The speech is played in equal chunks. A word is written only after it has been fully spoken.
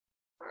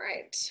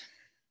right.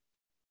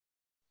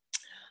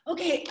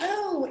 Okay,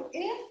 oh,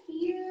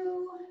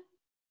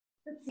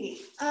 let's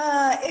see,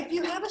 if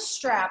you have a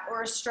strap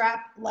or a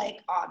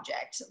strap-like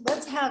object,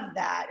 let's have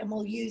that, and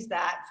we'll use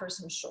that for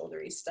some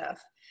shouldery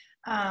stuff.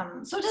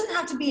 So it doesn't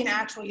have to be an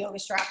actual yoga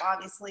strap,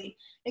 obviously.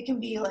 It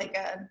can be like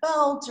a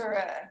belt or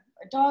a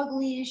dog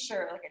leash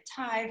or like a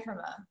tie from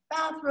a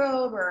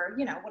bathrobe or,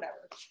 you know, whatever.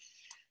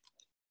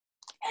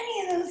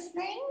 Any of those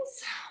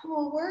things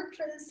will work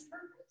for this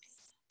purpose.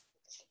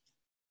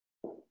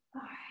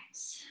 All right,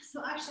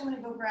 so actually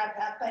I'm gonna go grab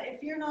that, but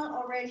if you're not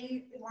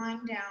already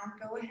lying down,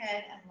 go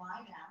ahead and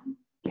lie down.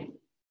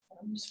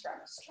 Let me just grab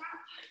a strap.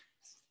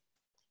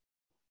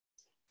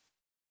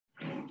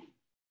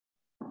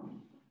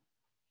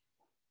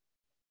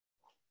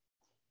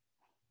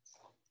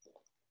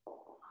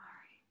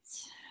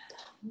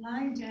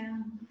 Lie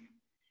down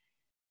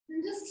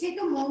and just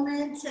take a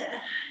moment to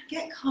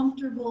get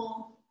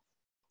comfortable,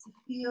 to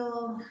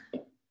feel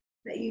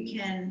that you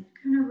can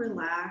kind of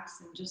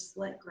relax and just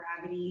let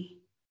gravity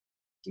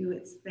do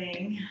its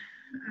thing.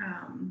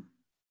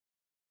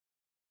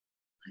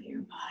 Let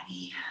your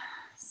body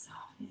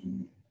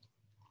soften.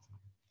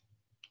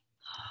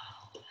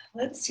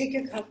 Let's take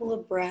a couple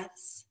of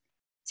breaths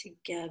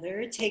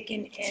together. Take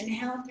an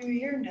inhale through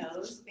your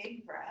nose,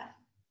 big breath.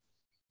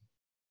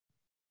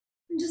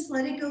 And just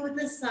let it go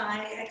with a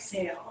sigh,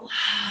 exhale.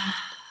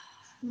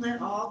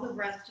 Let all the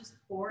breath just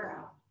pour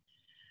out.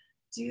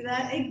 Do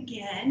that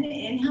again.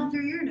 Inhale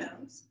through your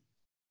nose.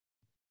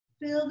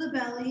 Fill the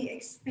belly,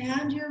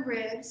 expand your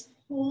ribs,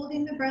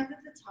 holding the breath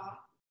at the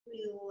top.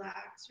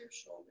 Relax your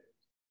shoulders.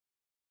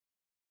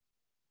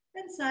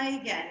 And sigh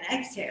again,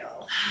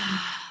 exhale.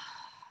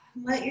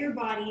 Let your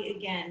body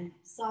again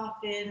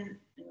soften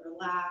and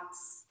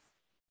relax.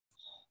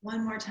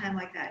 One more time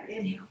like that,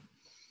 inhale.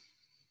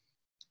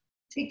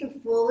 Take the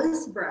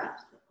fullest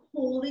breath,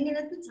 holding it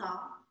at the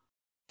top,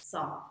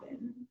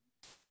 soften.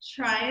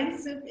 Try and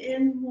sip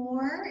in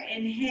more,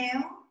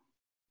 inhale.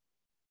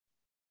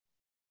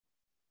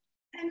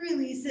 And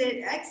release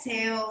it,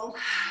 exhale.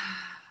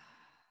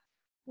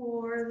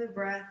 Pour the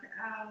breath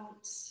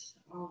out,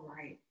 all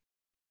right.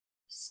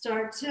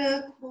 Start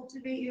to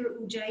cultivate your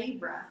Ujjayi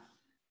breath.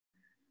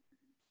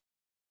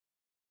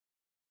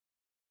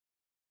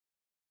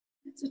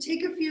 So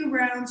take a few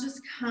rounds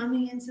just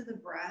coming into the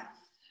breath.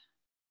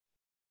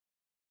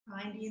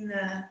 Finding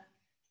the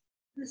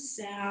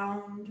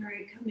sound,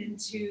 right? Come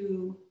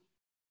into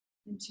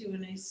a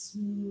nice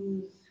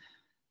smooth,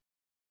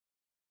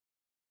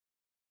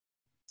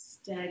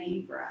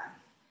 steady breath.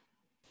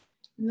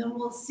 And then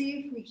we'll see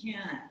if we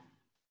can,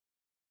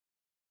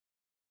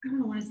 I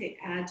don't want to say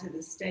add to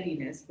the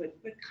steadiness, but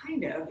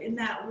kind of, in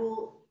that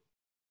we'll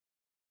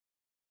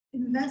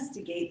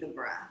investigate the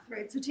breath,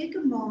 right? So take a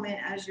moment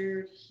as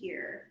you're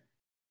here,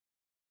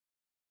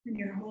 and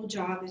your whole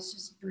job is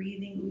just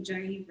breathing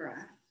Ujjayi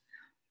breath.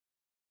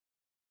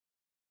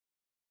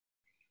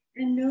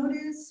 And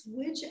notice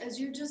which, as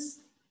you're just,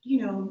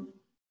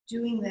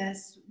 doing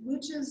this,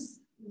 which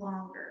is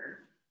longer,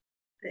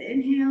 the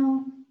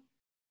inhale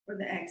or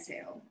the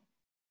exhale.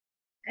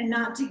 And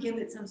not to give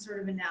it some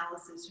sort of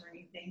analysis or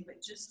anything,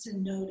 but just to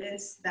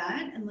notice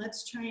that, and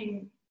let's try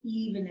and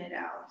even it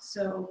out.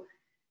 So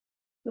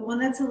the one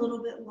that's a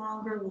little bit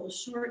longer, we'll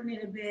shorten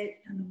it a bit,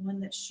 and the one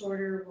that's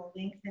shorter, we'll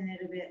lengthen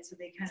it a bit, so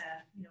they kind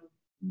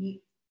of,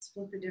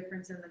 split the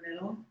difference in the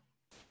middle.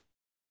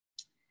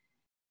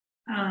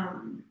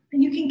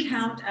 And you can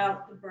count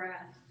out the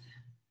breath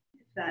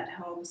if that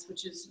helps,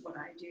 which is what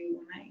I do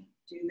when I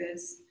do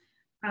this.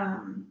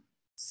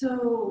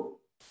 So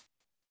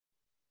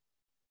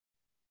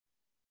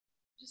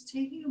just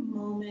taking a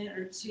moment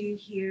or two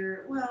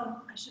here,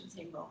 well, I shouldn't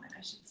say moment,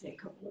 I should say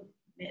a couple of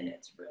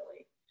minutes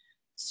really,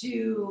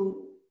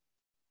 to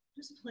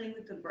just play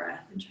with the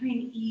breath and try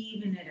and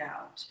even it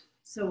out.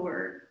 So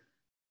we're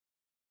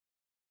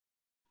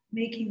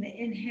making the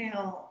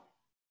inhale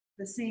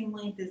the same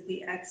length as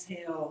the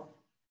exhale,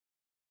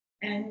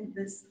 and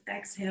this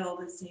exhale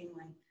the same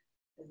length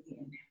as the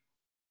inhale.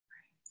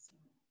 Right? So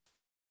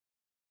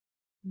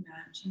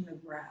matching the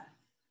breath.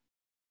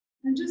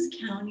 And just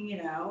counting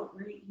it out,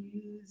 right?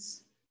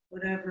 Use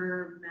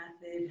whatever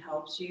method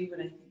helps you, but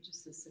I think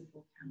just a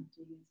simple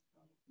counting is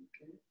probably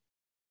good.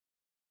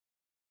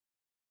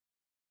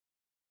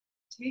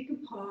 Take a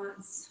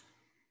pause,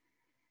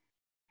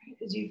 right,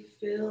 as you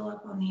fill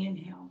up on the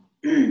inhale.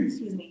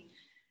 Excuse me.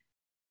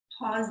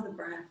 Pause the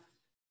breath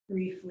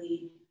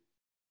briefly.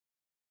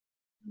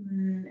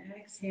 And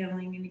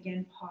exhaling, and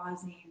again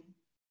pausing.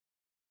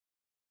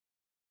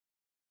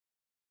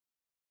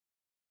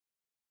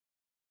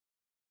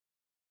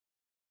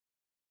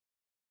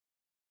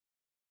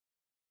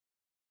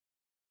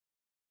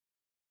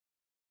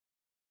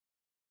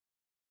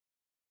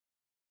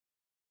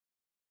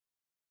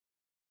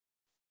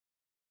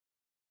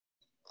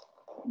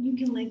 You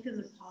can lengthen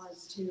the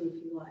pause too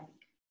if you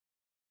like,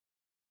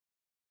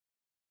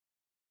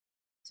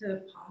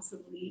 to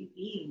possibly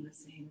being the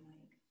same length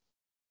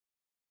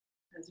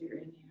as your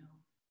inhale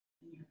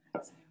and your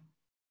exhale.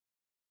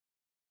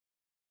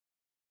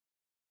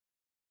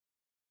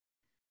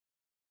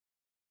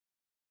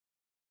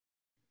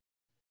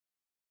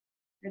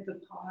 Right?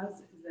 The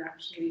pause is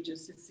actually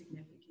just as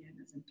significant,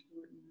 as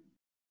important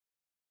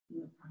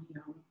in the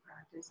pranayama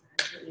practice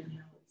as the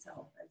inhale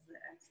itself, as the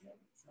exhale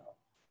itself.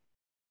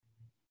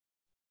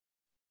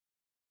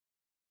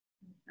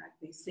 In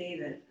fact, they say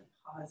that the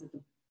pause at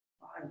the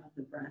bottom of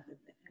the breath, at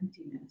the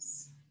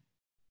emptiness,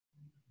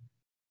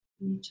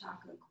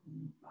 Nichaka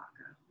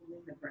Kumubaka,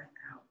 holding the breath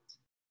out.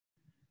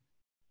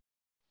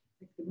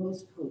 It's like the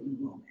most potent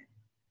moment.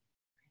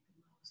 Right?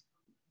 The most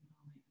potent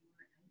moment.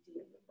 We're empty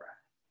of the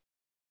breath.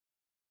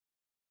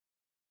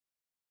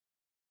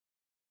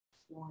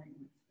 Exploring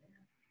what's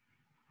there.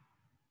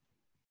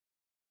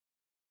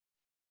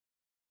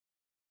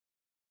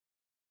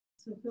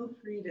 So feel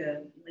free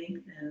to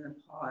lengthen the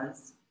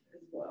pause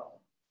as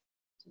well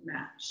to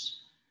match,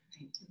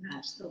 right? To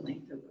match the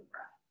length of the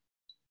breath.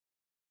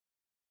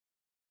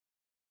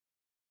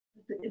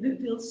 If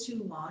it feels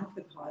too long, if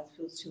the pause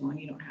feels too long,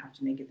 you don't have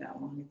to make it that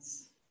long.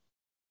 It's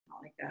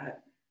not like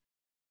that.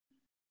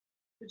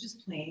 But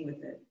just playing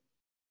with it.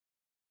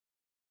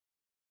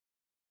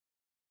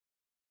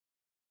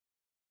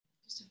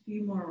 Just a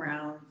few more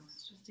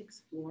rounds, just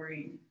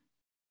exploring.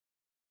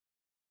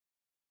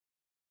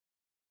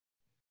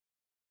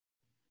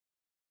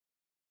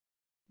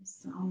 The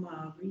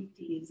Sama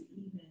Riti is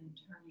even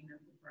turning of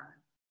the breath.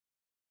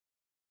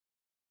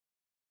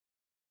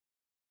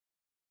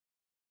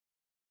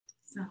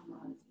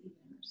 Sama is even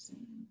or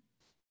same.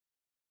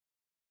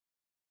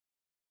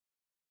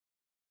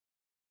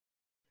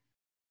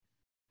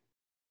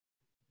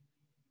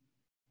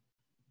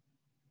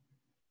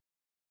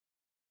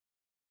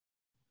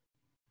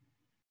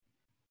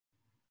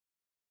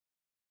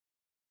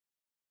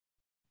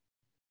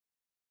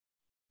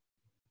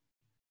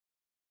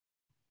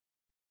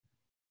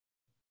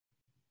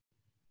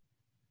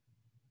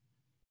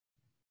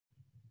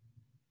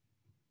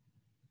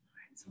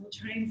 So we'll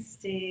try and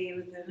stay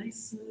with a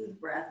nice smooth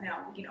breath.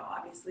 Now, you know,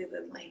 obviously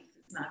the length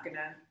is not going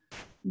to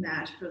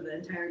match for the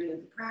entirety of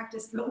the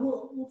practice, but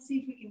we'll see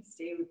if we can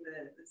stay with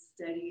the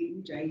steady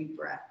Ujjayi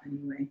breath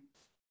anyway.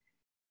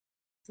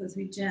 So as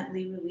we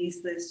gently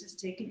release this, just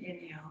take an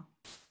inhale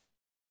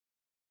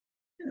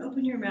and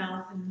open your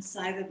mouth and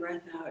sigh the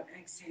breath out,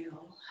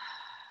 exhale.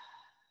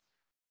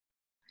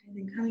 And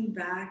then coming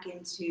back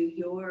into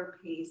your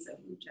pace of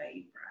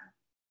Ujjayi breath.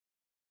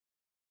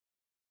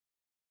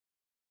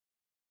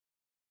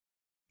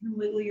 And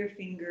wiggle your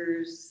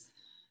fingers,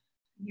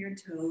 your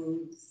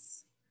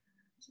toes.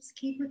 Just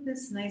keep with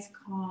this nice,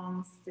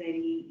 calm,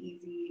 steady,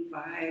 easy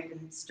vibe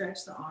and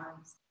stretch the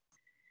arms.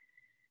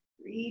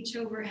 Reach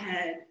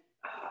overhead,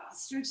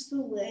 stretch the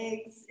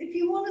legs. If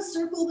you want to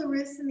circle the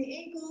wrists and the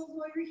ankles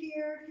while you're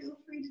here, feel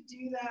free to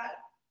do that.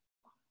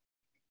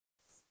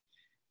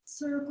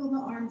 Circle the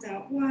arms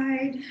out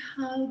wide,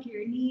 hug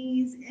your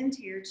knees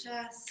into your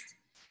chest.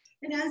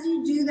 And as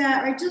you do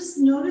that, right, just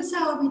notice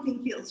how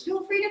everything feels.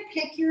 Feel free to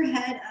pick your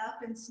head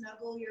up and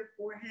snuggle your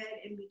forehead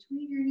in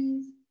between your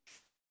knees.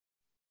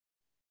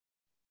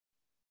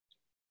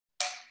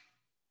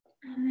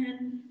 And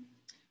then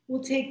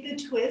we'll take the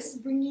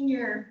twist, bringing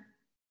your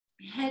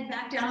head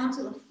back down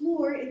onto the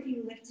floor if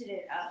you lifted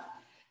it up.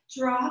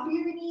 Drop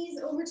your knees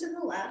over to the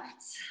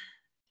left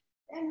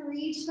and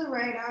reach the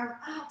right arm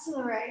out to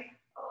the right.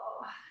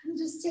 Oh, and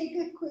just take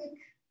a quick,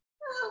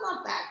 well,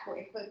 not that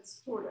quick, but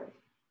sort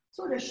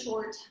of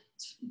short,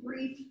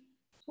 brief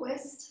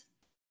twist.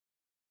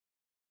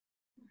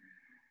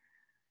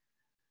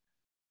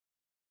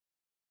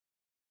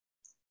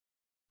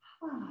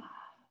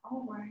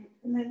 All right,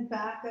 and then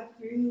back up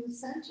through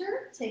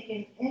center. Take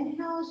an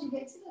inhale as you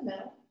get to the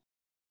middle.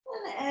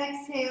 And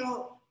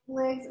exhale,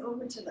 legs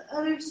over to the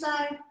other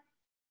side.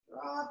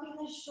 Dropping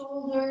the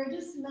shoulder,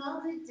 just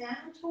melt it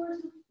down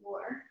towards the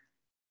floor.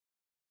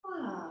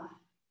 Right,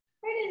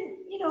 and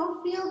you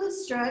know, feel the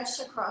stretch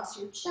across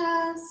your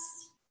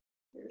chest,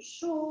 your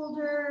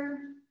shoulder.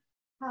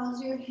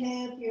 How's your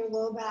hip, your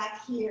low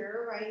back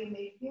here, right? You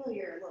may feel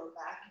your low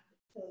back if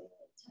it's feeling a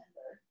little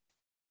tender.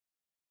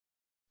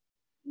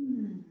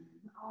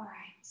 All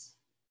right,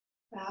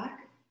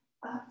 back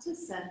up to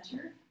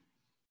center.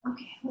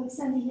 Okay, let's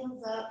send the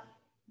heels up.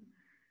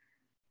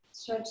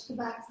 Stretch the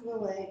backs of the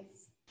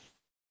legs.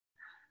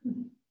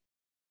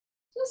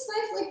 Just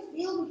nice, like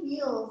feel the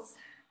heels.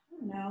 I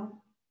don't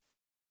know.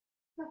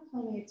 Got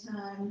plenty of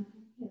time.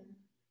 You can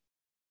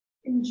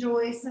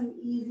enjoy some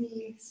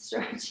easy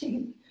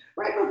stretching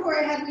right before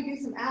I have you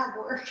do some ab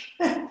work.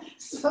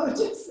 So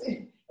just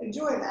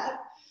enjoy that.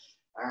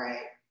 All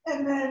right,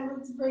 and then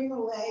let's bring the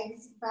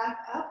legs back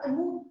up, and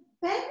we'll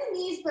bend the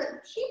knees, but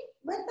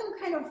let them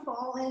kind of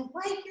fall in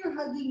like you're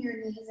hugging your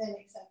knees in,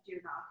 except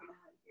you're not going to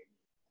hug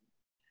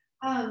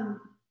your knees.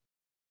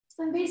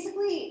 And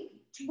basically,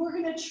 we're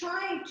going to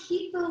try and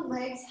keep the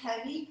legs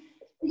heavy.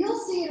 You'll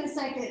see in a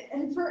second,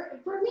 and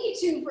for me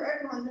too, for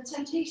everyone, the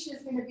temptation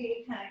is going to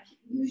be to kind of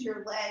use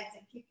your legs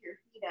and kick your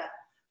feet up.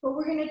 But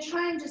we're going to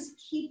try and just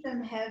keep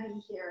them heavy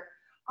here.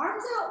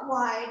 Arms out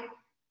wide,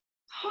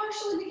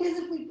 partially because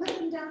if we put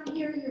them down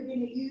here, you're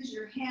going to use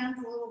your hands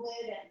a little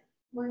bit, and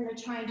we're going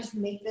to try and just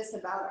make this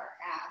about our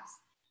abs.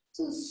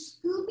 So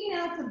scooping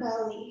out the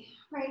belly,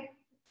 right?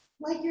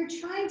 like you're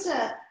trying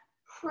to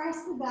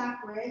press the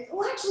back ribs.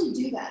 Well, actually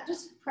do that.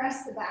 Just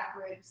press the back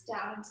ribs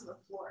down into the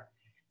floor.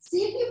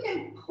 See if you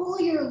can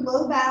pull your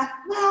low back.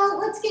 Well,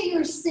 let's get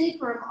your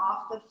sacrum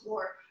off the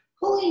floor.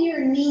 Pulling your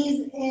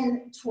knees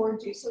in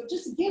towards you. So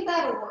just give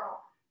that a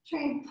whirl.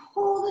 Try and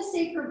pull the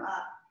sacrum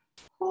up.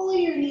 Pull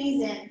your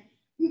knees in.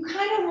 You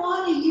kind of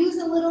want to use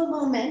a little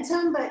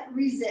momentum, but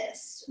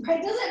resist. Right?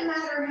 It doesn't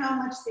matter how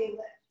much they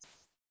lift.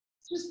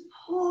 Just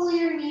pull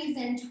your knees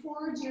in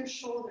towards your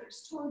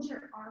shoulders, towards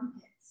your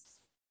armpits,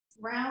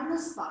 round the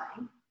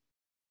spine.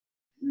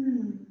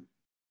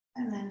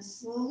 And then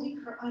slowly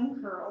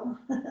uncurl.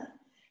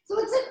 So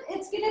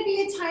it's going to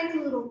be a tiny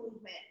little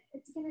movement.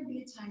 It's going to be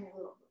a tiny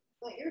little movement.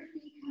 Let your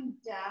feet come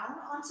down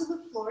onto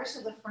the floor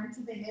so the fronts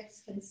of the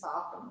hips can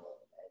soften a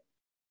little bit.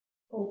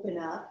 Open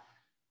up,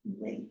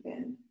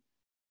 lengthen.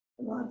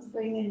 Let's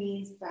bring the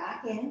knees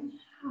back in.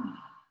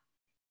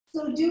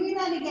 So doing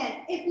that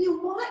again, if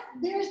you want,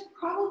 there's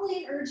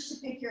probably an urge to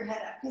pick your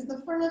head up because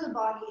the front of the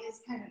body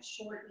is kind of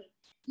shortening.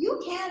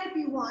 You can if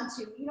you want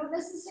to. You don't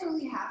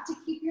necessarily have to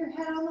keep your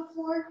head on the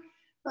floor,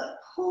 but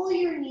pull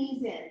your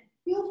knees in.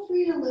 Feel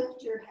free to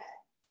lift your head.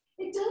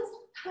 It does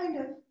kind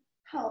of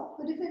help,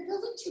 but if it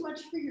feels like too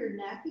much for your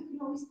neck, you can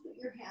always put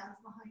your hands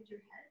behind your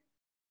head.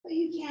 But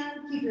you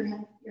can keep your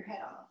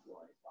head on the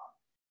floor as well.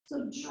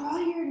 So draw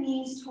your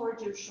knees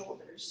towards your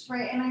shoulders,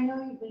 right? And I know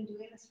you've been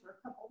doing this for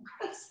a couple of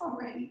breaths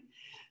already.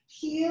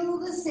 Peel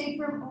the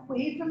sacrum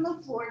away from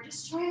the floor.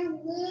 Just try a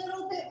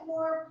little bit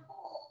more.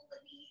 Pull the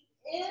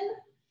knees in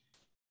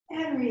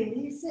and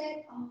release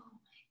it. Oh my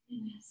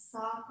goodness,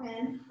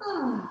 soften.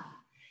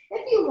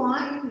 If you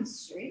want, you can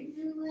straighten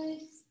your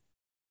legs.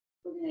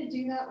 We're gonna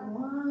do that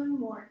one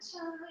more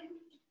time.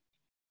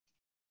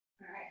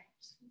 All right,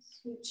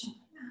 just switch that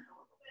a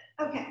little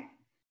bit. Okay,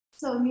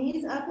 so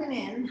knees up and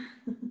in.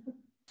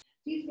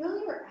 Do you feel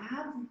your abs?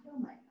 I feel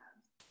my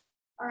abs.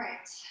 All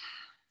right,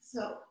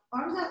 so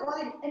arms out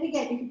wide. And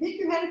again, you can pick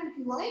your head up if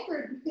you like,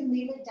 or you can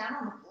leave it down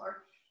on the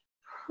floor.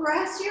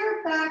 Press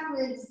your back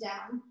ribs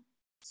down.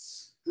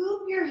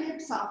 Scoop your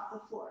hips off the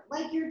floor,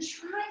 like you're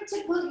trying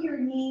to put your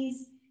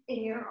knees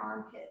in your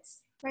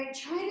armpits, right?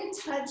 Try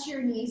to touch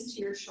your knees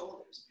to your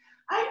shoulders.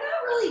 I'm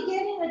not really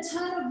getting a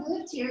ton of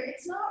lift here.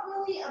 It's not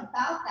really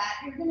about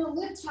that. You're gonna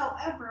lift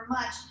however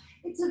much.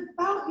 It's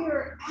about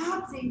your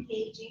abs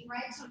engaging,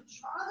 right? So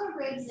draw the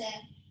ribs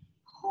in,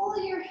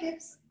 pull your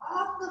hips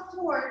off the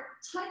floor,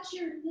 touch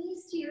your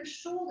knees to your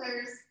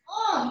shoulders.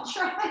 Oh,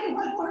 try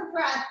one more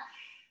breath.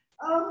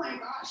 Oh my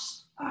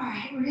gosh. All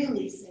right,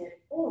 release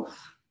it. Oh,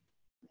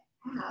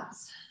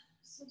 abs,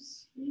 so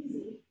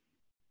squeezy.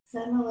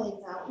 Send the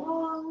legs out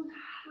long.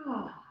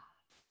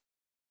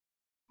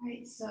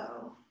 Right,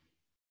 so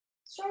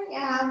strong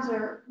abs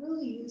are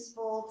really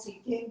useful to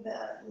give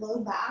the low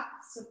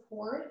back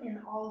support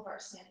in all of our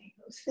standing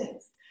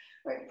poses,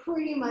 right?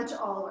 Pretty much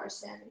all of our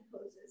standing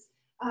poses.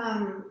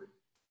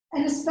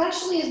 And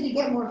especially as we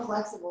get more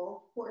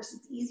flexible, of course,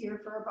 it's easier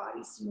for our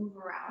bodies to move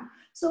around.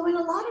 So in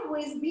a lot of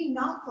ways, being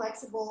not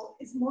flexible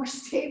is more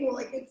stable,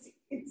 like it's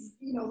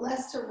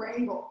less to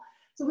wrangle.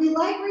 So we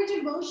like range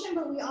of motion,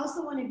 but we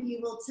also want to be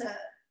able to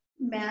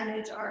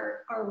manage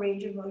our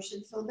range of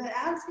motion. So the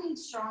abs being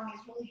strong is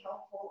really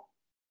helpful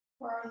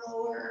for our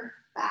lower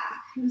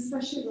back, and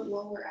especially the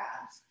lower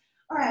abs.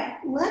 All right,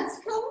 let's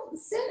go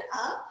sit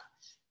up.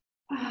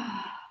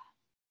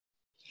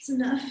 It's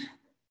enough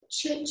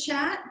chit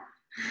chat.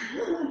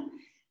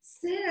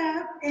 Sit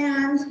up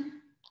and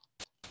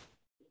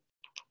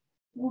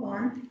hold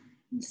on.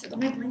 Sit on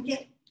my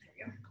blanket. There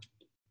you go.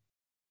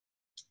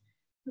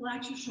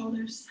 Relax your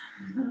shoulders.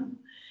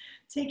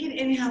 Take an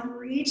inhale,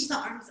 reach the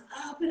arms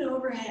up and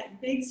overhead,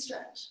 big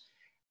stretch.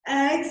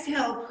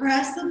 Exhale,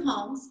 press the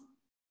palms,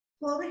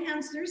 pull the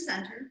hands through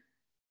center.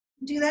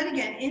 Do that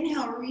again.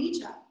 Inhale,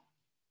 reach up.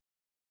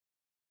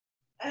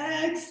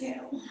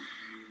 Exhale,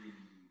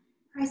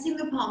 pressing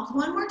the palms.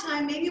 One more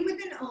time, maybe with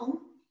an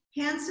om.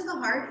 Hands to the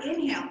heart,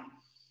 inhale.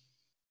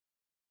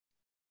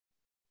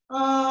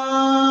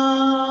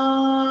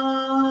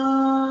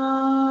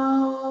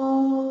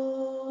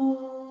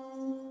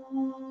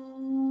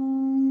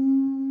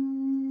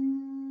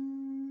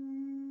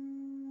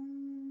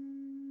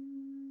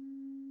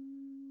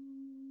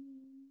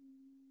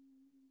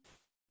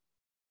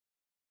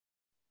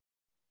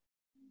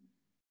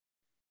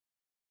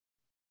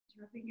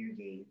 Dropping your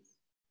gaze.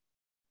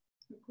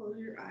 So close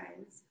your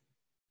eyes.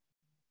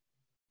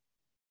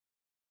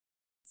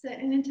 Set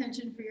an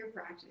intention for your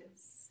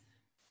practice.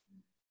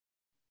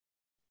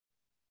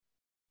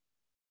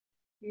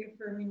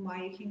 Reaffirming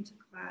why you came to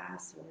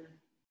class or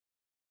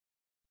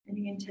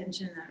any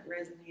intention that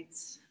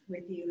resonates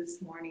with you this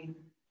morning.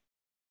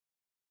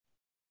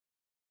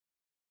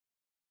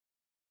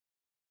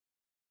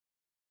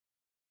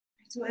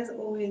 So as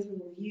always, we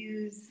will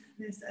use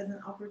this as an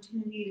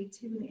opportunity to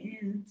tune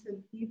in,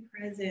 to be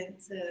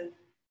present, to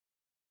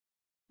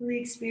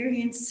really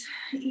experience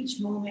each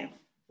moment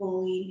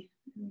fully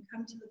and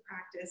come to the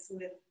practice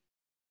with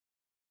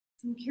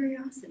some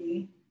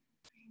curiosity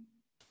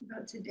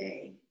about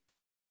today,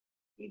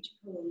 each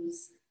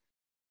pose.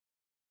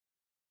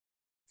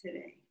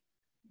 today.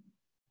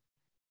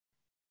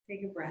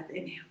 Take a breath,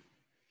 inhale.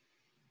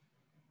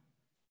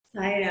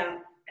 Sigh it out,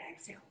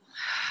 exhale.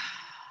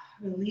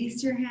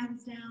 Release your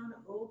hands down,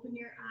 open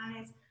your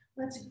eyes.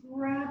 Let's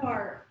grab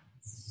our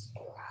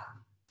strap.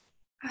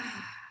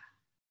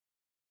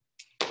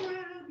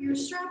 Grab your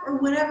strap or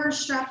whatever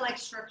strap-like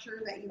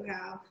structure that you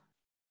have.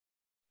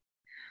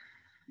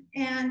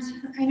 And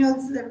I know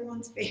this is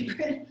everyone's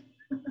favorite,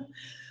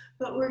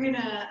 but we're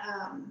gonna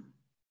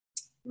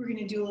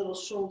do a little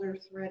shoulder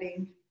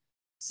threading.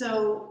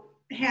 So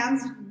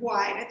hands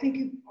wide. I think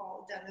you've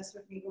all done this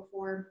with me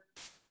before.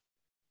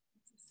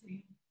 Let's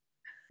see.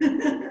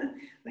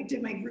 Like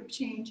did my grip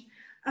change?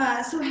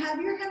 So have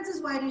your hands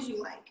as wide as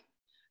you like.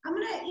 I'm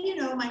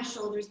gonna, my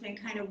shoulder's been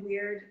kind of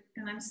weird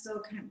and I'm still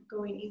kind of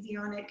going easy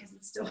on it because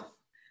it still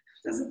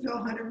doesn't feel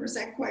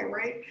 100% quite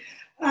right.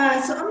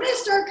 So I'm gonna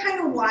start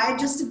kind of wide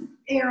just to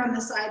err on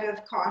the side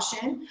of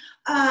caution.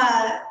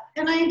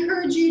 And I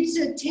encourage you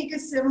to take a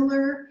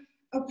similar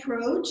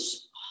approach,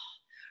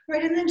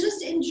 right? And then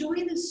just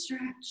enjoy the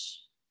stretch.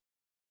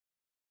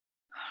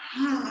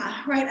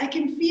 Right, I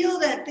can feel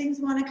that things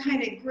want to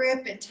kind of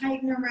grip and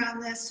tighten around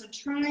this, so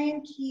try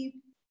and keep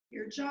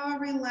your jaw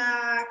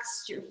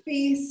relaxed, your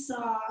face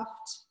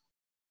soft.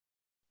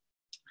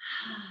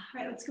 All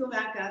right, let's go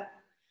back up.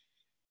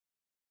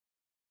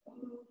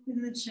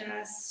 Open the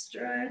chest,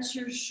 stretch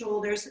your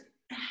shoulders,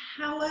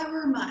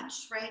 however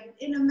much, right?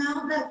 In an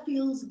amount that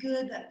feels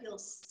good, that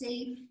feels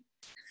safe.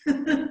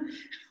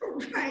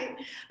 Right,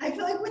 I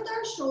feel like with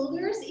our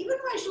shoulders, even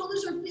when my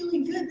shoulders are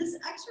feeling good, this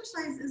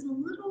exercise is a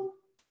little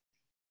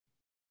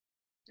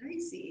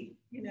dicey,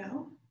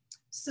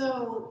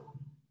 so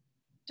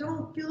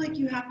don't feel like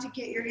you have to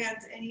get your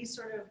hands any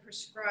sort of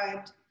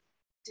prescribed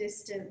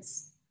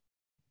distance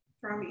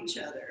from each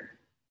other.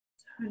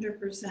 It's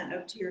 100%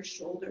 up to your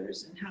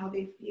shoulders and how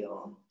they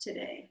feel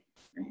today,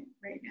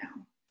 right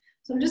now.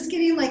 So I'm just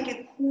getting like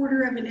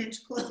 1/4 of an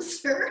inch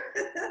closer.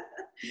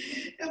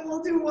 And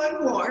we'll do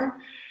one more,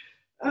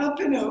 up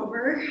and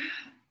over.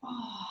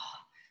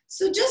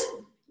 So just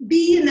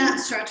be in that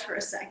stretch for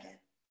a second.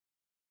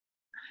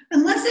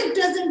 Unless it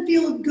doesn't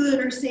feel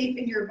good or safe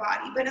in your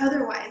body, but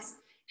otherwise,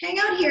 hang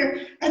out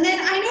here. And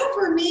then I know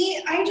for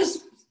me, I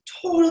just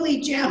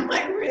totally jam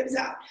my ribs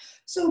out.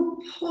 So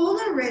pull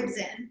the ribs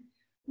in,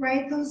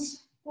 right?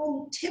 Those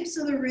whole tips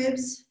of the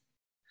ribs,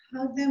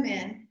 hug them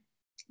in,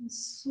 and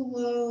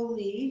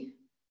slowly,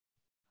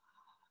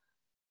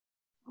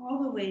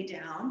 all the way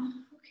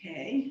down.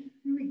 Okay,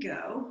 here we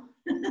go.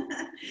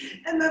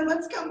 And then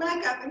let's come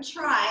back up and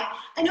try.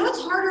 I know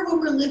it's harder when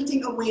we're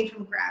lifting away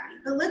from gravity,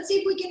 but let's see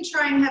if we can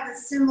try and have a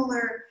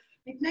similar,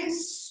 like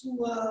nice,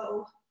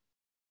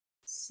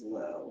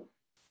 slow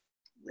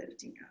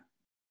lifting up.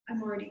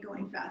 I'm already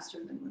going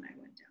faster than when I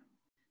went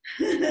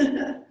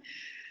down.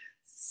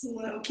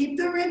 Slow, keep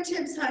the rib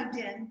tips hugged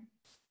in.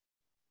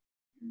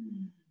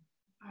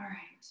 All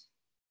right,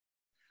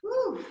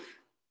 whew,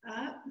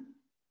 up.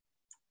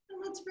 And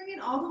let's bring it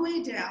all the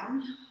way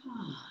down.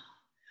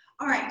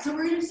 All right, so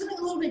we're gonna do something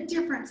a little bit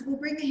different. So we'll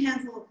bring the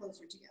hands a little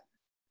closer together.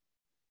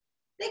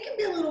 They can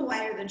be a little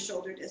wider than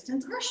shoulder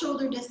distance, or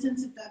shoulder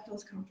distance if that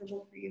feels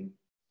comfortable for you.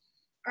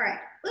 All right,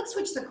 let's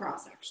switch the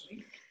cross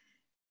actually.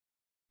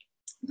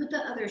 Put the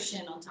other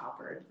shin on top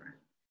or in front.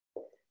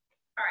 All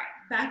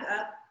right, back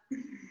up.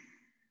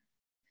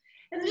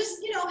 And just,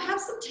 have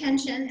some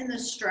tension in the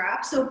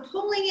strap. So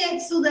pulling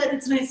it so that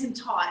it's nice and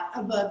taut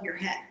above your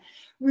head.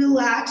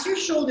 Relax your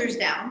shoulders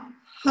down,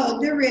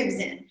 hug the ribs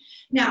in.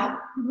 Now,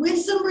 with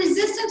some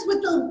resistance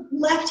with the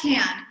left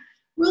hand,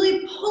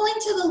 really pulling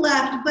to the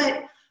left,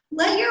 but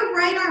let your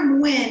right arm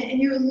win, and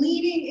you're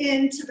leaning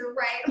into the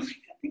right. Oh my God,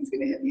 that thing's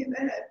gonna hit me in the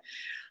head.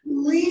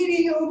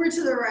 Leaning over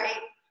to the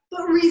right,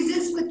 but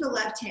resist with the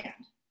left hand.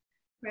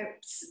 Right,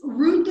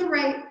 root the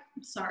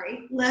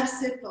left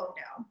sit bone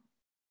down.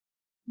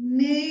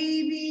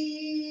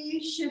 Maybe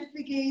shift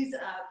the gaze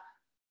up.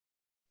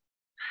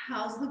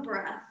 How's the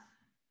breath?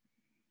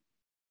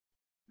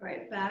 All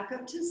right, back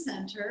up to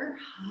center.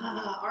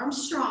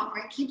 Arms strong,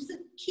 right? Keep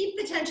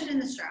the tension in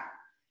the strap.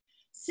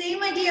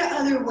 Same idea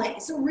other way.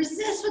 So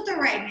resist with the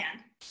right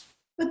hand,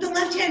 but the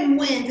left hand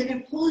wins and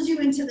it pulls you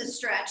into the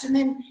stretch, and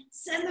then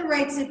send the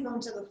right sit bone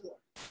to the floor.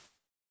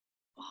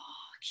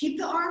 Keep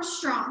the arms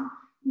strong.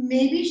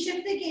 Maybe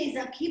shift the gaze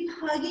up. Keep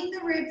hugging the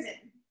ribs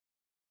in.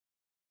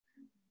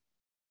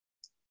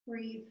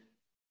 Breathe.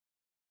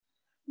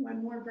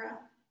 One more breath.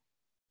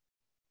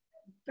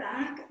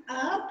 Back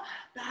up,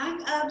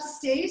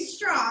 stay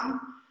strong.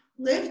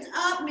 Lift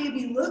up,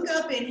 maybe look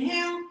up,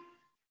 inhale,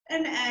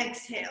 and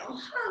exhale.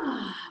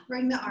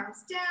 Bring the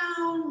arms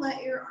down,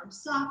 let your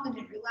arms soften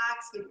and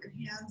relax. Give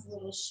your hands a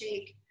little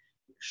shake,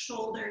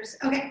 shoulders.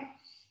 Okay.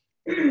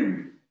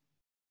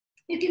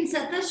 You can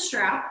set the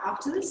strap off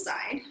to the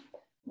side.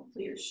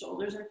 Hopefully your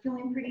shoulders are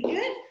feeling pretty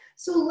good.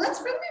 So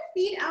let's bring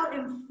the feet out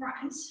in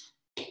front.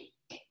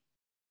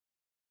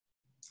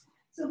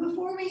 So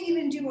before we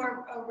even do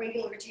our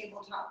regular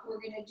tabletop, we're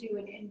gonna do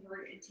an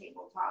inverted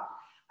tabletop.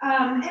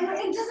 And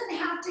it doesn't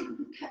have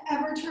to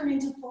ever turn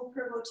into full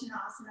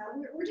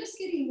Purvottanasana. We're just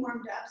getting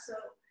warmed up. So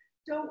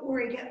Don't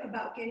worry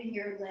about getting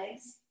your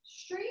legs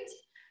straight.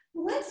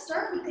 Let's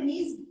start with the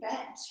knees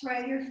bent,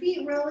 right? Your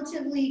feet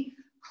relatively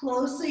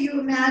close, so you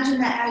imagine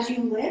that as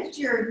you lift,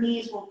 your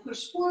knees will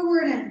push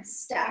forward and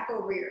stack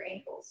over your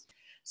ankles.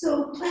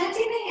 So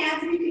planting the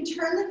hands, if you can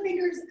turn the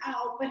fingers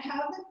out, but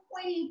have them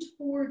pointing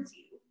towards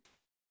you.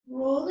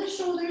 Roll the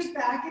shoulders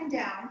back and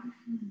down.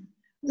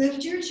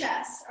 Lift your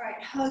chest. All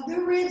right, hug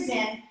the ribs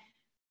in.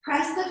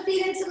 Press the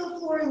feet into the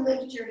floor,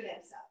 lift your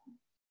hips up.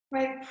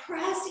 Right,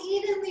 press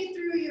evenly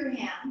through your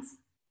hands.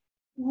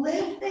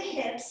 Lift the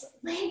hips,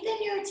 lengthen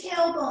your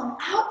tailbone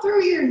out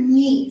through your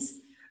knees.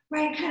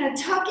 Right, kind of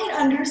tuck it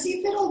under, see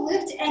if it'll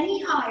lift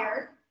any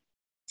higher.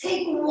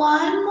 Take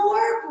one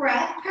more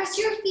breath, press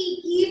your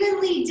feet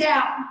evenly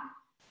down.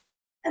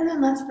 And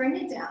then let's bring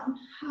it down.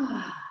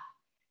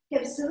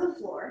 Hips to the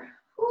floor.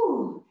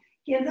 Whew.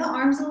 Give the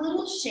arms a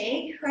little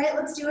shake, right?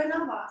 Let's do a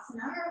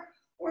Navasana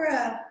or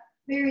a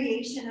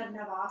variation of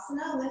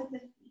Navasana. Lift the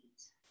feet.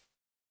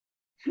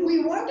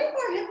 We warmed up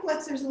our hip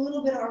flexors a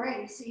little bit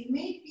already, so you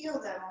may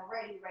feel them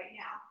already right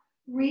now.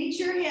 Reach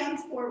your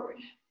hands forward.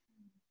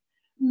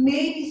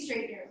 Maybe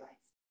straighten your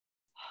legs.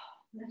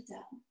 Lift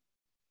up.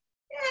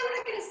 Yeah, we're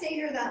not going to stay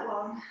here that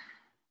long.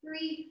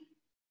 3,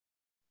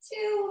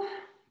 2,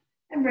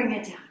 and bring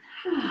it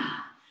down.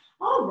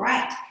 All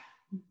right.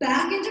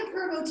 Back into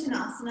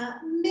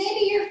Purvottanasana.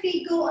 Maybe your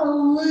feet go a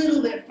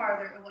little bit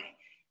farther away.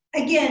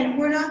 Again,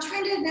 we're not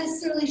trying to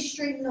necessarily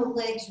straighten the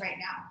legs right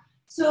now.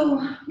 So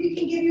you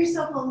can give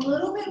yourself a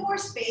little bit more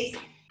space.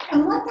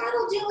 And what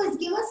that'll do is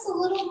give us a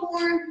little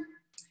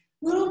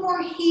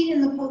more heat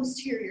in the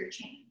posterior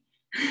chain.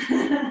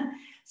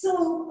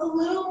 So a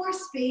little more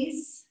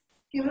space,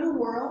 give it a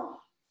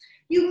whirl.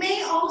 You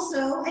may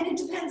also, and it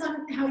depends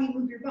on how you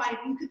move your body,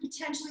 you could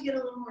potentially get a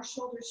little more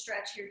shoulder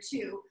stretch here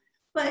too,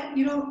 but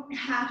you don't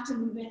have to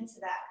move into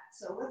that.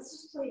 So let's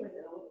just play with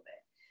it a little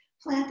bit.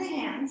 Plant the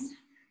hands,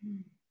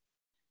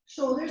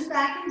 shoulders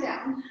back and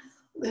down,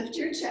 lift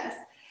your chest.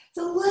 It's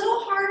a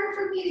little harder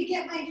for me to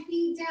get my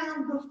feet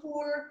down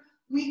before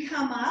we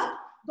come up,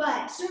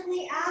 but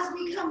certainly as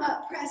we come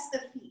up, press the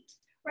feet,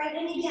 right?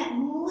 And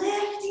again,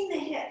 lifting the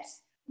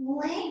hips,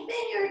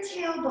 lengthen your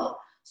tailbone.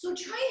 So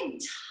try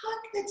and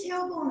tuck the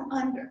tailbone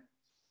under.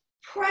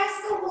 Press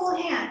the whole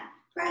hand.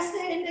 Press the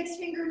index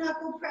finger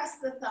knuckle, press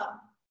the thumb.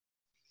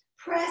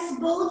 Press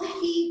both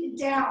feet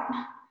down,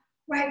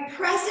 right?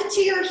 Press it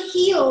to your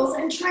heels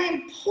and try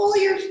and pull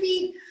your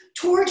feet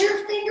towards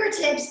your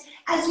fingertips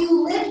as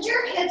you lift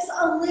your hips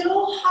a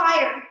little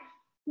higher.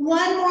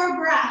 One more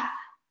breath.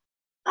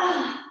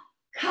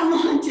 Come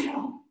on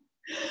down.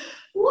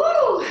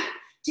 Woo!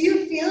 Do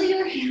you feel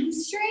your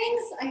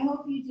hamstrings? I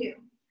hope you do.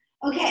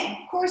 Okay,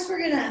 of course we're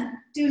gonna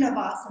do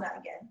Navasana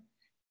again.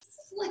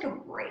 This is like a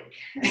break.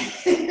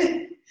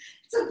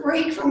 It's a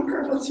break from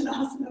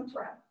Purvottanasana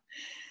prep.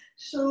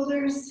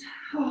 Shoulders,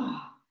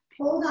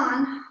 hold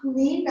on,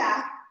 lean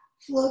back,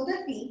 float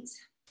the feet.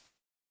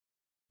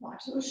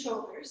 Watch those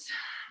shoulders.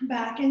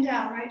 Back and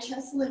down, right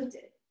chest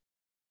lifted.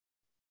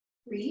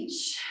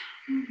 Reach.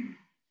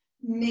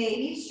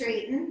 Maybe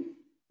straighten.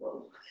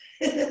 Whoa,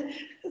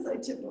 as I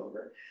tip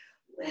over.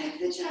 Lift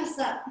the chest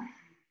up.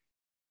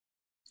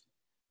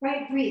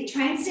 Right, breathe.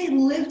 Try and stay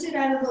lifted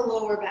out of the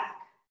lower back.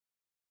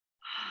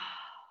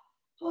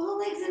 Pull the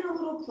legs in a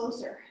little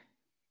closer.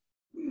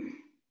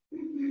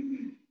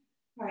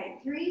 All right,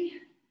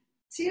 3,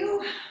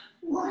 2,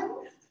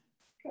 1.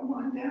 Come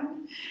on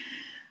down.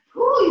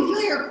 Ooh, you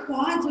feel your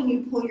quads when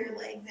you pull your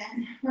legs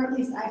in, or at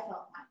least I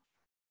felt that.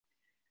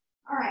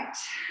 All right,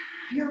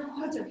 your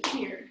quads are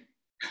here.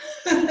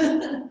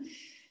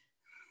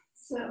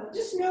 So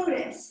just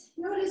notice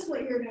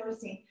what you're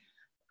noticing.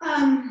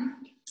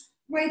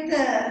 Right,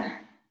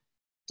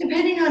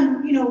 depending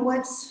on,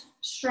 what's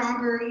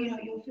stronger,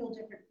 you'll feel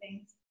different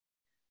things.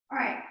 All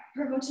right,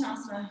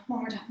 Purvottanasana, one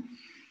more time.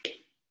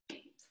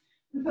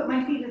 I'm gonna put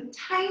my feet a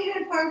tiny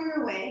bit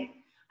farther away.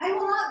 I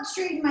will not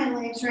straighten my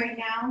legs right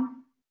now. I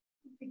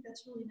don't think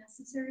that's really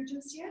necessary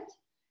just yet.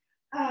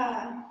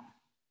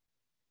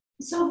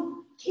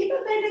 So keep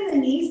a bend in the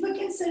knees, but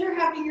consider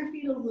having your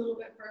feet a little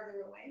bit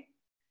further away.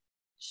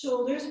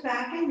 Shoulders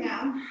back and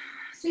down.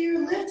 So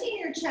you're lifting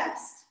your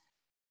chest.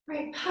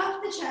 Right,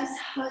 puff the chest,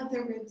 hug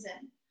the ribs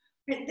in.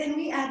 Right, then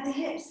we add the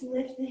hips,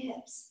 lift the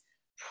hips.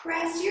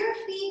 Press your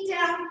feet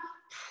down,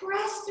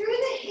 press through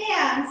the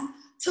hands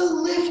to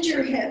lift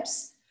your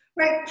hips.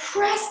 Right,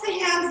 press the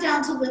hands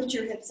down to lift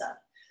your hips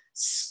up.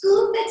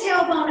 Scoop the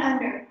tailbone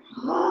under.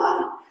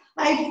 Oh,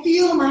 I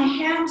feel my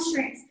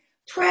hamstrings.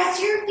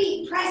 Press your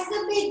feet, press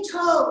the big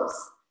toes.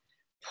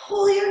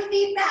 Pull your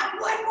feet back,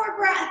 one more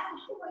breath.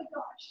 Oh my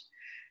gosh,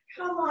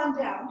 come on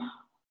down.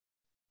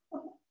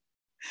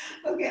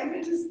 Okay, I'm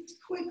gonna just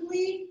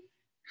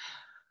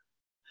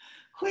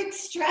quick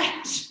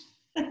stretch.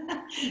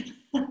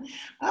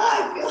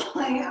 I feel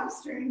my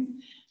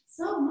hamstrings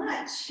so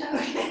much.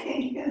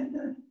 Okay.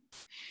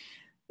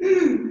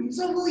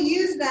 So we'll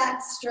use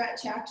that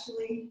stretch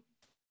actually.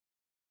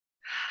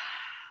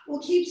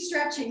 We'll keep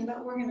stretching,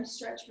 but we're gonna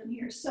stretch from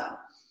here. So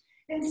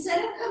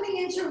instead of coming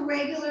into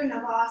regular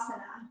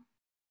Navasana,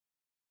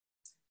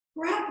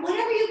 Grab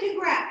whatever you can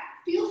grab.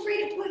 Feel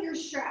free to put your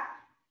strap.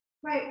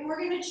 Right, we're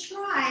gonna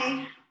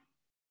try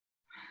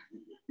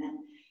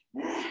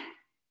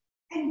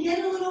and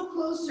get a little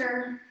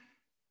closer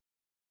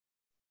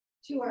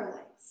to our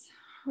legs.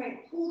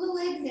 Right, pull the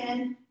legs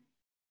in,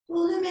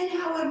 pull them in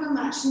however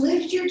much.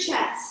 Lift your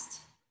chest.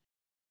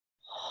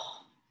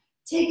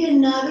 Take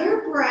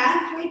another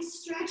breath, right?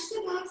 Stretch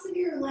the backs of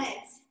your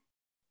legs.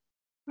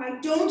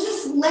 Right, don't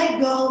just let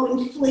go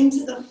and fling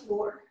to the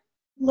floor.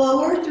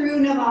 Lower through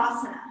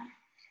Navasana.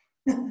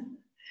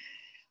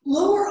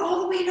 Lower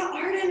all the way to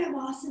Ardha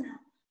Navasana.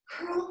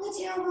 Curl the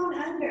tailbone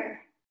under.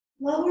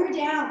 Lower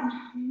down.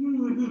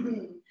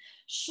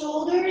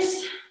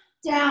 Shoulders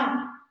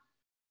down.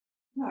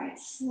 All right,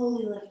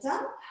 slowly lift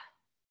up.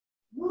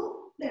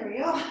 Whoop, there we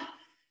go.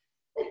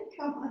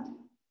 Come on.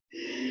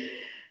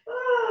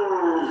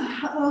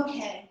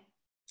 Okay.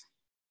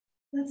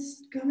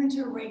 Let's go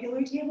into a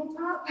regular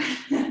tabletop.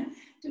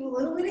 Do a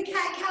little bit of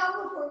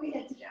cat-cow before we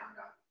head to down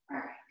dog. All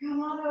right,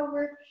 come on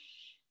over.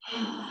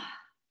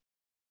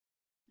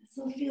 This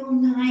will feel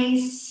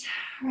nice,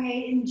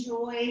 right?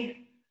 Enjoy.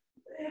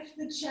 Lift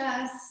the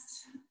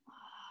chest.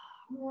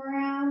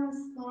 Around the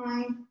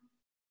spine.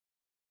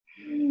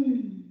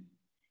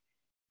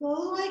 Go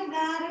like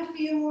that a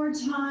few more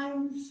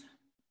times.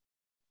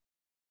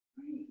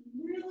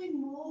 Really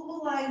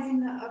mobilizing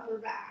the upper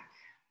back.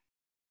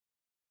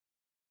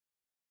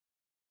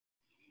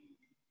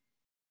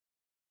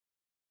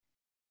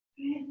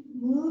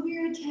 Move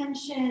your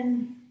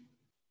attention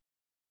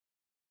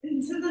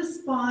into the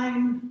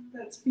spine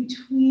that's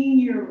between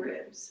your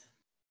ribs.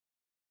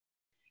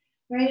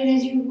 Right, and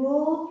as you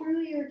roll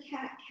through your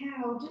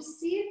cat-cow, just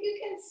see if you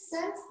can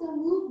sense the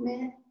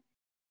movement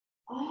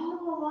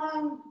all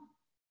along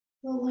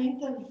the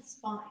length of the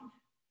spine,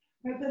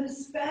 right, but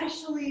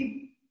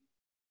especially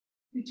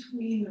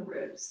between the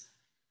ribs.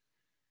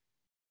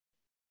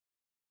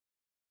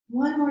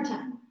 One more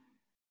time.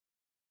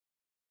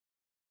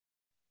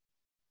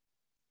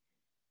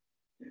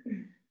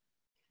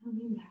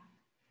 Coming back.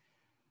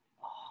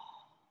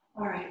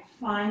 All right,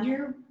 find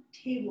your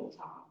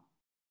tabletop.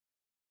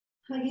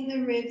 Hugging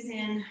the ribs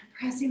in,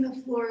 pressing the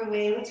floor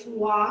away. Let's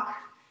walk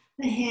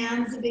the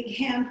hands, a big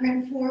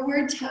handprint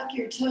forward. Tuck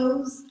your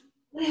toes.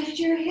 Lift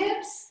your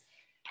hips.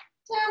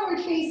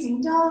 Downward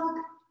facing dog.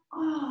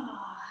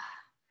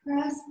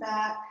 Press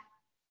back.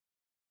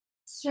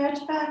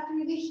 Stretch back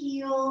through the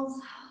heels.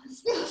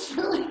 This feels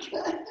really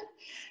good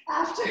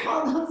after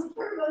all those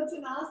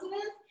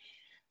Purvotanasanas.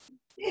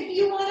 If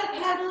you want to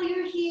pedal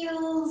your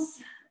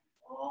heels,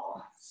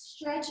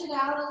 stretch it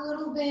out a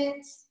little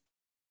bit.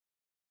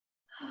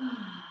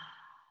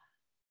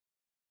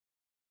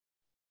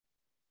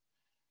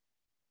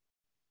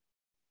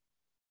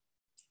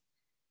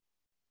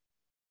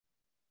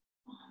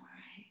 All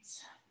right,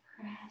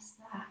 press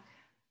back.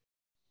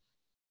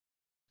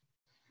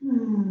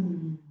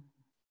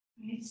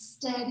 Right,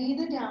 steady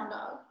the down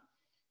dog.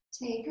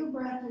 Take a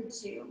breath or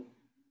two.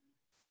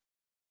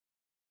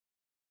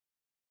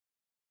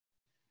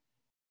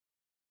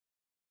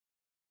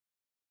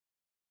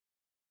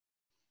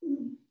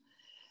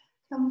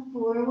 Come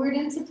forward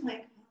into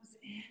plank pose.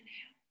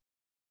 Inhale.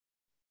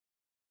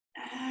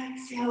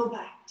 Exhale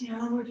back,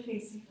 downward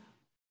facing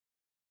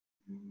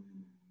dog.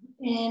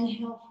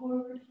 Inhale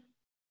forward.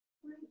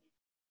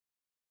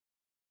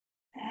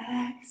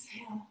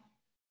 Exhale.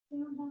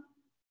 Down dog.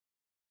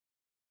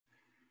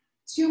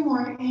 Two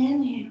more.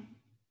 Inhale.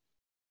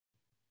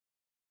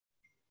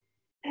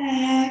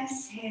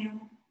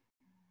 Exhale.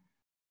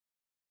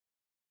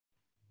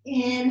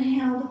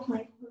 Inhale to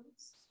plank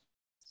pose.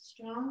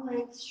 Strong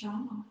legs,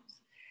 strong arms.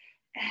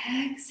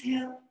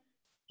 Exhale,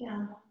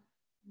 down.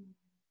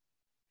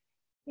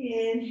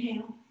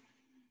 Inhale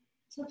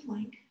to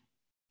plank.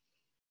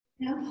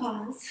 Now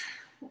pause.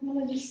 I'm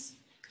going to just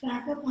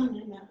back up on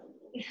my mat a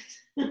little bit.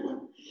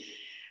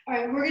 All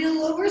right, we're going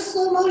to lower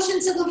slow motion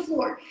to the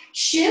floor.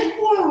 Shift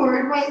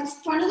forward, right,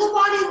 front of the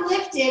body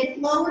lifted,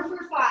 lower for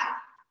 5,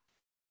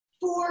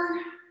 4,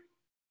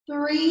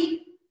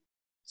 3,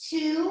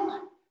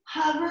 2,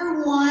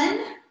 hover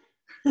 1,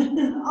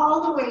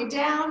 all the way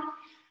down.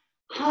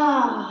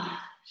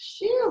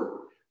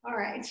 Shoo. All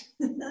right,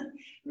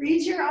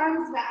 reach your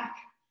arms back.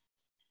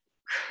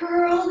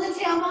 Curl the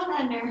tailbone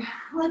under.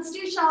 Let's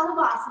do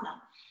Shalabhasana.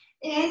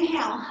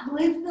 Inhale,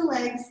 lift the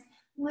legs,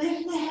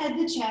 lift the head,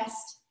 the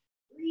chest.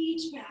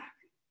 Reach back.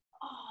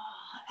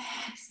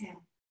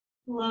 Exhale.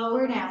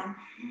 Lower down.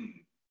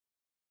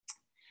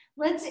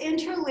 Let's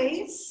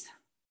interlace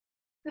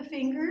the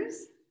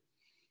fingers.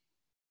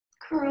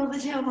 Curl the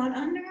tailbone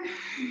under.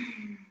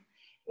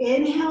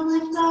 Inhale,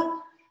 lift up.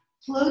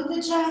 Float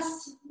the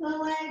chest, the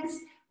legs.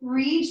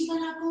 Reach the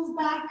knuckles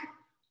back.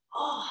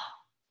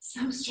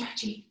 So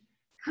stretchy.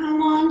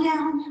 Come on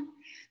down.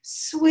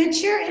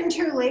 Switch your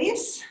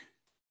interlace.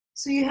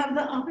 So you have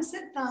the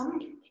opposite thumb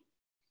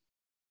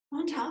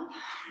on top.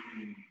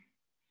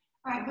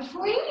 All right,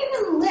 before you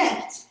even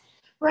lift,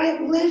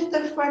 right, lift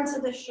the fronts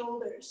of the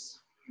shoulders.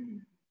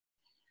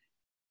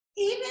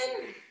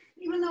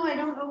 Even though I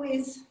don't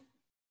always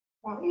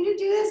want you to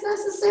do this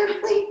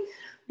necessarily,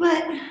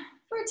 But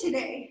for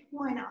today,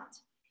 why not?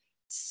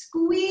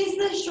 Squeeze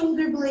the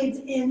shoulder blades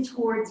in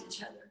towards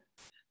each other,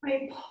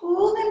 right?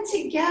 Pull them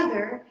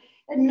together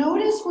and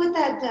notice what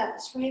that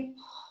does, right?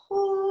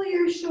 Pull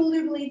your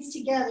shoulder blades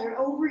together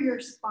over your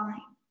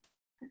spine,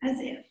 as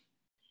if,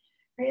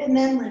 right? And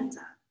then lift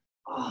up.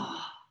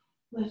 Oh,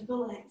 lift the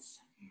legs.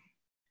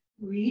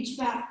 Reach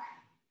back.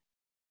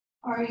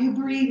 Are you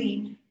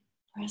breathing?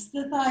 Press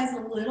the thighs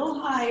a little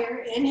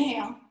higher.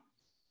 Inhale.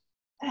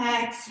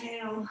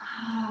 Exhale.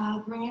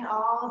 Bring it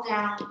all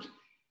down.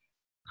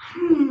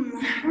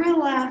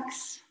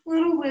 Relax.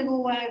 Little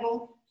wiggle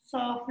waggle.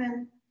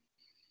 Soften.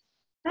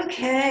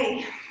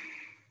 Okay.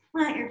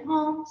 Plant your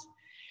palms.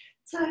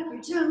 Tuck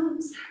your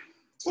toes.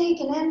 Take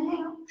an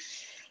inhale.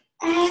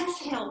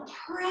 Exhale.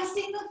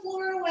 Pressing the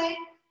floor away.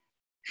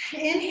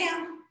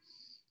 Inhale.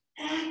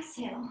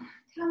 Exhale.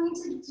 Coming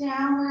to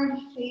downward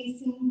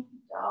facing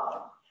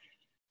dog.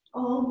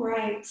 All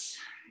right.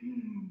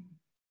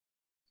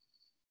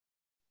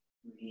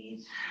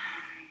 Breathe.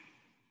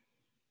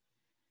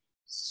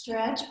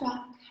 Stretch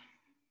back.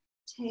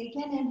 Take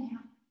an inhale.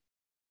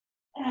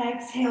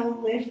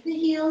 Exhale, lift the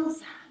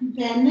heels,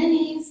 bend the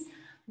knees,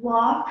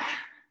 walk,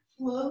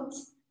 float,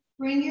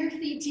 bring your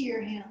feet to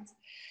your hands.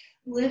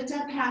 Lift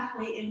up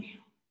halfway,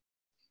 inhale.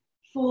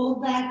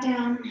 Fold back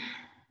down,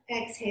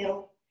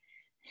 exhale.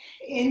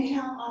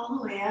 Inhale all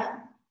the way up.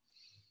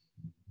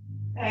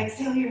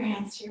 Exhale your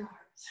hands to your heart.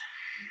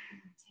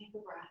 Take a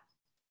breath.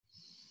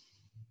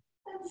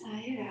 And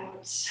sigh it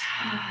out.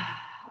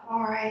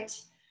 All right.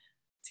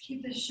 Let's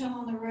keep this show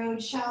on the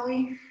road, shall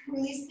we?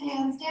 Release the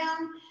hands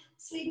down.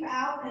 Sweep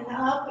out and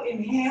up.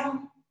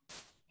 Inhale.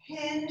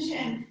 Hinge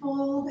and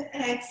fold.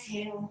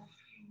 Exhale.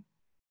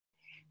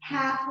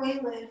 Halfway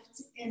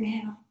lift.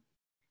 Inhale.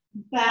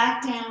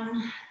 Back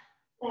down.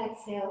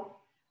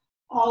 Exhale.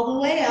 All the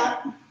way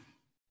up.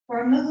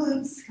 From the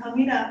glutes.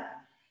 Coming up.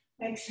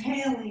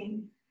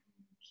 Exhaling.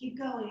 Keep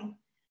going.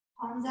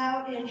 Palms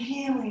out.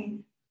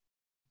 Inhaling.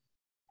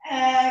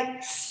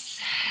 Exhaling.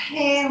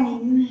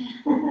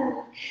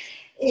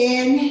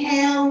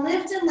 Inhale,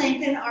 lift and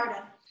lengthen,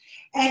 Ardha.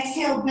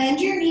 Exhale, bend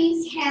your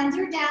knees, hands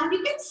are down.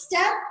 You can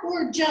step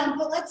or jump,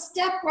 but let's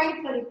step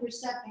right-footed for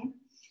stepping.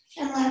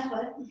 And left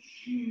foot.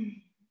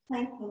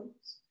 Plank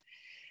pose.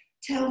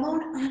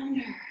 Tailbone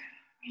under.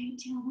 Right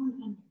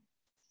tailbone under.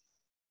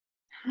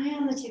 High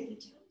on the tippy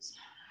toes.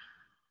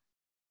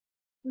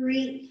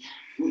 Breathe.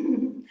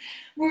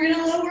 We're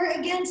gonna lower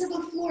again to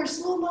the floor.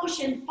 Slow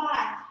motion,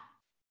 5,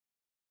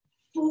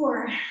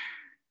 4,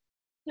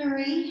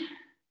 3,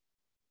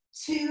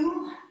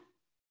 2,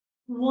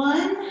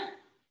 1.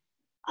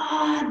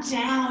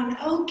 Down.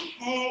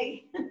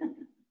 Okay.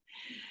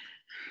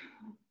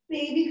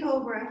 Baby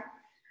cobra.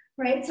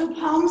 Right? So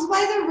palms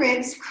by the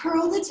ribs,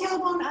 curl the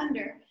tailbone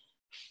under.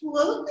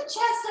 Float the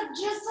chest up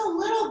just a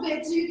little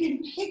bit so you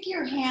can pick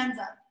your hands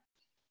up.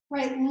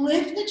 Right?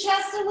 Lift the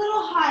chest a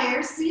little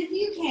higher. See if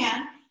you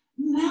can.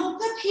 Melt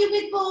the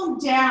pubic bone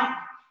down.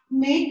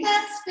 Make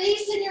that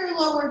space in your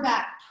lower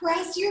back.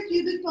 Press your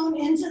pubic bone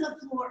into the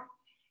floor.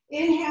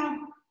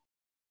 Inhale.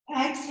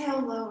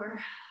 Exhale, lower.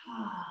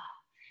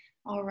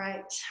 All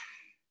right.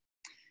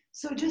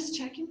 So just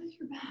checking with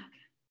your back.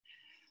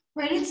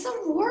 Right, it's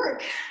some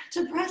work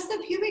to press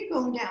the pubic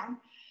bone down,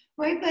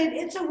 right? But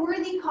it's a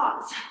worthy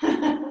cause. All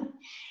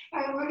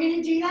right, we're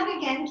gonna do that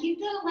again. Keep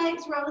the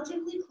legs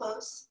relatively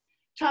close.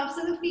 Tops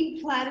of the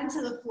feet flat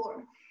into the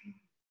floor.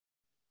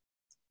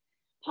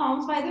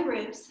 Palms by the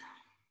ribs.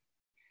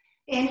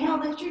 Inhale,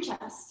 lift your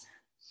chest.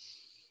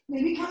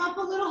 Maybe come up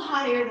a little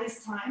higher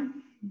this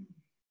time.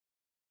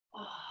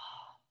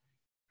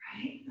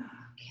 Right,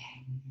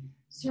 okay.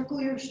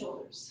 Circle your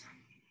shoulders.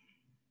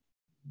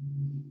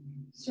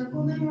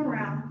 Circle them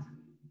around.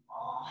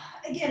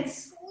 Again,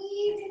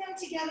 squeezing them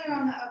together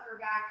on the upper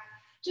back.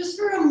 Just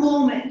for a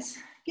moment.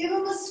 Give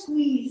them a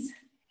squeeze.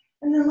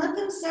 And then let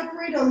them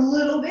separate a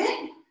little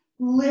bit.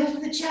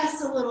 Lift the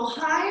chest a little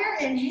higher.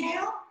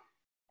 Inhale.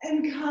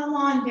 And come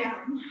on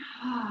down.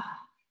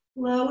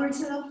 Lower to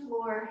the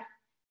floor.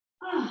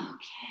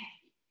 Okay.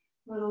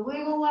 Little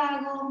wiggle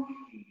waggle.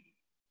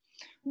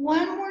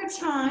 One more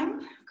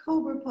time.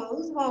 Cobra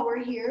pose while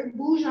we're here.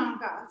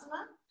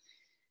 Bhujangasana.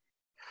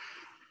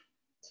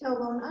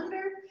 Tailbone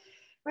under,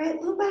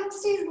 right? Low back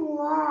stays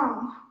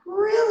long.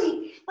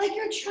 Really, like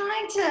you're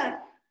trying to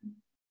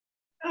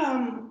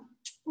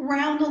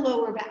round the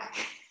lower back.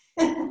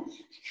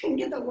 Couldn't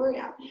get the word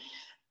out.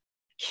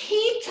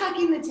 Keep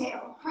tucking the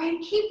tail, right?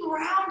 Keep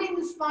rounding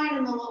the spine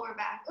in the lower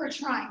back, or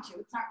trying to.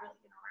 It's not really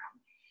gonna round.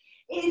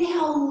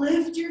 Inhale,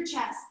 lift your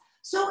chest.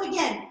 So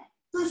again,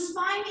 the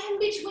spine in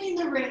between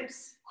the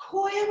ribs.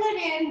 Coil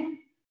it in,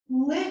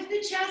 lift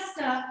the chest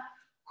up,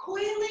 coil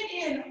it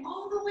in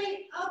all the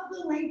way up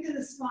the length of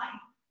the spine,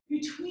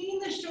 between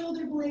the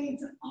shoulder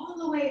blades, all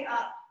the way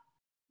up.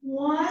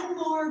 One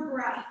more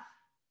breath.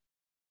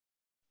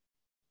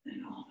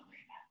 And all the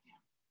way back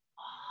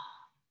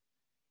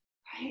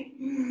down.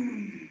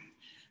 Right?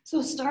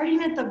 So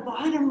starting at the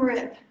bottom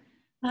rib,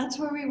 that's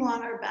where we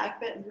want our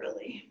back bend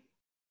really.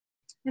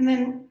 And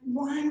then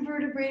one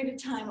vertebrae at a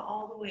time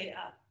all the way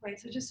up. Right,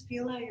 so just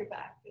feel how your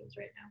back feels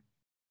right now.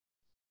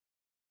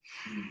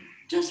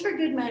 Just for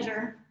good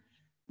measure,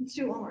 let's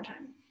do it one more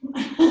time.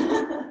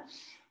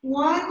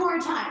 One more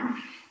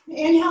time.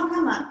 Inhale,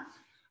 come up.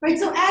 Right,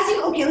 so as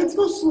you, okay, let's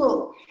go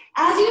slow.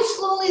 As you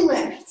slowly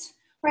lift,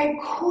 right,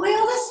 coil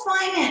the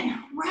spine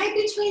in, right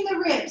between the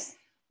ribs,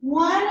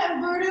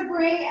 one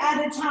vertebrae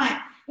at a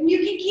time. And you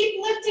can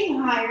keep lifting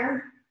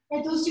higher,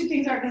 right? Those two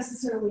things aren't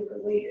necessarily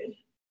related,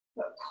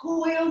 but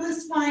coil the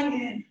spine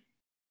in,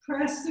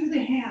 press through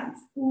the hands,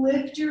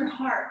 lift your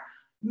heart,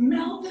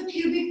 melt the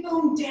pubic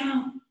bone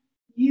down,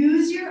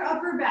 use your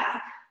upper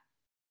back,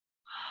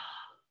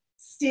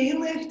 stay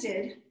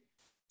lifted,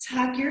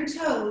 tuck your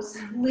toes,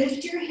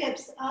 lift your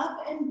hips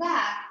up and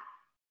back,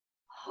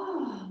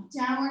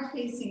 downward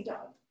facing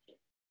dog.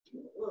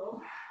 A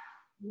little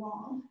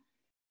long.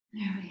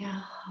 There we go.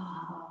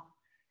 All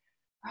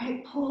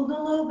right, pull the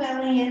low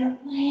belly in,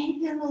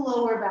 lengthen the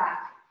lower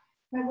back.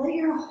 Right, let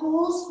your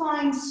whole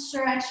spine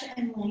stretch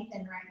and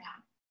lengthen right now.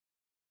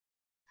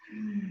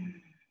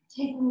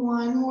 Take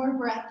one more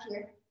breath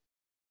here.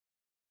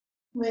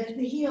 Lift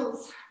the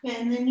heels,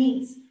 bend the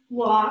knees,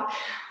 walk,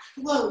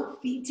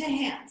 float, feet to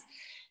hands.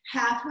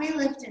 Halfway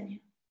lift, inhale.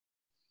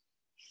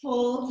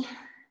 Fold,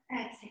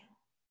 exhale.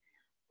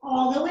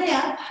 All the way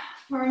up,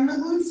 firm the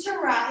glutes to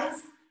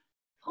rise.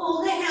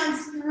 Pull the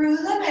hands through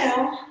the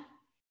middle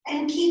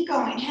and keep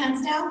going.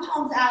 Hands down,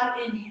 palms out,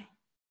 inhale.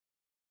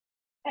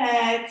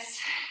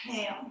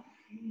 Exhale.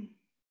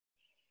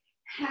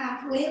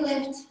 Halfway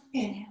lift,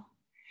 inhale.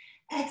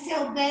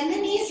 Exhale, bend the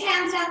knees,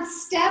 hands down,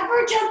 step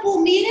or jump.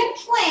 We'll meet in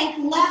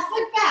plank, left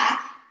foot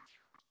back,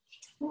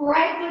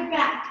 right foot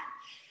back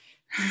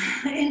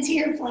into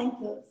your plank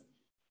pose.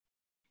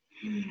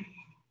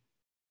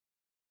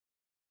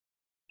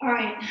 All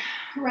right,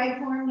 right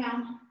forearm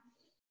down,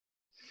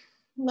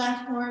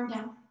 left forearm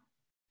down.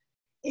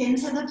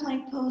 Into the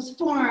plank pose,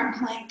 forearm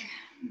plank.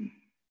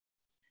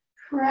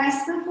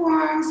 Press the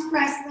forearms,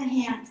 press the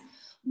hands.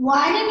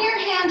 Widen your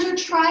hands or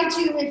try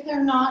to if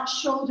they're not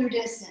shoulder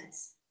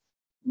distance.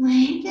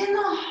 Lengthen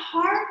the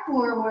heart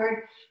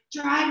forward,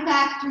 drive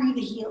back through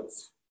the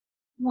heels.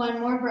 One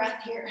more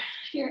breath here,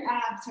 your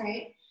abs,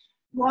 right?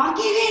 Walk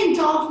it in,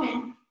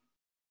 dolphin.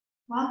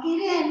 Walk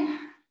it in.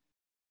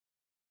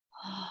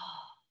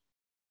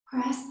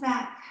 Press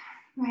back,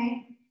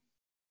 right?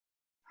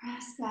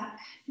 Press back.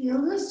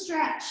 Feel the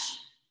stretch.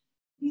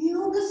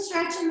 Feel the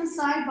stretch in the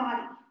side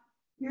body.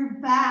 Your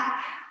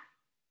back,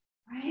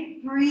 right?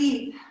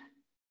 Breathe.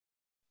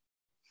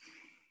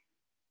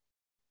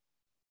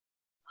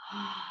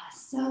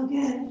 So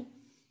good.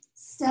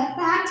 Step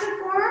back to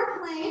forearm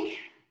plank.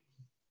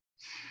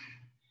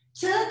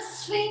 To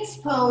Sphinx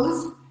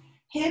pose.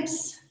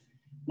 Hips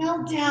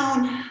melt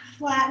down.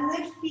 Flatten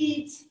the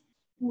feet.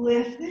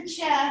 Lift the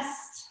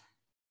chest.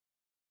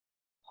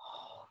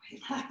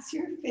 Relax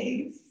your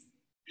face.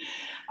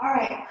 All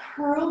right,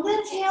 curl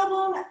the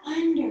tailbone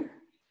under.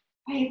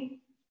 Right,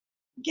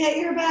 get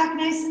your back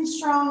nice and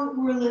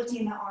strong. We're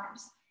lifting the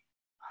arms.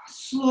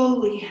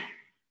 Slowly.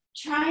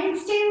 Try and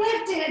stay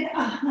lifted.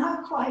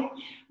 Not quite.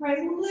 Right,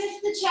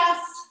 lift the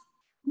chest.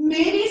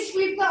 Maybe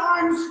sweep the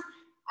arms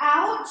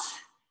out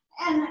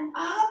and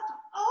up.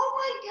 Oh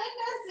my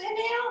goodness,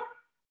 inhale.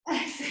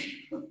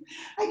 Exhale.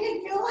 I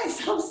can feel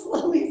myself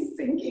slowly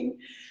sinking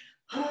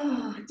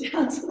down to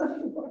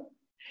the floor.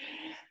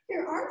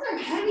 Your arms are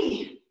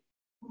heavy.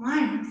 My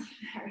arms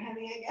are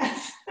heavy, I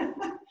guess.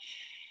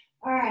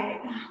 All right,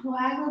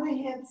 waggle the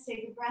hips,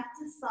 take a breath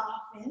to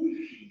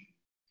soften.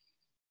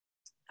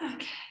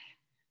 Okay,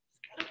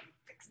 just gotta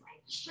fix my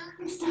shirt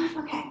and stuff.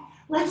 Okay,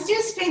 let's do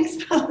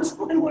Sphinx pose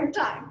one more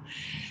time.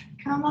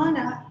 Come on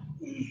up.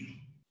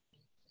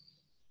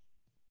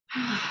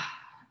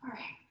 All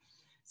right,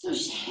 so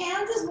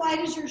hands as wide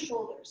as your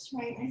shoulders,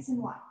 right? Nice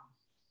and wide.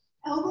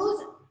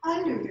 Elbows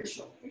under your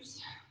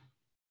shoulders.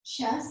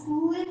 Chest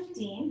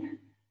lifting,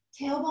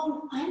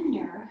 tailbone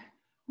under,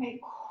 right?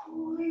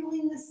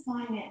 Coiling the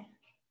spine in.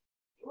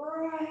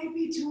 Right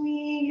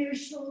between your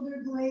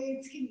shoulder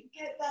blades. Can you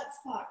get that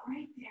spot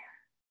right there?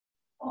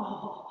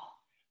 Oh,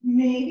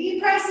 maybe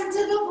press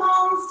into the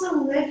palms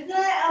to lift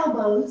the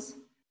elbows.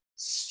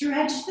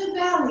 Stretch the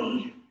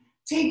belly.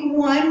 Take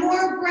one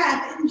more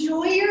breath.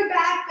 Enjoy your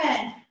back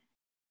bend.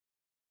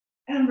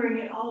 And bring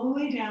it all the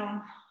way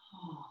down.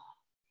 Oh,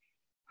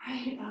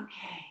 right,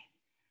 okay.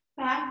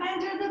 Back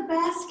bend are the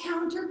best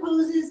counter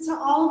poses to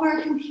all of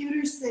our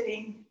computers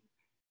sitting.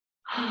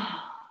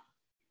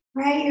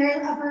 Right,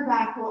 your upper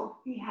back will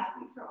be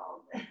happy for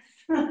all of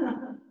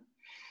this.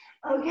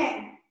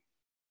 Okay,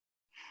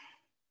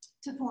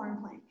 to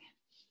forearm plank.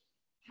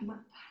 Come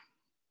up.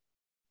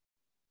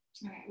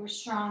 All right, we're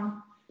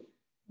strong.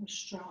 We're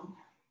strong.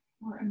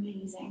 We're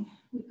amazing.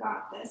 We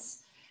got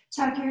this.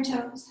 Tuck your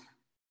toes.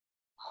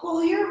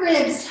 Pull your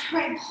ribs,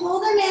 right? Pull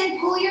them in,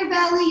 pull your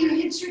belly, your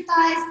hips, your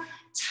thighs.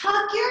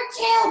 Tuck your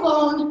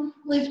tailbone,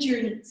 lift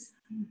your knees.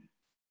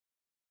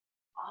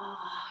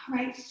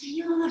 Right,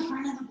 feel the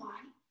front of the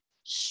body.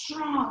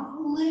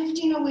 Strong,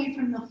 lifting away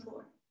from the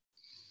floor.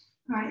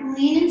 All right,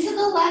 lean into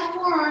the left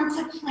forearm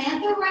to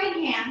plant the right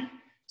hand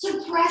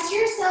to press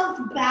yourself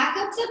back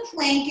up to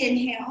plank.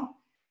 Inhale,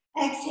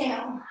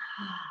 exhale,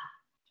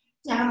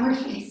 downward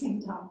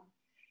facing dog.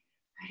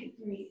 Right,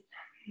 breathe.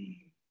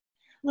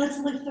 Let's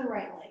lift the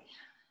right leg.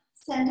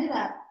 Send it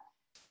up.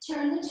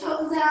 Turn the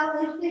toes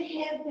out, lift the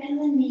hip and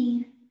the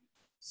knee.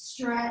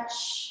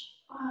 Stretch.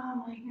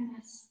 Oh my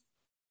goodness.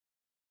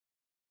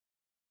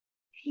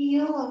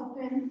 Heel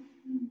open.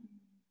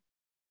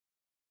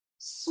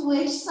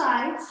 Switch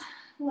sides.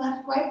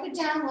 Left, right foot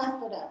down, left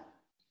foot up.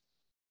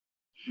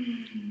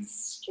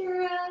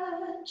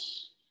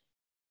 Stretch.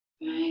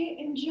 Right,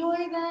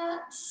 enjoy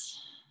that.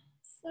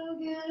 So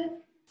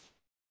good.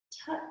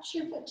 Touch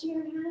your foot to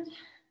your head.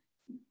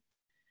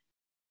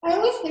 I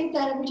always think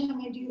that every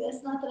time I do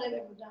this, not that I've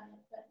ever done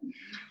it,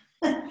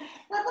 but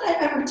not that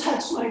I've ever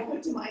touched my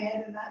foot to my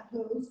head in that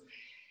pose.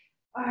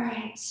 All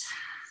right,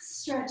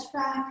 stretch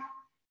back,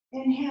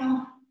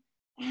 inhale,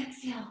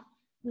 exhale,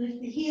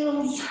 lift the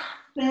heels,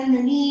 bend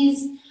the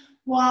knees,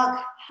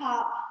 walk,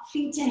 hop,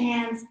 feet to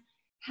hands,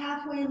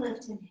 halfway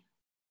lift, inhale,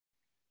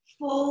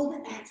 fold,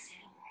 exhale.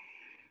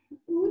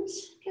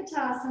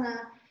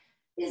 Utkatasana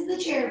is the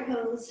chair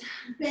pose.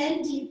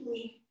 Bend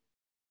deeply,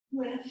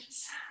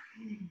 lift.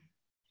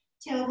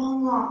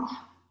 Tailbone long,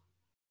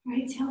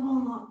 right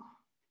tailbone long.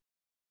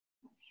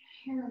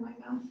 Hair in my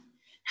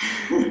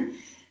mouth.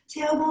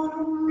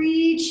 Tailbone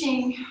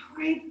reaching,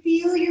 right?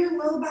 Feel your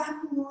low back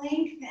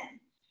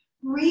lengthen.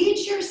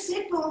 Reach your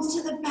sit bones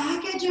to the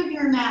back edge of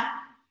your mat.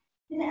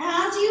 And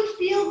as you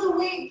feel the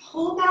weight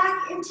pull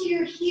back into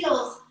your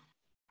heels,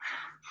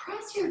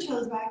 press your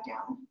toes back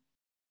down.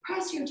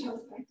 Press your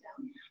toes back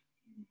down.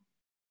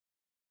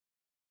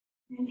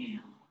 Inhale.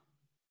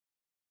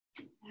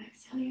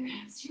 Exhale your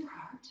hands to your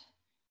heart.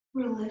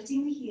 We're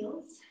lifting the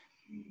heels.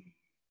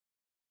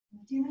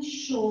 Lifting the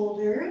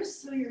shoulders.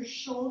 So your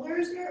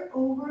shoulders are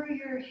over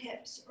your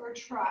hips or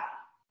tri.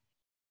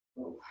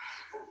 Oh,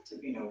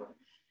 tipping over.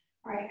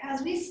 All right,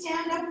 as we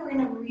stand up, we're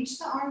going to reach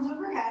the arms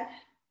overhead.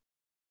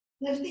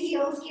 Lift the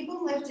heels, keep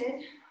them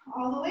lifted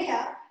all the way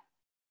up.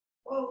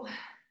 Oh,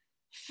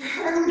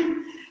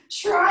 firm.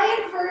 Try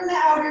and firm the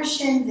outer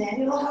shins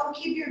in. It'll help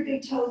keep your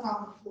big toes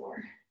on the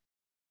floor,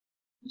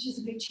 which is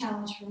a big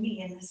challenge for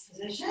me in this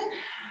position.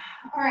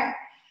 All right,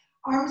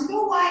 arms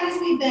go wide as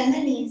we bend the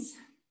knees.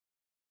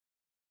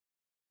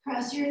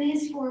 Press your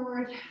knees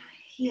forward,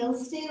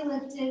 heels stay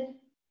lifted.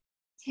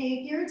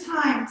 Take your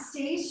time,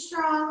 stay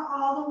strong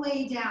all the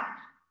way down.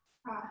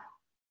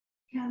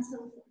 Hands to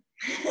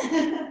the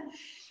floor.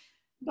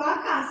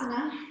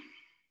 Bakasana.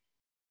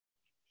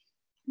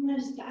 I'm gonna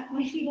just back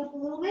my feet up a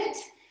little bit.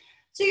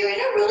 So you're in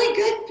a really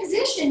good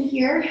position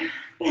here.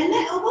 Bend the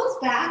elbows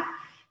back.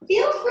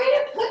 Feel free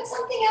to put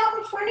something out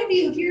in front of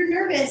you if you're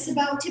nervous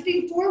about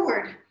tipping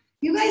forward.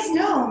 You guys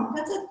know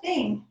that's a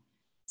thing.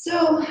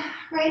 So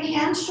right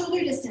hand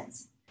shoulder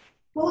distance.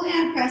 Full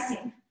hand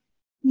pressing.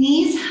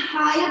 Knees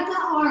high up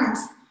the arms.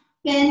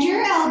 Bend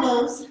your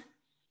elbows.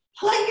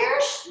 Put your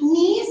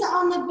knees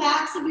on the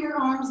backs of your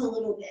arms a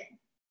little bit.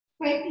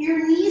 Right?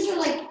 Your knees are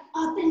like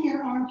up in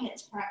your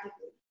armpits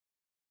practically.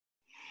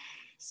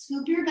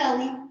 Scoop your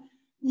belly.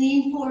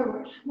 Lean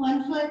forward.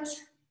 One foot.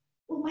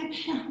 Oh, my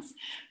pants.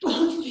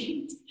 Both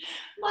feet.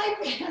 My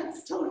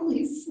pants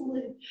totally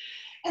slid.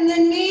 And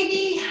then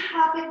maybe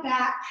hop it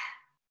back.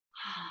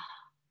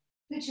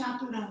 The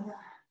chaturanga.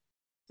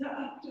 The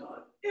up dog.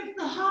 If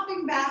the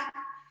hopping back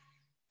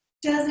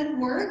doesn't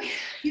work,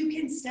 you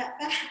can step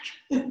back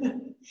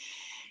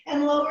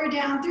and lower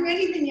down through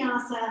any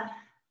vinyasa.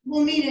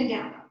 We'll meet in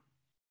down.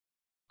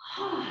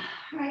 All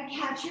right,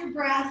 catch your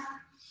breath.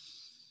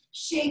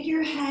 Shake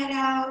your head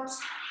out.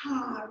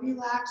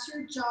 Relax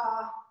your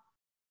jaw.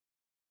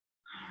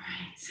 All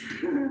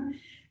right.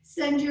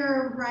 Send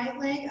your right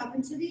leg up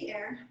into the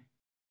air.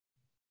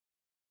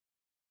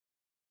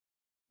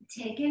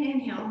 Take an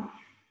inhale.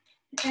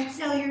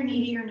 Exhale your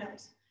knee to your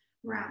nose.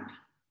 Round.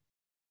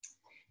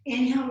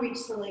 Inhale,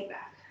 reach the leg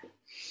back.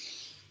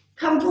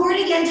 Come forward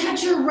again,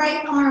 touch your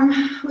right arm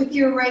with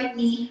your right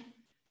knee.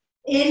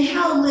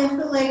 Inhale, lift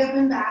the leg up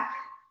and back.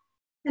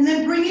 And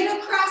then bring it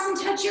across and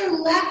touch your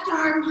left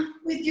arm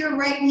with your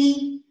right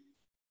knee.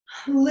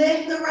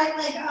 Lift the right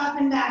leg up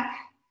and back.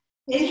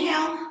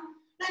 Inhale,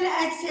 and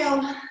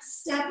exhale,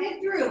 step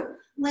it through.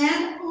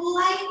 Land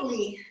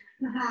lightly.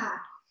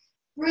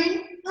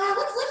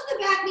 Let's lift the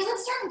back knee.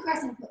 Let's start in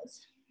crescent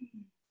pose.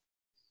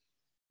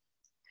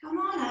 Come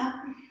on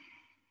up.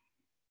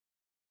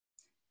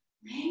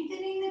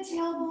 Lengthening the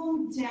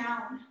tailbone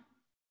down.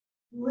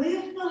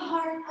 Lift the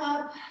heart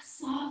up.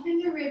 Soften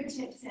the rib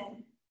tips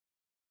in.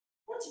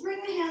 Let's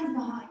bring the hands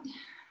behind.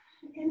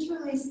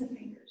 Interlace the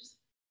fingers.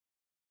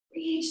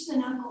 Reach the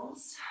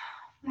knuckles.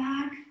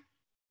 Back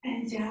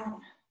and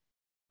down.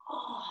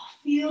 Oh,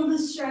 feel the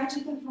stretch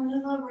at the front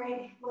of the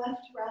right,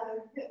 left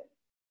rather hip.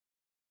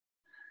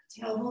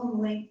 Tailbone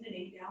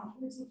lengthening down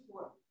towards the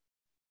floor.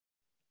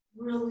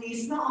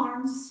 Release the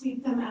arms,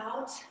 sweep them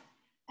out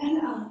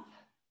and up.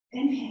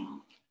 Inhale.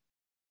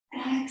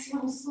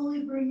 Exhale,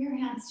 slowly bring your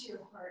hands to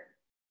your heart.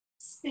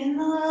 Spin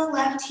the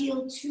left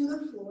heel to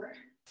the floor.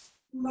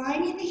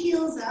 Lining the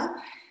heels up,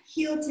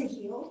 heel to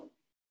heel.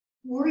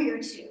 Warrior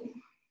two.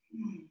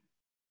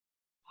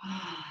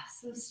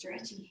 So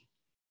stretchy.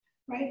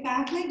 Right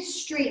back leg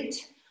straight.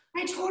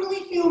 I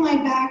totally feel my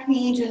back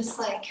knee just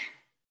like,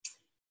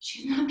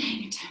 she's not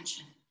paying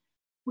attention.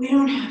 We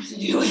don't have to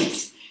do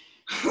it.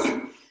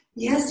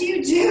 Yes,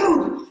 you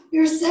do.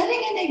 You're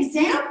setting an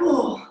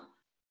example.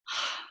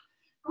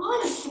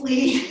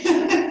 Honestly.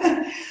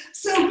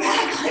 So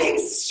back leg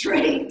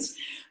straight,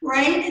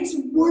 right? It's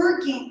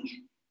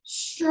working.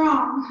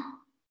 Strong.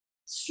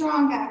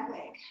 Strong back leg.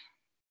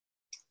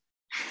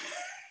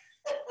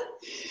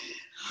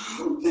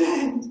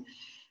 Bend.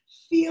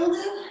 Feel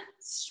the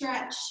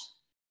stretch.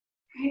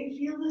 Right?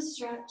 Feel the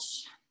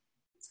stretch.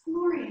 It's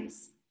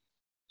glorious.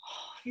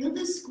 Feel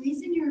the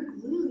squeeze in your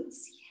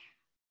glutes. Yeah.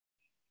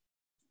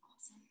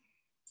 Awesome.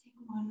 Take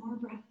one more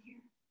breath here.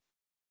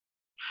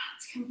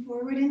 Let's come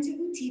forward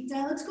into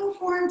Utthita. Let's go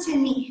form to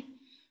knee.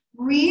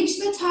 Reach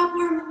the top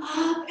arm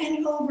up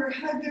and over.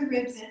 Hug the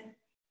ribs in.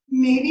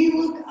 Maybe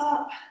look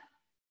up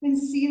and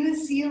see the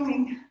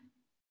ceiling.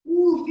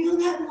 Ooh, feel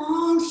that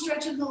long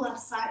stretch of the left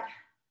side.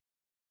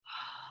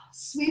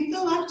 Sweep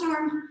the left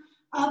arm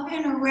up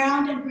and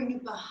around and bring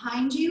it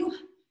behind you.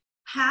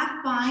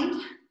 Half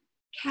bind.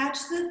 Catch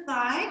the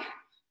thigh,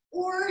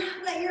 or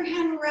let your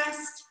hand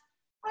rest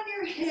on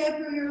your hip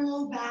or your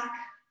low back.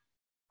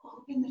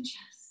 Open the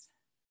chest.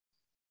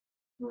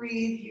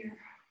 Breathe here.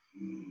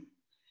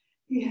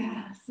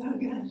 Yeah, so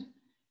good.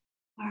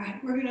 All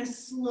right, we're gonna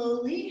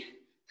slowly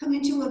come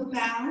into a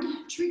bound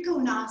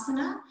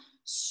Trikonasana.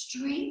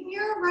 Straighten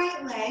your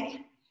right leg,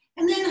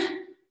 and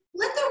then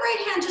let the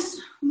right hand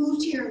just move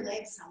to your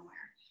leg somewhere.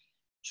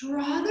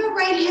 Draw the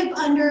right hip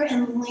under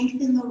and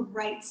lengthen the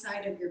right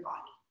side of your body.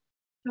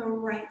 The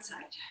right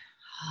side.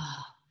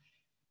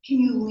 Can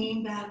you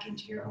lean back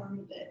into your arm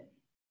a bit?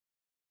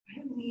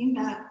 Right, lean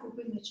back,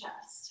 open the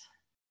chest.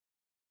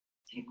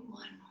 Take one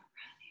more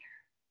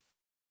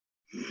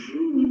breath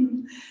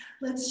here.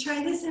 Let's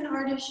try this in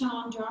Ardha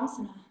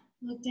Chandrasana.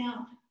 Look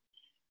down.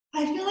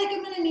 I feel like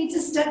I'm gonna need to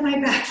step my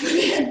back foot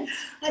in.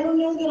 I don't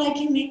know that I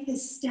can make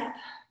this step.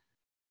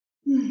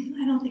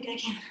 I don't think I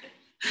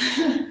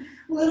can.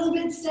 A little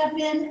bit step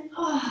in.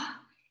 Oh,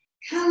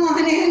 come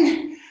on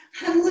in.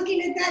 I'm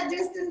looking at that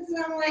distance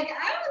and I'm like,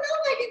 I don't know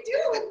if I can do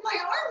it with my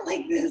arm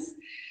like this.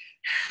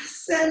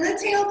 Send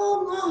the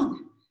tailbone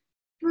long.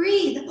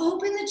 Breathe,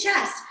 open the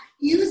chest.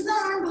 Use the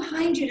arm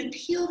behind you to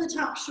peel the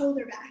top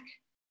shoulder back.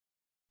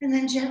 And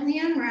then gently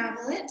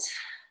unravel it.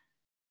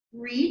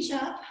 Reach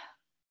up,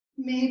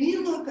 maybe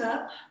look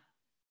up.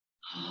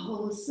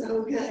 Oh,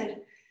 so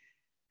good.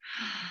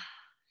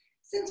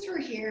 Since we're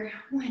here,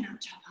 why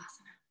not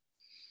Shavasana?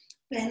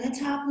 Bend the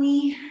top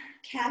knee,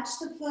 catch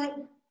the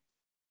foot.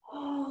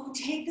 Oh,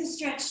 take the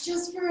stretch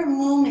just for a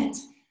moment.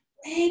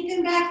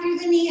 Lengthen back through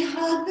the knee,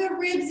 hug the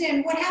ribs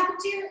in. What happened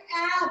to your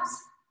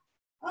abs?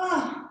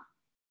 Oh,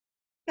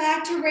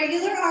 back to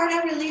regular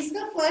Ardha, release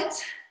the foot.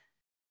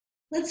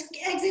 Let's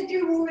exit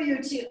through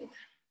warrior two.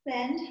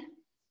 Bend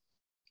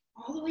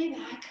all the way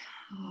back.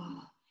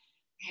 Oh,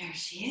 there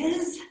she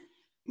is.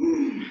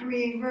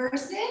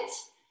 Reverse it.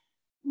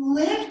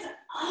 Lift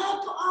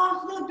up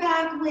off the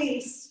back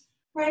waist.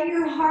 Right,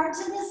 your heart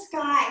to the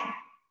sky.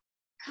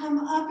 Come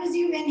up as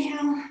you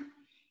inhale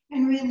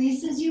and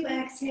release as you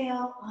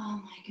exhale.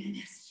 Oh my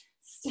goodness.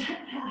 Step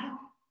back.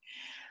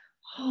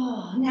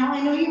 Oh, now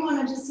I know you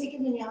want to just take a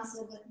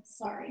vinyasa, but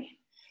sorry.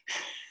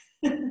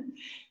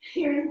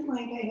 You're in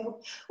plank, I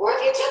hope. Or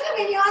if you took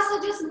a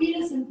vinyasa, just meet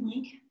us in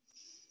plank.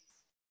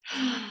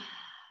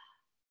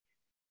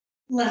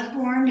 Left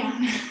forearm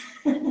down.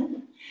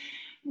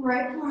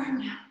 Right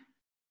forearm down.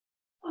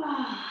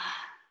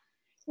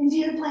 Into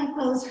your plank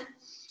pose.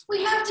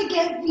 We have to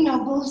get,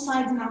 both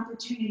sides an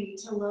opportunity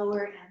to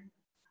lower and.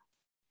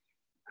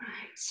 All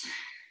right.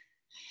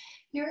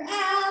 Your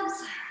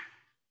abs.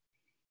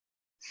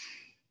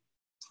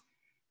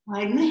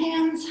 Widen the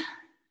hands.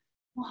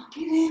 Walk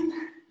it in.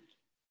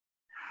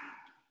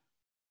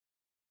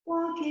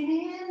 Walk it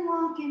in,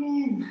 walk it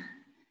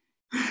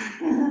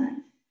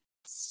in.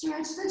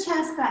 Stretch the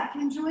chest back.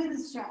 Enjoy the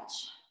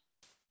stretch.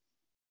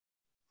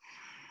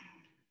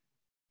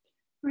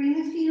 Bring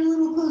the feet a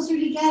little closer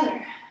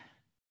together.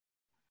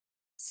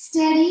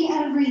 Steady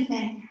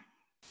everything.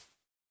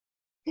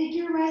 Pick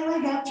your right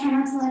leg up. Try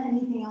not to let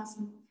anything else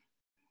move.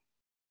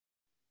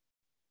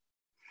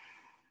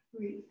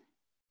 Breathe.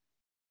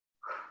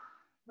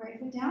 Right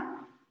foot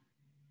down.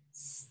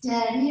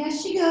 Steady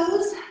as she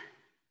goes.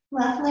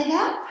 Left leg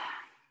up.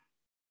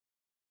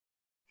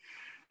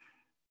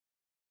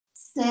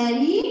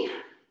 Steady.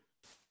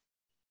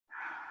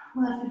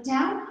 Left foot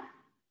down.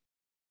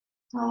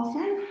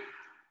 Dolphin.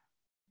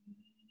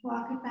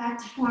 Walk it back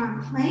to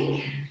forearm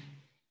plank.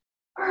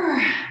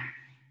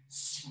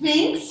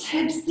 Sphinx,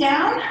 hips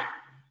down.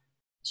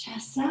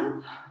 Chest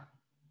up.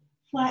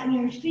 Flatten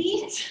your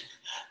feet.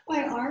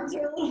 My arms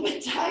are a little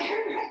bit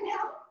tired right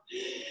now.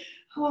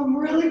 Oh, I'm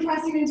really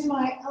pressing into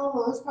my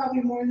elbows,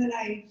 probably more than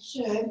I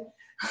should,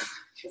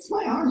 because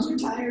my arms are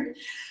tired.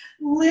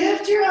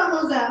 Lift your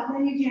elbows up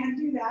when you can't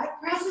do that.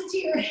 Press it to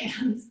your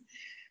hands.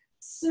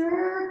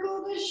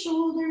 Circle the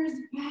shoulders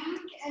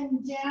back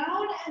and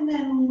down, and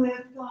then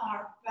lift the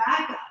heart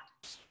back up.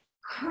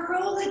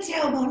 Curl the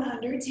tailbone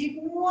under. Take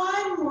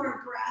one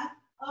more breath.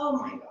 Oh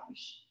my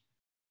gosh.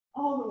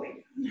 All the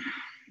way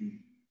down.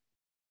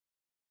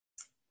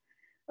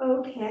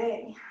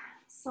 Okay.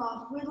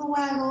 Soft wiggle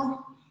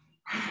waggle.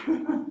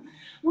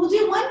 We'll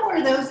do one more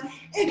of those.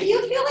 If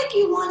you feel like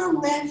you want to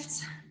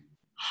lift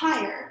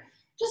higher,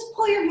 just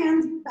pull your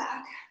hands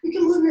back. You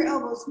can move your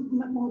elbows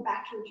more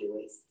back towards your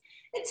waist.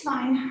 It's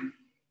fine.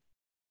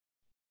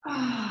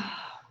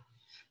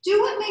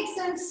 Do what makes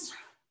sense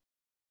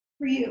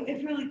for you.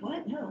 If you're like,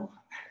 what? No.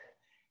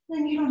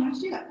 Then you don't have to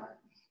do that part.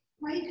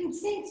 Right? You can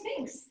stay in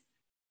Sphinx.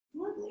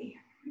 Lovely.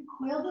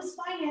 Coil the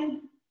spine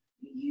in.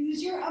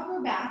 Use your upper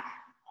back.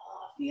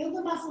 Feel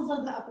the muscles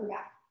of the upper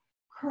back.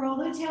 Curl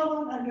the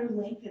tailbone under,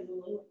 lengthen the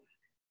lower back.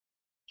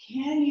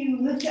 Can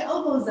you lift the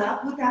elbows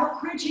up without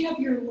crunching up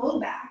your low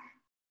back,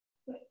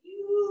 but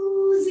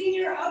using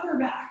your upper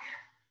back?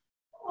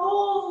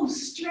 Oh,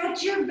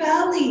 stretch your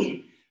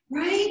belly,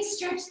 right?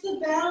 Stretch the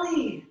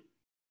belly.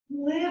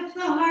 Lift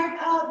the heart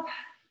up.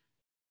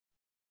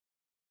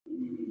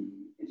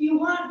 If you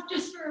want,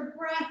 just for a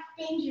breath,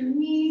 bend your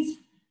knees.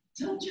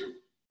 Tilt your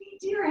feet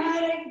to your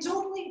head. I'm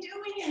totally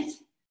doing it.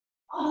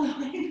 All the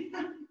way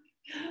down.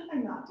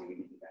 I'm not doing it,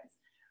 you guys.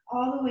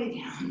 All the way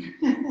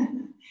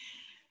down.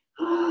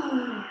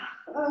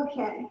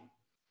 Okay.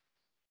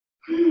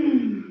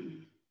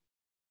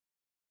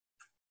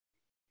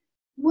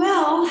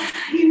 Well,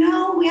 you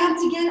know, we have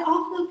to get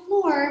off the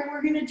floor.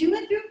 We're going to do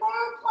it through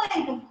forward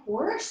plank, of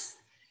course.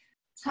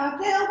 Tuck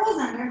the elbows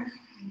under.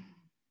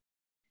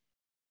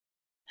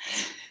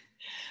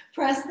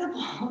 Press the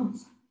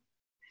palms.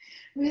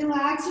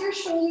 Relax your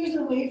shoulders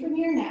away from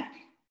your neck.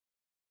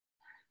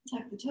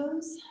 Tuck the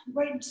toes.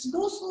 Right, just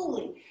go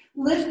slowly.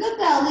 Lift the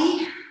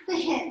belly, the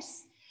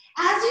hips.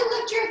 As you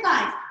lift your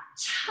thighs,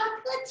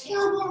 tuck the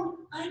tailbone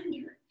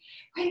under.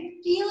 Right,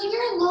 feel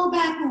your low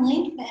back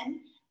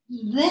lengthen.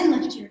 Then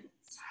lift your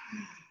knees.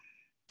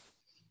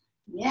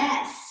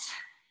 Yes.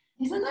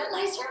 Isn't that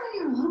nicer on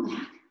your low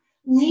back?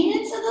 Lean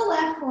into the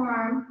left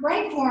forearm,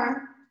 right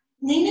forearm.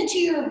 Lean into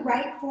your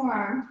right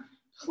forearm.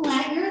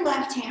 Plant your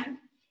left hand.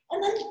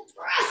 And then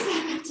press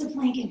back up to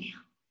plank.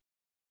 Inhale.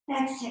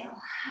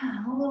 Exhale.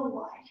 A little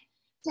wide.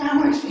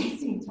 Downward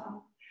facing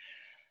dog.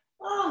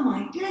 Oh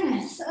my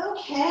goodness.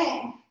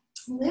 Okay.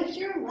 Lift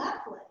your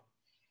left leg.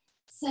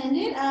 Send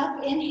it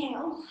up.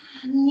 Inhale.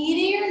 Knee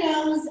to your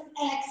nose.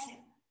 Exhale.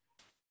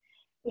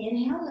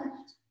 Inhale,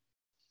 lift.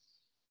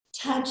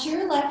 Touch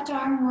your left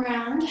arm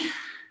round.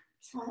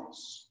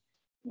 Touch.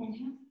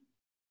 Inhale.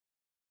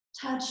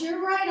 Touch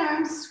your right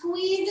arm.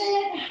 Squeeze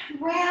it.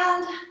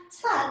 Round.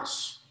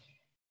 Touch.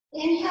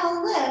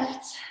 Inhale,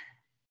 lift.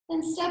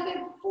 And step it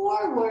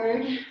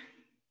forward.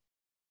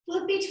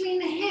 Flip between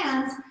the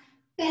hands.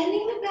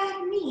 Bending the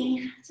back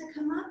knee to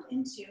come up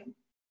into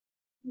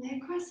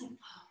leg crescent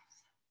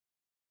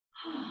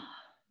pose.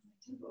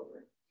 Tip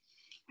over.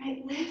 All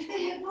right, lift the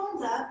hip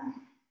bones up.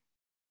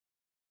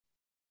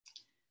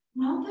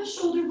 Melt the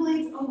shoulder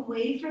blades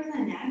away from the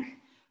neck,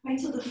 right?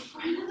 So the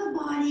front of the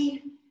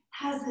body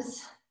has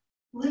this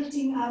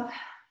lifting up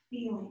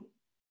feeling,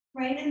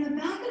 right? In the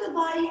back of the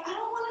body, I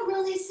don't want to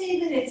really say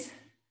that it's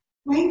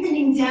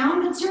lengthening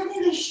down, but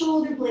certainly the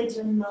shoulder blades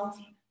are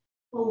melting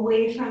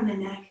away from the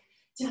neck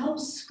to help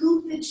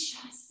scoop the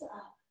chest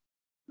up.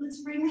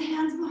 Let's bring the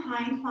hands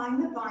behind,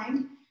 find the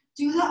bind,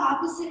 do the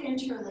opposite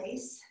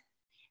interlace.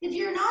 If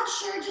you're not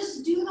sure,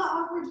 just do the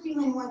awkward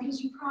feeling one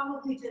because you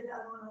probably did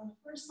that one on the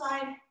first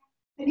side.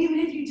 And even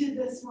if you did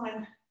this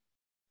one,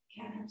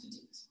 you can't have to do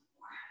this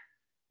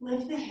one more.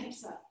 Lift the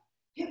hips up,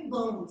 hip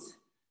bones,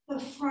 the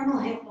frontal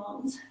hip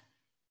bones.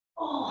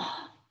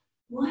 Oh,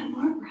 one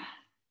more breath.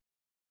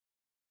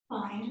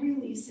 Find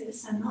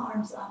releases, send the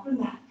arms up and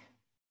back.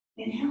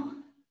 Inhale,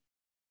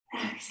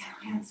 exhale,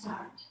 hands to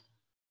heart.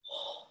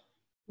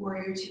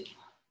 Warrior two.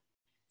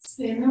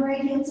 Spin the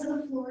right heel to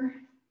the floor.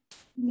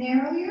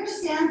 Narrow your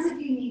stance if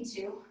you need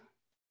to.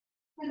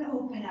 And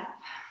open up.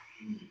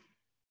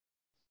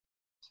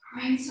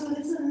 All right, so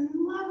it's a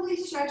lovely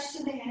stretch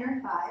to the inner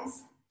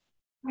thighs.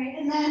 Right,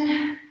 and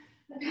then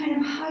the kind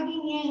of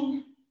hugging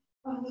in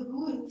of the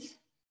glutes.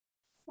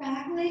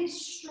 Back leg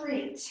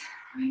straight.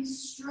 Right,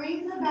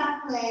 straighten the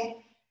back leg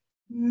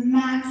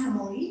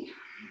maximally.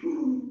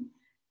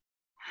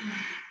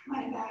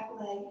 My back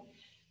leg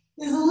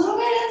is a little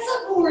bit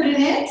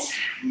insubordinate.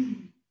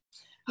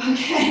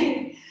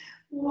 Okay,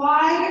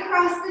 wide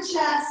across the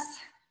chest.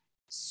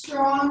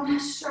 Strong,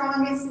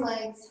 strongest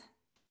legs.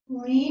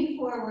 Lean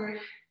forward.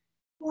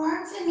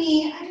 Forearm to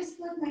knee. I just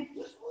flipped my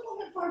foot a little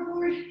bit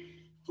forward.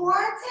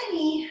 Forearm to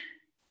knee.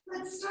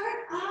 Let's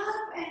start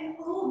up and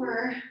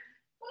over. I'm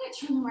going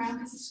to turn around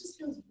because this just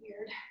feels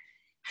weird.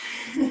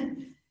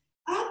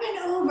 Up and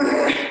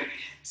over.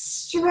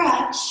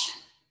 Stretch.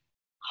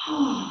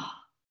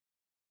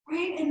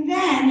 Right, and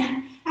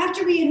then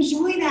after we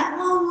enjoy that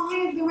long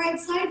line of the right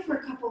side for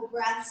a couple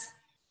breaths,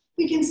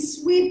 we can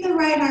sweep the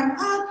right arm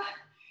up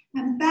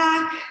and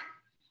back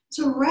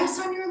to rest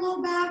on your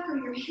low back or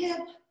your hip,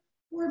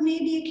 or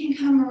maybe it can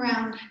come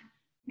around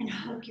and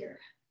hug your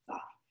thigh.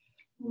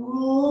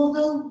 Roll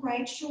the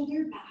right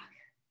shoulder back,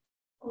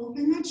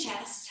 open the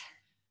chest,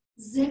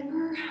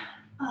 zipper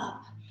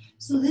up.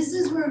 So this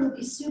is where it'll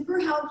be super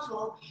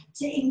helpful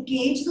to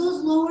engage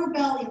those lower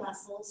belly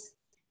muscles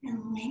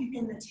and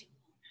lengthen the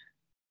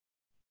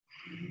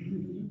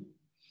tailbone.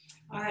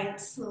 All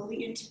right,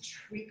 slowly into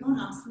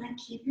Trikonasana.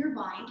 Keep your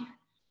bind.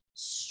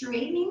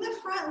 Straightening the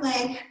front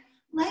leg.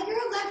 Let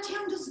your left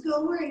hand just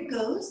go where it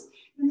goes,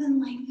 and then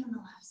lengthen the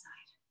left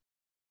side.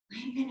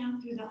 Lengthen out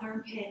through the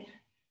armpit.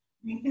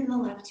 Lengthen the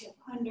left hip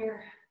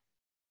under.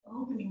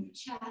 Opening the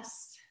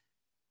chest.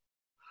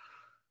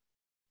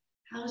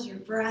 How's your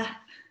breath?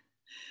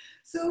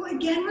 So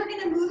again, we're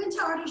gonna move into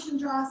Ardha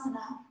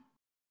Chandrasana.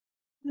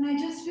 And I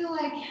just feel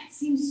like it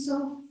seems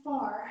so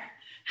far.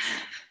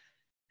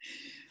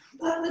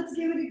 But let's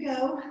give it a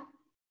go.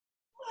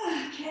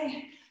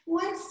 Okay,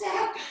 one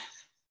step.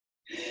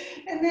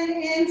 And then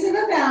into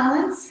the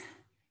balance.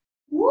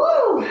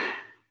 Woo!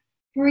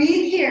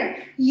 Breathe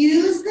here.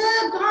 Use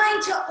the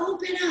bind to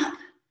open up.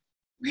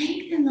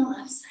 Lengthen the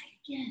left side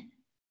again.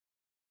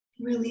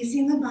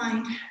 Releasing the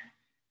bind.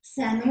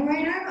 Send the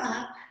right arm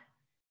up.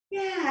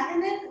 Yeah,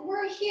 and then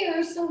we're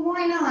here, so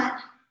why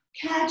not?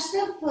 Catch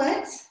the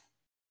foot.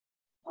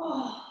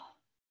 Oh,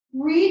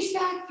 reach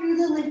back through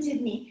the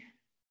lifted knee.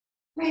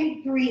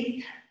 Right,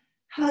 breathe.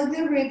 Hug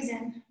the ribs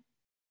in.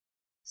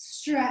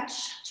 Stretch,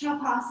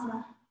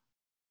 Chapasana.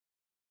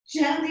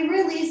 Gently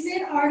release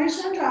it, Ardha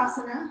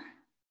Chandrasana.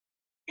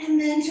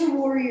 And then to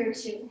Warrior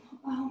Two.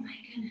 Oh my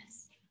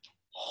goodness.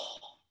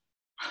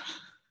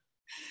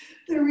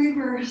 The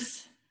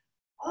reverse.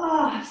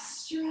 Oh,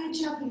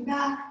 stretch up and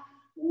back.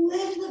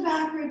 Lift the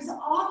back ribs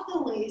off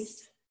the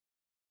waist.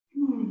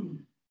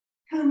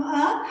 Come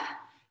up,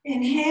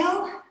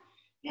 inhale,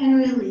 and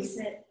release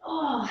it.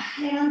 Oh,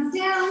 hands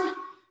down,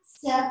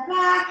 step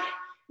back.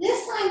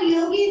 This time,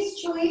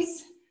 yogi's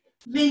choice,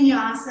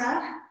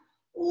 vinyasa.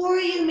 Or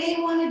you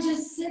may want to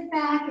just sit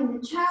back in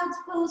the child's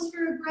pose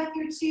for a breath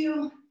or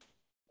two.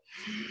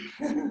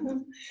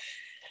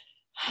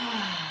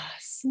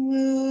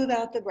 Smooth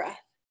out the breath.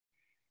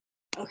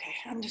 Okay,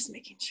 I'm just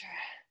making sure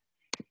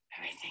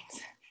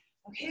everything's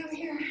okay over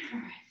here. All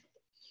right.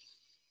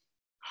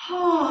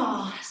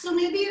 Oh, so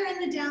maybe you're in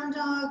the down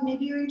dog,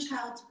 maybe you're in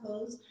child's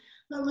pose,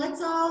 but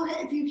let's all,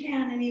 if you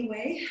can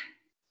anyway,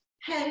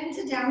 head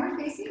into downward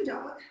facing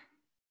dog.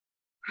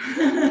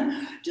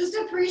 Just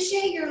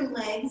appreciate your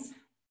legs.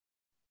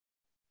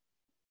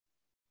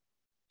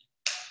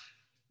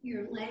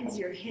 Your legs,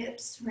 your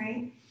hips,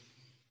 right?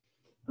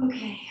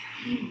 Okay.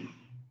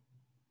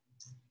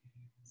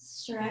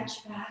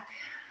 Stretch back.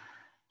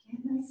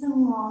 Get nice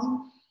and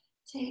long.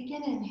 Take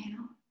an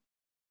inhale.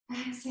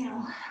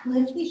 Exhale.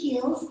 Lift the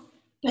heels.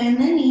 Bend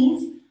the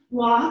knees.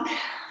 Walk.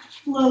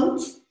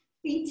 Float.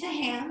 Feet to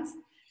hands.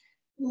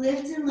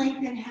 Lift and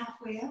lengthen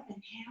halfway up.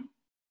 Inhale.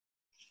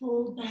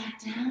 Fold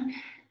back down.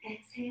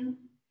 Exhale.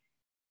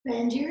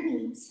 Bend your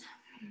knees.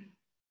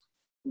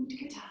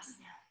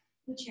 Utkatasana.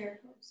 The chair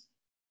pose.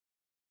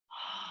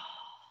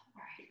 All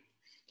right.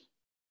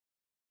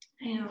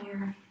 I know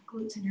your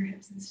glutes and your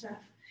hips and stuff,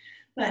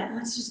 but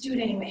let's just do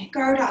it anyway.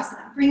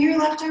 Garudasana. Bring your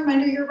left arm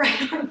under your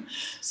right arm.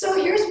 So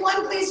here's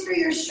one place for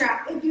your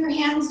strap. If your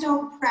hands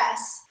don't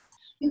press,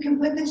 you can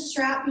put the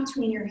strap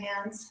between your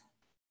hands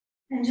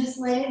and just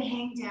let it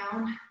hang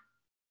down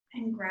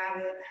and grab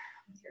it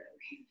with your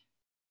other hand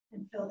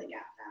and fill the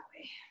gap that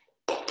way.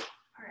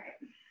 All right.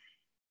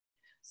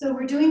 So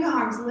we're doing the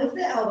arms. Lift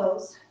the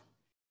elbows.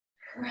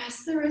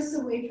 Press the wrists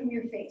away from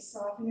your face.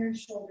 Soften your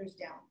shoulders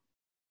down.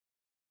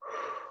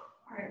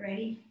 All right,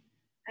 ready?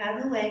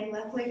 Add the leg,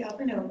 left leg up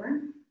and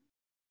over.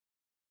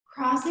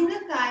 Crossing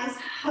the thighs,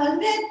 hug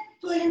that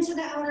foot into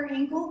the outer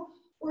ankle,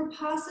 or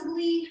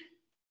possibly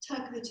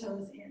tuck the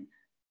toes in.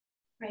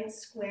 Right,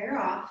 square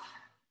off.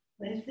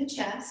 Lift the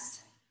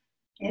chest.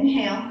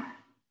 Inhale.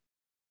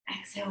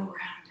 Exhale,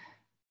 round.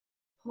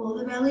 Pull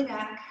the belly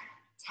back.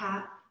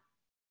 Tap.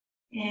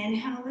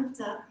 Inhale, lift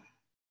up.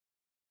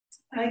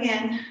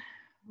 Again.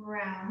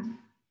 Round,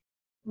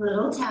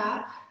 little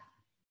tap,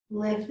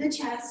 lift the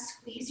chest,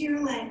 squeeze your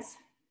legs,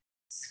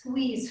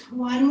 squeeze,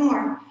 one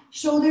more,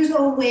 shoulders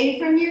away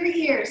from your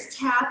ears,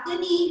 tap the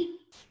knee,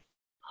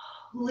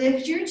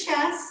 lift your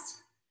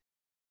chest,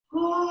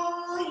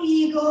 pull,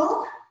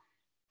 eagle,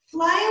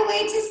 fly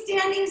away to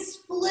standing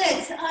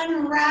splits,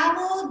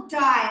 unravel,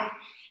 dive,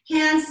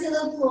 hands to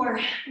the floor,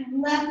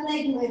 left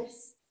leg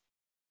lifts.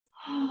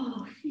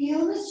 Oh,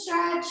 feel the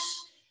stretch,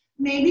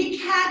 maybe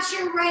catch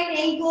your right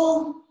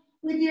ankle,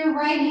 with your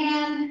right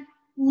hand,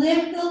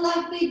 lift the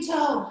left big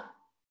toe.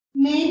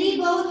 Maybe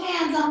both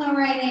hands on the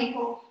right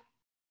ankle.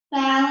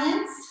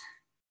 Balance.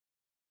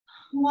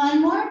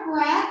 One more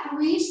breath.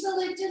 Reach the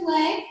lifted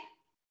leg.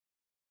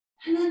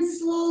 And then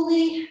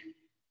slowly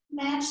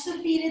match the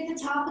feet at the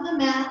top of the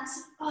mat.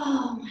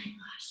 Oh my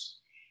gosh.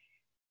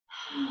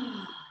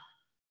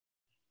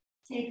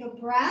 Take a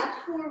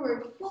breath,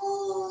 forward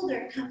fold,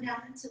 or come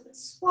down into the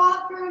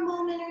squat for a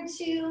moment or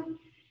two.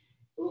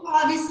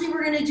 Obviously,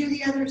 we're going to do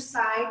the other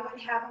side,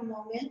 but have a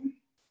moment.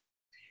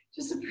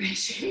 Just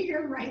appreciate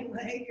your right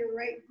leg, your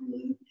right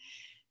glute,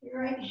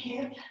 your right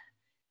hip.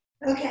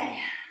 Okay,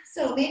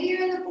 so maybe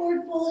you're in the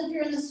forward fold. If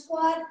you're in the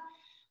squat,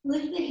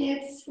 lift the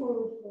hips,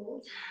 forward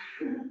fold.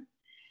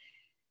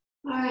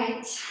 All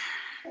right,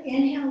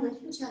 inhale,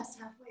 lift the chest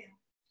halfway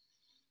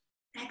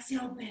up.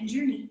 Exhale, bend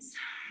your knees.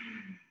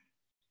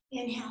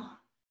 Inhale,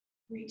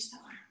 reach the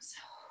arms.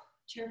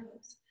 Chair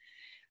pose.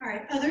 All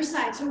right, other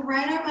side. So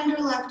right arm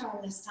under left arm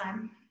this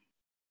time.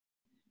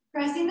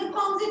 Pressing the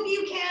palms if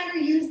you can, or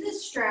use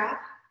this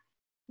strap.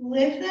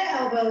 Lift the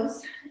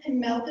elbows and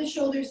melt the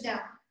shoulders down.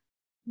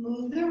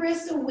 Move the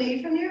wrists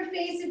away from your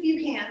face if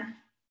you can.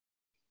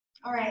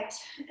 All right,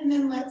 and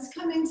then let's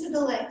come into the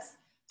legs.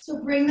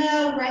 So bring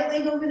the right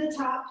leg over the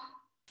top.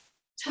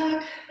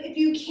 Tuck if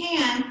you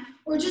can,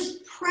 or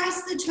just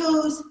press the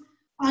toes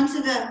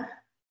onto the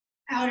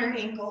outer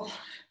ankle.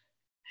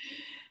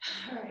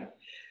 All right,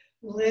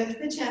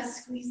 lift the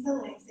chest, squeeze the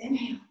legs.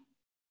 Inhale,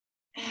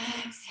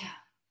 exhale.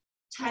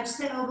 Touch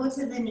the elbow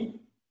to the knee.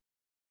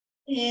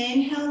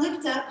 Inhale,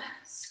 lift up,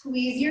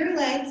 squeeze your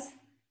legs.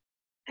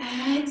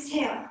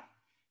 Exhale.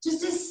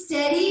 Just a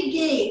steady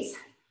gaze,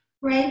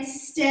 right?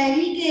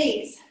 Steady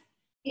gaze.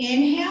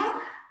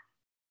 Inhale.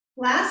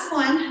 Last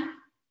one.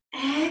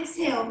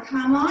 Exhale.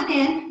 Come on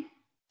in.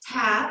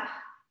 Tap.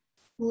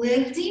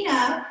 Lifting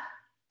up.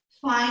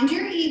 Find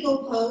your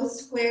eagle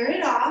pose. Square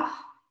it off.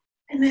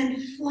 And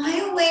then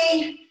fly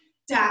away.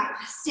 Dive.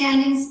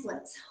 Standing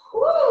splits.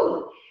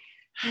 Woo!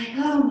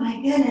 Oh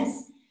my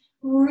goodness.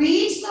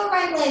 Reach the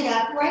right leg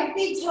up. Right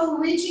big toe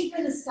reaching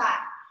for the sky.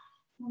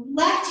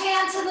 Left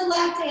hand to the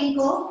left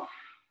ankle.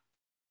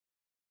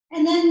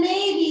 And then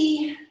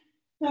maybe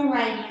the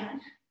right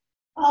hand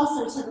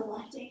also to the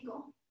left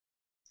ankle.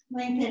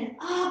 Lengthen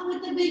up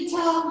with the big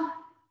toe.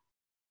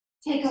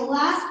 Take a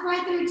last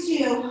breath or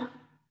two.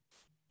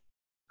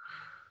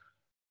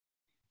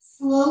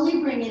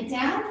 Slowly bring it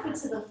down, foot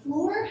to the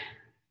floor.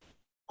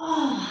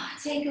 Oh,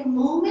 take a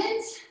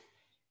moment.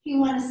 If you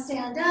want to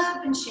stand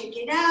up and shake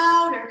it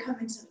out, or come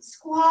into the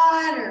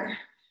squat, or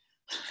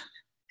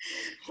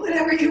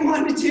whatever you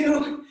want to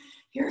do.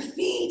 Your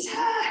feet.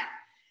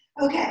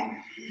 Okay.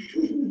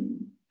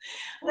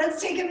 Let's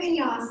take a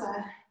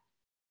vinyasa.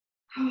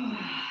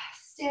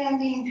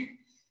 Standing.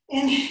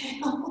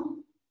 Inhale.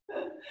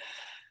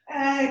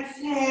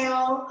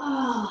 Exhale.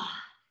 Oh.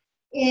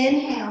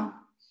 Inhale.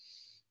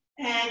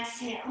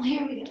 Exhale.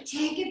 Here we go.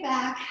 Take it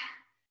back.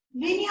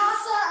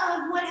 Vinyasa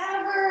of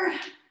whatever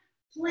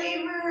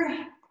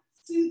flavor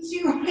suits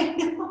you right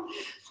now.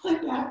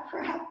 Put that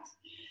correct.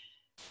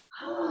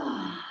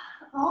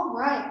 All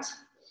right.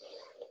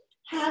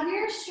 Have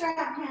your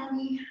strap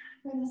handy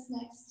for this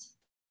next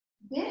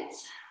bit.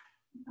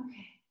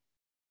 Okay.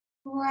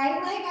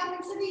 Right leg up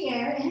into the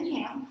air.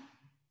 Inhale.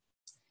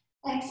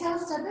 Exhale,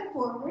 step it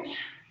forward.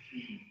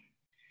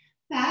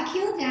 Back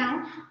heel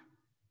down.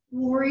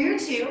 Warrior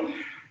two.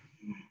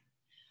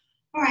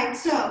 All right,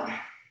 so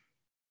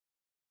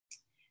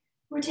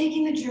we're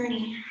taking the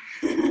journey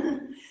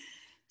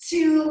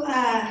to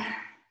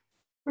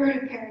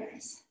bird of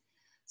paradise.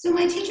 So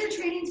my teacher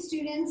training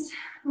students,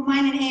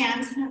 mine and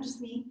Anne's, not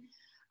just me,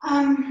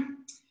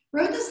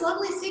 wrote this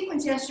lovely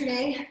sequence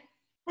yesterday.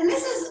 And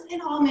this is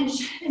an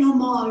homage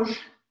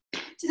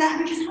to that,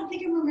 because I don't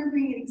think I'm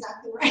remembering it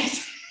exactly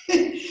right.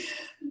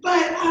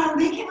 But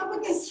they came up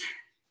with this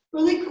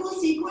really cool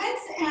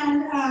sequence,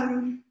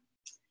 and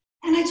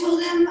I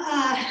told them,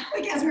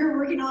 like as we were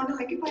working on it,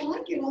 like if I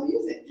like it, I'll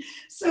use it.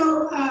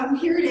 So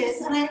here it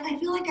is, and I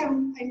feel like I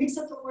mixed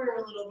up the order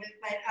a little bit,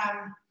 but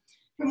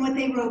from what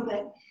they wrote,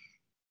 but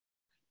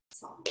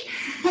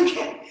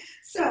okay.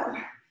 So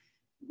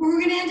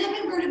we're gonna end up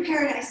in bird of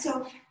paradise.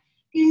 So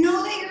you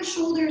know that your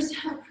shoulders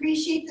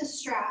appreciate the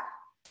strap,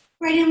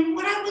 right? And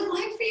what I would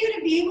like for you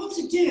to be able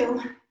to do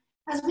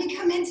as we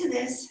come into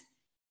this,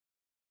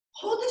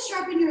 hold the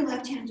strap in your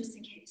left hand just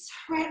in case,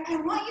 right? I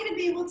want you to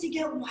be able to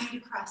get wide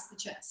across the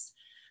chest.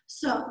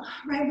 So,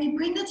 right, we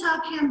bring the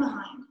top hand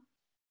behind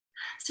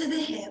to the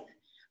hip.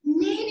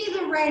 Maybe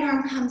the right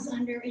arm comes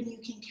under and you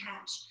can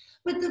catch.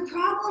 But the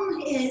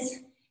problem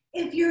is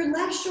if your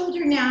left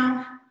shoulder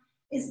now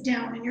is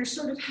down and you're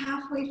sort of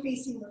halfway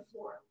facing the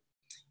floor,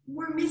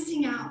 we're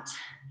missing out.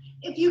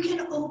 If you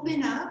can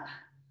open up,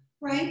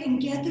 right,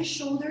 and get the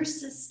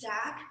shoulders to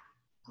stack,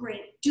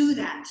 great, do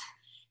that.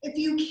 If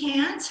you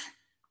can't,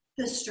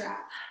 the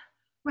strap,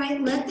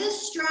 right? Let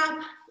this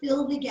strap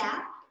fill the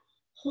gap.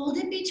 Hold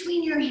it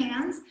between your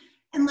hands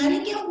and let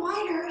it get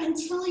wider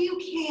until you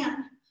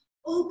can.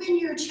 Open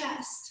your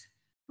chest,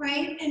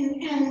 right?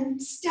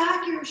 And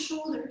stack your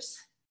shoulders.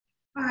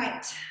 All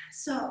right,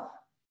 so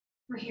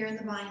we're here in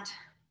the bind.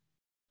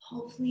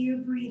 Hopefully you're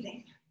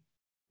breathing,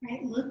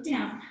 right? Look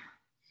down.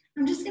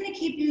 I'm just gonna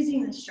keep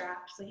using the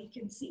strap so you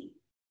can see.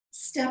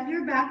 Step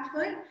your back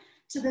foot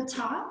to the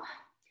top.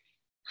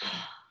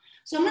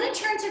 So I'm gonna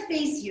turn to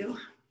face you.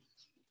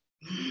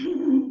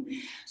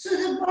 So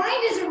the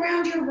bind is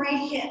around your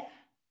right hip,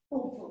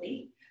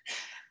 hopefully.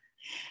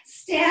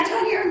 Stand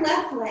on your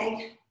left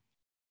leg.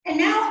 And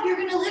now you're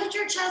gonna lift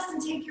your chest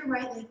and take your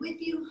right leg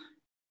with you.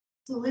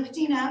 So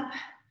lifting up,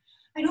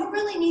 I don't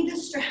really need the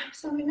strap,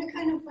 so I'm in a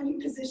kind of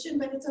funny position,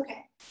 but it's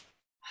okay.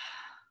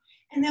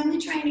 And then we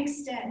try and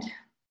extend.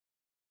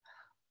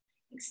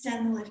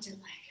 Extend the lifted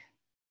leg.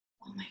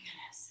 Oh my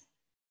goodness.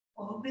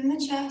 Open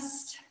the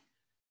chest.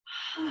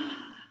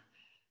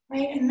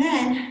 Right, and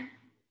then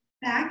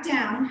back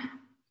down.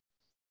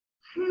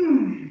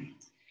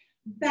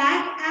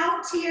 Back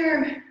out to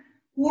your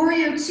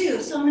warrior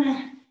two. So I'm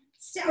gonna,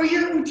 or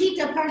your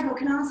Uttita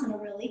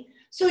Parsvakonasana really.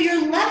 So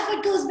your left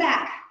foot goes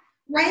back.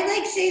 Right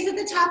leg stays at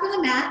the top of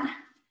the mat.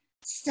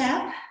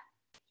 Step,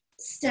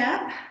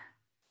 step.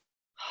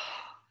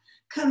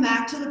 Come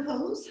back to the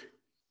pose.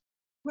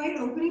 Right,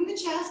 opening the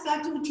chest,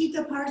 back to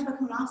Uttita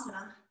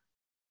Parsvakonasana.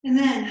 And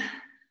then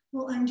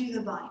we'll undo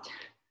the bind.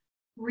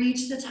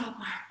 Reach the top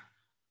arm.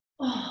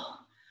 Oh,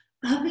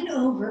 up and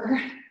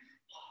over.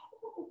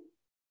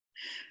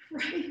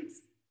 Right?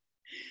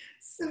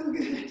 So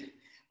good.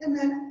 And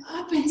then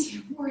up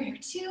into warrior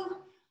two.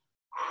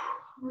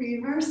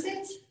 Reverse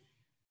it.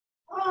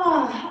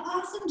 Oh,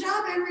 awesome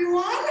job,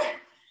 everyone.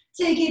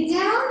 Take it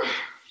down,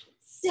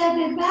 step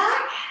it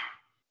back,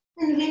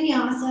 and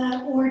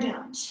vinyasa or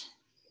don't.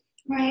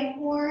 Right?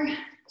 Or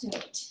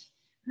don't.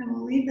 And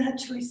we'll leave that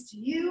choice to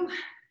you.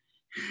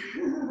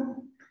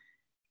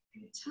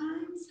 Good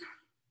times.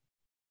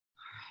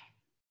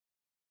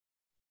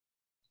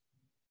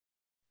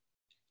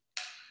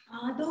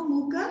 Adho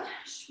Mukha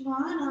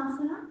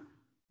Svanasana.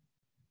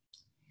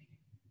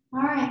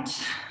 All right,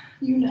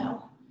 you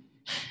know.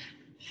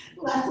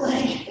 Left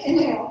leg,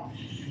 inhale.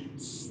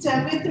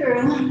 Step it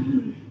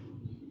through.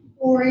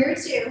 Warrior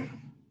two.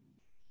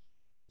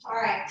 All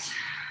right,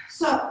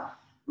 so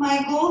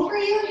my goal for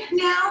you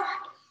now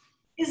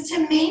is to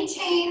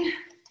maintain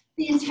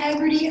the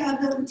integrity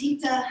of the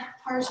Uttita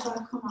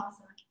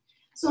Parsvakonasana.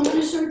 So I'm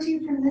going to show it to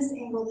you from this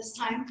angle this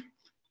time.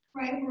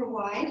 Right, we're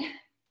wide.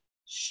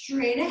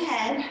 Straight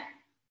ahead,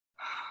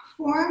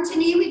 forearm to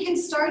knee, we can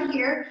start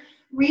here.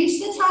 Reach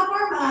the top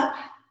arm up.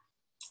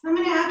 I'm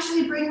gonna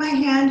actually bring my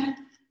hand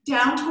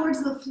down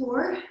towards the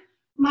floor.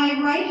 My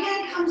right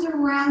hand comes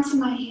around to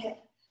my hip,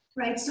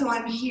 right? So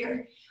I'm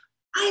here.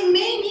 I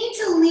may need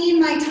to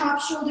lean my top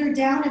shoulder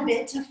down a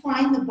bit to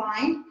find the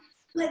bind,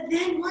 but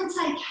then once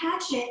I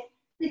catch it,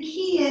 the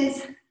key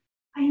is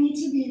I need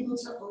to be able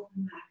to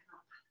open back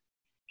up.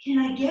 Can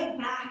I get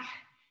back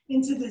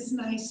into this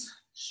nice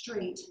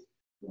straight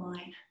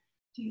line?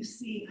 Do you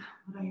see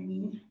what I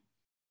mean?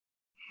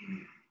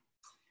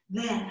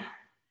 Then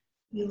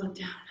we look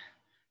down,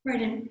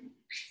 right, and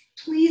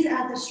please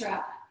add the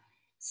strap.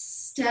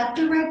 Step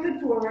the right foot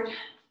forward.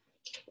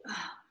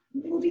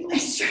 Moving my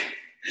strap.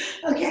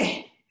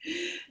 Okay,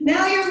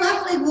 now your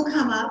left leg will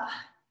come up.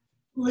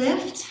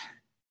 Lift,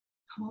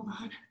 hold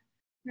on,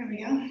 there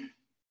we go.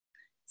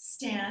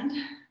 Stand,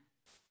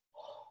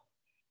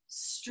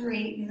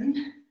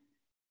 straighten,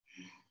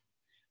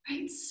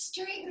 right,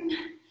 straighten.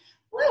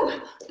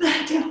 Woo,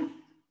 back down.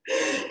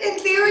 In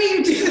theory,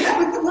 you do that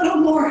with a little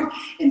more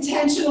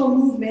intentional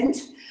movement,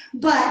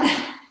 but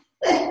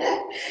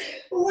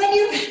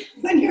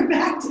when you're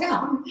back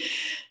down,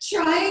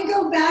 try and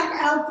go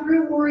back out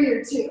through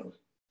warrior two.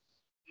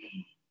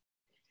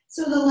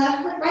 So the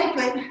left foot, right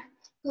foot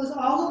goes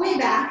all the way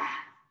back.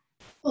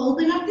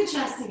 Open up the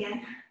chest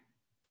again.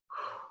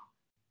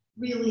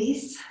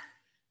 Release.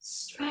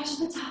 Stretch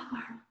the top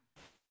arm.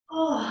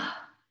 Oh,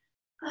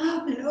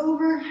 up and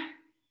over.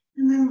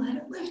 And then let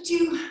it lift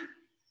you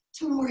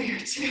to warrior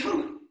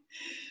two.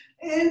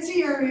 Into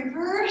your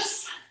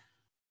reverse.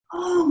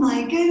 Oh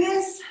my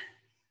goodness.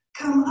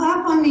 Come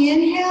up on the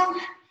inhale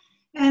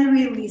and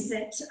release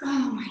it.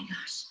 Oh my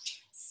gosh.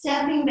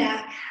 Stepping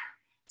back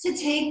to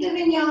take the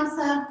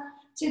vinyasa,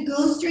 to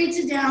go straight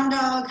to down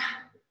dog.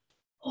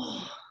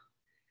 Oh,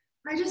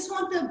 I just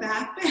want the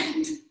back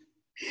bend.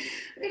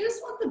 I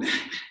just want the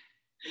back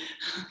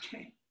bend.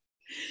 Okay.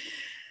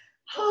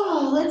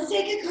 Oh, let's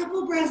take a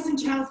couple breaths in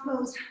child's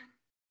pose.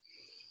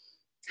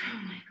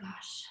 Oh my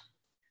gosh.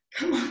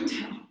 Come on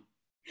down.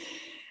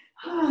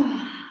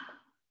 Oh.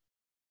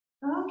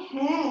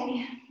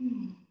 Okay.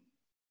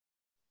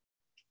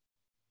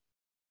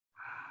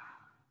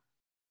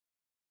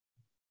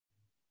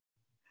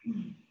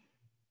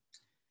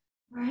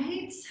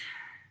 Right?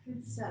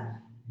 Good stuff.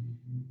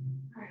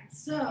 All right,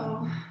 so,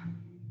 well,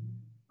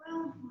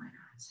 why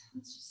not?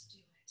 Let's just do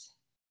it.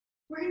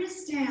 We're gonna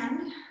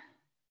stand.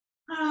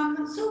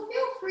 So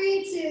feel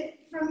free to,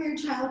 from your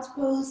child's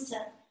pose to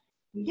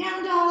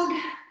down dog,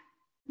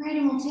 right?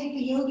 And we'll take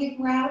the yogic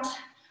route.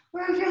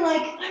 Or if you're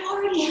like, I'm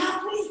already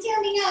halfway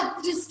standing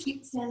up, just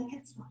keep standing,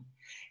 it's fine.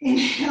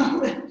 Inhale,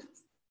 lift.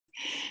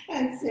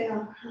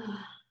 Exhale.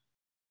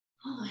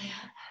 Oh,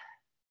 yeah.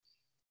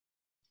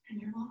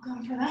 And you're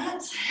welcome for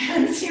that.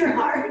 Hands to your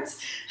heart.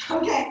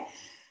 Okay.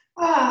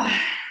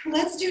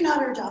 Let's do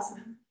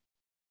Nadarajasana.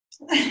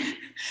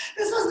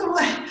 This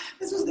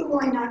was the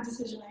why not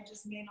decision I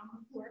just made on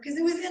the floor because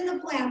it was in the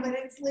plan, but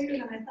it's later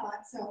than I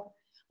thought. So,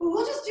 but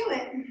we'll just do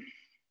it.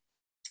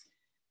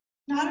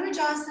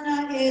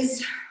 Nadarajasana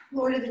is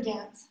Lord of the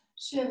Dance,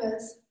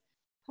 Shiva's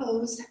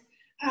pose.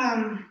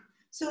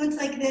 So it's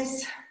like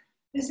this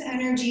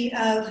energy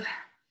of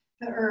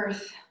the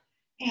earth,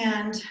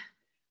 and,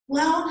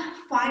 well,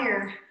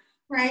 fire,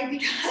 right?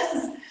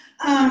 Because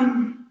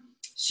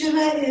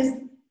Shiva is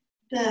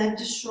the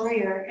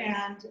destroyer,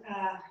 and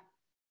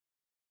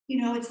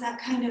you know, it's that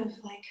kind of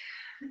like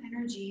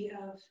energy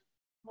of,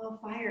 well,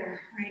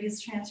 fire, right?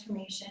 Is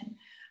transformation.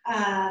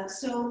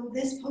 So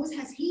this pose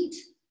has heat.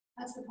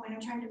 That's the point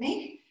I'm trying to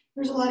make.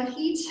 There's a lot of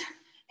heat,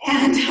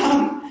 and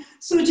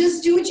so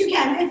just do what you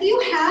can. If you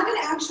have an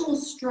actual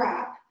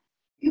strap,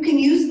 you can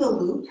use the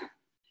loop.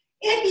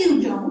 If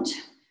you don't,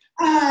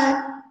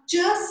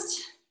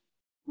 just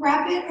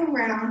wrap it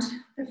around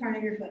the front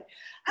of your foot.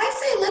 I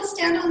say let's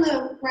stand on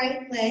the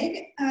right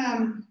leg,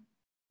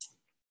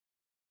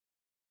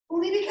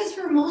 only because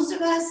for most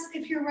of us,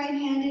 if you're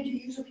right-handed,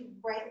 you're usually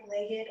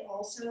right-legged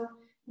also.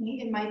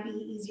 It might be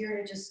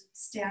easier to just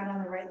stand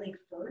on the right leg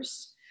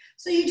first.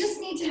 So you just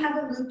need to have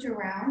it looped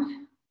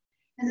around.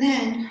 And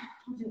then,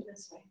 I'll do it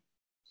this way.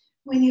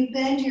 When you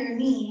bend your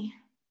knee,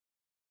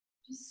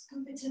 just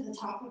scoop it to the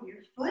top of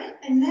your foot,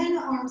 and then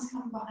the arms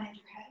come behind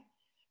your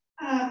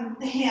head.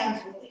 The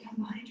hands really come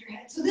behind your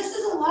head. So this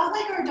is a lot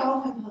like our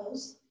dolphin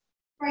pose,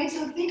 right?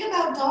 So think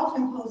about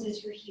dolphin pose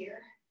as you're here.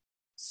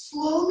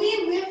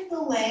 Slowly lift the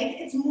leg.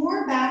 It's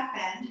more back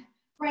bend,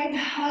 right?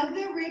 Hug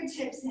the rib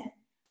tips in.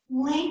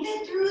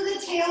 Lengthen through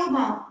the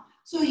tailbone.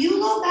 So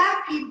you low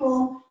back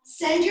people,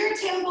 send your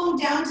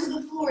tailbone down to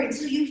the floor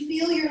until you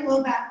feel your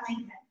low back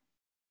lengthen.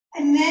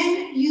 And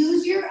then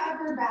use your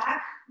upper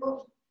back.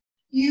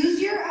 Use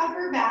your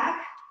upper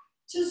back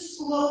to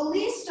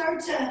slowly start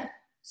to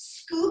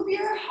scoop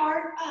your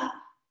heart up.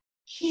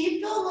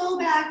 Keep the low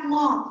back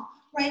long,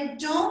 right?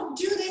 Don't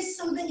do this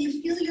so that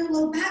you feel your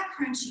low back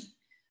crunching.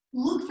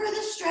 Look for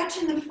the stretch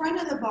in the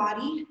front of the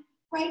body,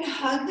 right?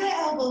 Hug the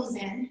elbows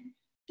in.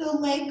 The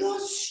leg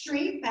goes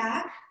straight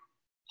back,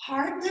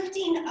 heart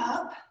lifting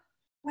up,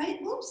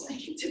 right? Oops, I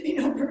keep tipping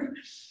over.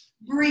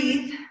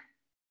 Breathe.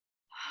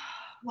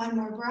 One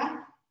more breath.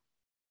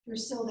 You're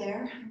still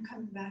there. I'm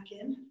coming back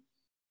in.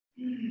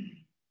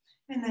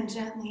 And then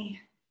gently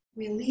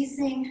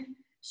releasing,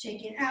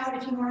 shake it out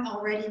if you weren't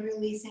already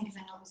releasing, because I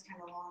know it was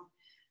kind of long.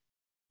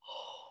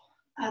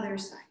 Other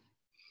side.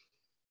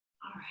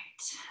 All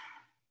right.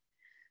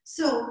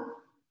 So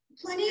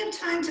plenty of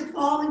time to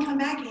fall and come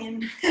back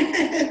in.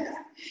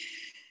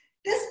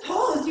 This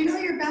pose, you know,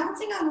 you're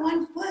balancing on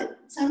one foot.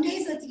 Some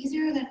days that's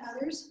easier than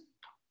others.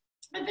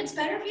 If it's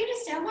better for you to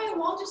stand by a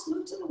wall, just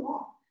move to the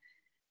wall.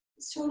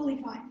 It's totally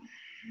fine.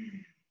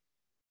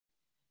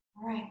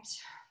 All right,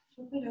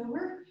 flip it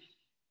over.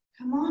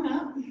 Come on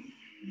up.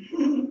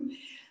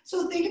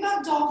 So think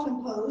about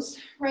dolphin pose,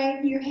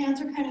 right? Your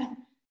hands are kind of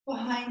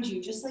behind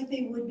you, just like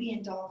they would be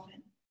in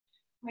dolphin,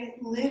 right?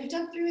 Lift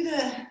up through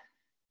the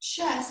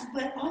chest,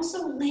 but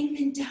also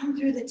lengthen down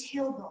through the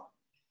tailbone,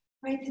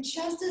 right? The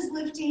chest is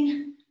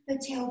lifting, the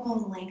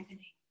tailbone lengthening.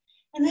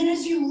 And then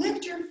as you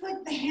lift your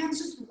foot, the hands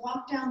just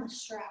walk down the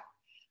strap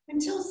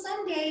until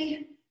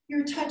someday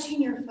you're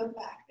touching your foot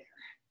back there,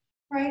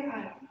 right?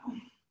 I don't know.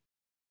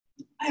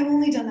 I've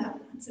only done that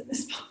once in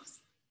this pose.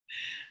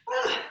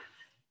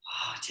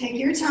 Take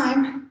your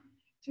time.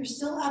 If you're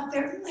still up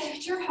there,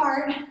 lift your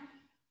heart.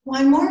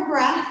 One more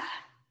breath.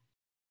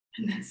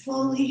 And then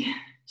slowly,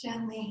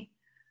 gently,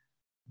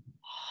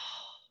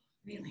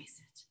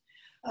 release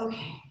it.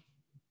 Okay.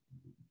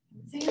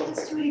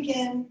 Let's do it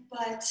again,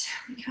 but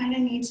we kind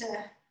of need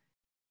to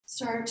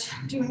start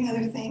doing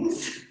other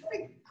things,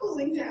 like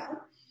cooling down.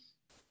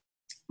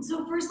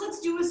 So first,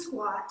 let's do a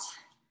squat.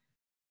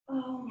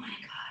 Oh my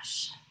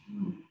gosh.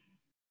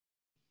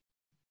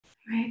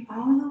 Right,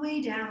 all the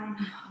way down.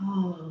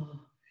 Oh,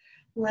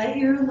 let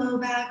your low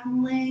back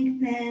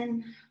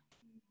lengthen.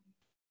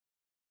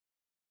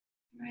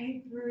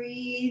 Right,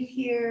 breathe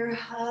here.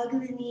 Hug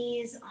the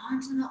knees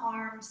onto the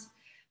arms.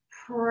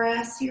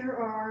 Press your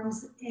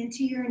arms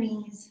into your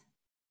knees.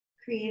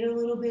 Create a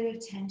little bit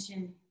of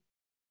tension.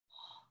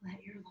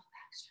 Let your low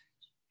back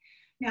stretch.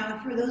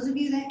 Now, for those of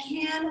you that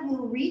can,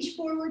 we'll reach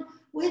forward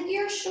with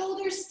your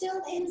shoulders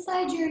still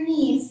inside your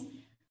knees.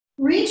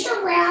 Reach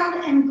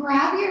around and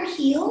grab your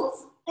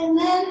heels, and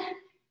then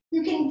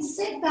you can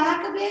sit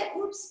back a bit.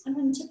 Oops, I'm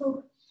going to tip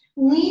over.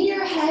 Lean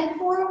your head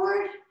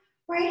forward,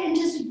 right, and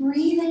just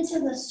breathe into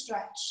the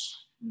stretch.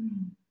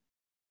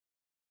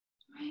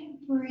 Right,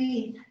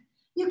 breathe.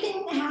 You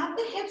can have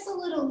the hips a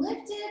little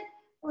lifted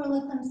or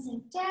let them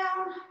sink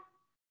down,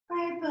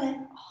 right, but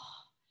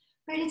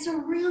right, it's a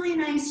really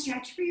nice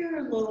stretch for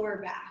your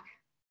lower back.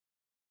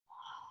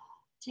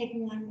 Take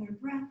one more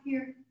breath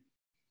here.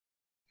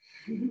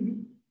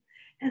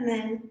 And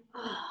then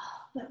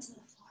foot to the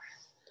floor.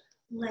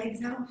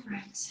 Legs out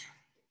front.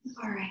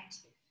 All right.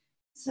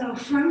 So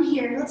from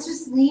here, let's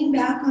just lean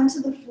back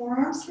onto the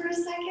forearms for a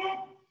second.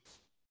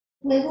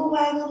 Wiggle,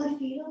 waggle the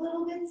feet a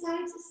little bit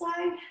side to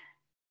side.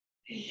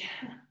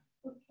 Yeah.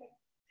 Okay.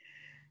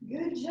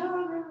 Good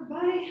job,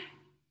 everybody.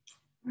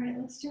 All right,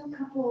 let's do a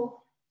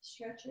couple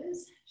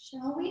stretches,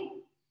 shall we?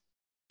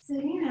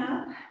 Sitting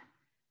up.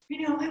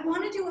 You know, I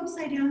want to do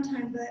upside down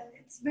time, but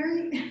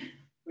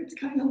it's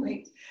kind of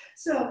late.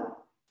 So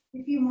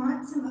if you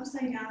want some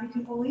upside down, you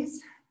can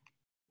always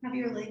Have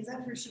your legs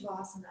up for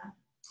Shavasana.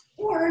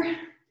 Or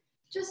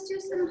just do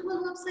some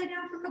little upside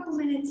down for a couple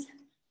minutes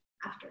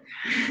after.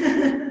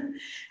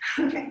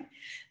 Okay,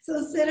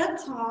 so sit up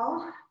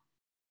tall.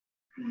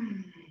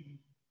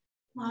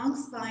 Long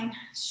spine,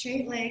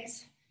 straight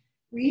legs.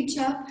 Reach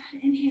up,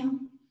 inhale.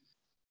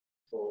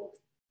 Hold.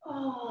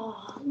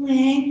 Oh,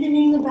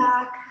 lengthening the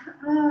back.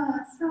 Oh,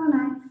 so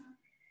nice.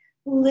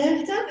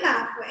 Lift up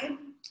halfway.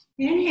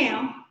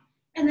 Inhale,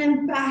 and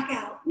then back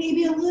out.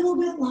 Maybe a little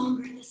bit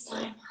longer this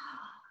time.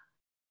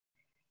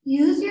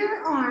 Use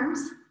your arms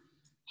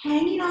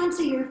hanging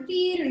onto your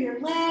feet or your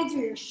legs or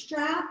your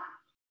strap,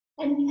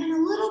 and a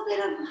little bit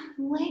of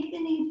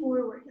lengthening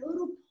forward, a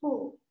little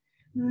pull.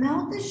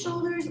 Melt the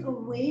shoulders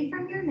away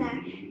from your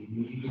neck.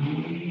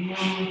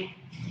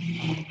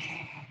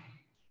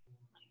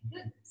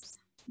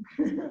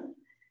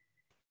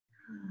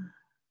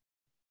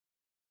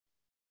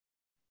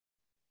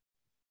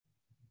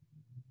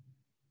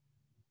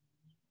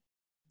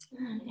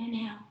 And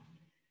inhale,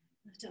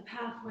 lift up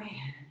halfway.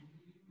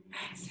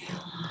 Exhale,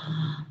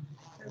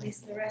 release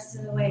the rest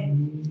of the way.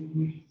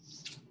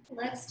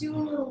 Let's do a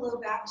little low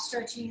back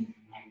stretching.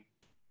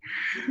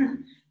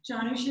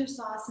 Janu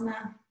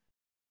Sirsasana.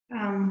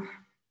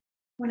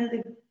 One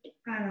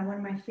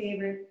of my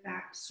favorite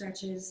back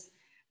stretches.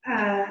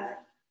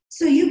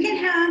 So you can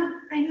have,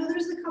 I know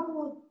there's a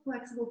couple of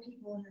flexible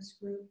people in this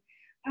group.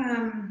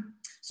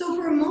 So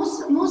for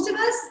most of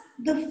us,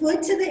 the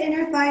foot to the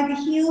inner thigh, the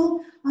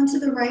heel onto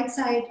the right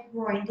side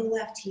groin, the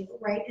left heel,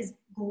 right, is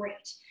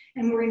great.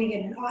 And we're gonna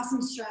get an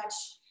awesome stretch.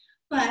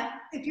 But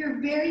if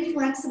you're very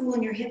flexible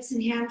in your hips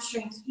and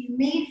hamstrings, you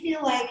may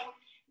feel like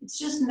it's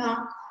just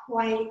not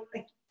quite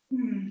like,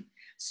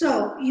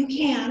 So you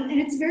can, and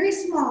it's very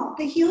small.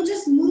 The heel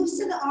just moves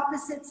to the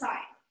opposite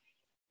side.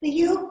 The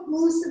heel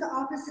moves to the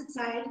opposite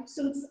side,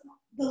 so it's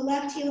the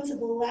left heel to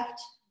the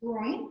left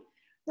groin,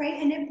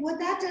 right? And what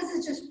that does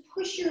is just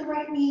push your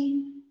right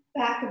knee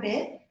back a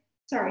bit.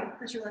 Sorry,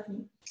 that's your left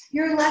knee.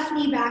 Your left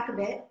knee back a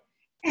bit,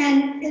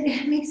 and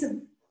it makes a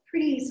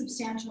pretty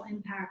substantial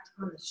impact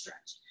on the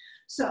stretch.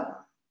 So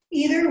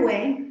either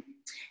way,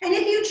 and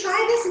if you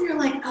try this and you're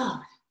like,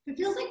 oh, if it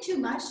feels like too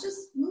much,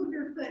 just move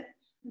your foot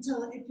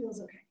until it feels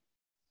okay,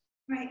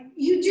 right?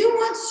 You do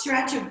want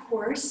stretch, of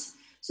course.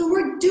 So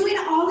we're doing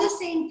all the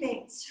same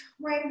things,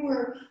 right?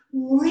 We're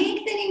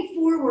lengthening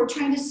forward,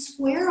 trying to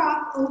square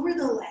off over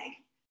the leg,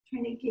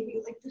 trying to give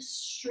you like the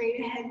straight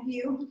ahead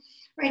view,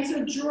 right?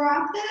 So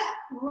drop that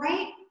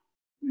right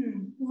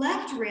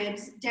left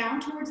ribs down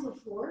towards the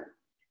floor,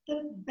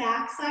 the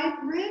backside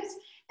ribs,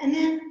 and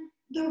then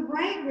the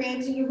right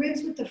ribs, or the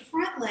ribs with the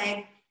front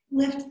leg,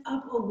 lift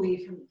up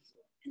away from the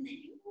floor. And then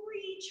you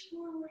reach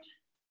forward.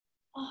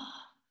 Oh,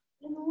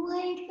 and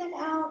lengthen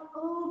out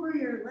over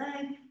your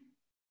leg.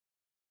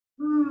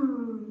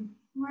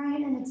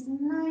 Right, and it's a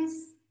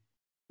nice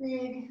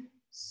big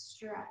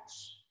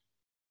stretch.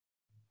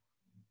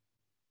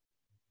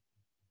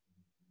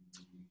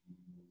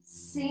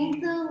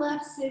 Sink the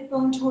left sit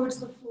bone towards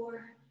the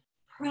floor.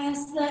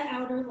 Press the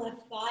outer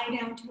left thigh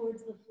down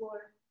towards the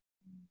floor.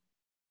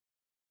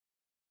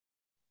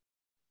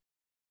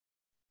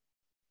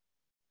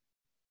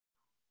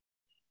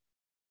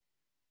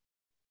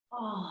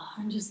 Oh,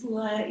 and just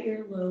let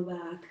your low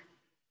back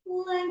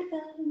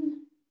lengthen.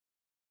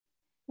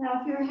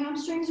 Now, if your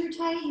hamstrings are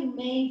tight, you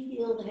may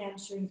feel the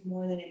hamstrings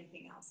more than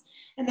anything else.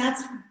 And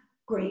that's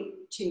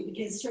great too,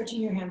 because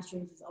stretching your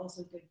hamstrings is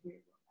also good for your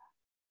low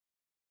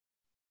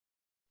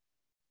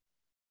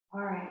back.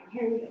 All right,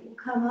 here we go. We'll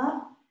come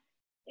up,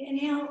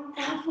 inhale,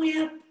 halfway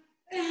up,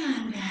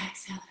 and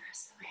exhale the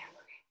rest of the way up.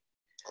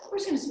 Okay. We're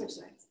just gonna switch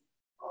sides.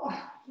 Oh,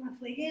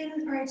 left leg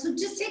in. All right, so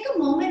just take a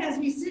moment as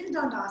we sit in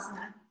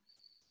Dandasana.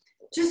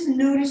 Just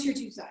notice your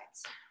two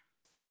sides.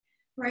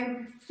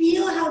 Right?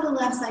 Feel how the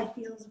left side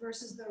feels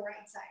versus the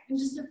right side, and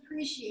just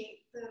appreciate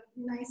the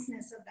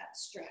niceness of that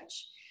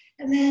stretch.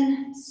 And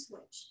then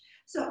switch.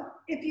 So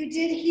if you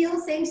did heel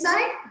same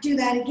side, do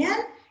that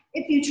again.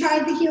 If you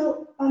tried the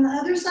heel on the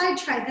other side,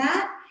 try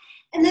that.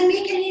 And then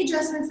make any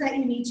adjustments that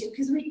you need to,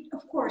 because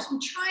of course, we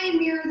try and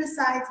mirror the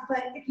sides,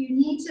 but if you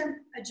need to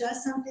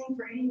adjust something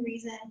for any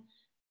reason,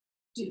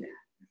 do that.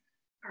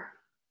 All right.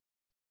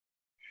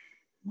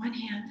 One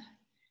hand,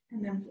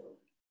 and then forward.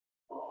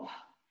 Oh,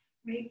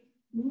 right?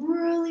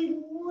 Really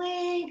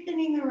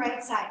lengthening the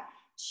right side,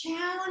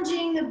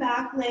 challenging the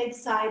back leg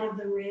side of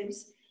the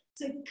ribs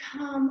to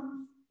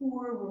come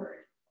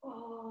forward.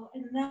 Oh,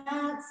 and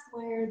that's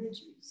where the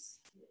juice is.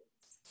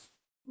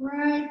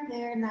 Right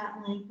there in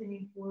that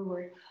lengthening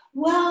forward.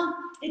 Well,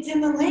 it's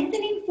in the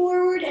lengthening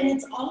forward, and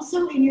it's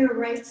also in your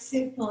right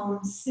sit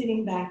bone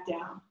sitting back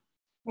down.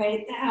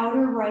 Right, the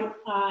outer right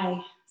thigh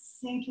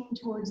sinking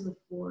towards the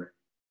floor.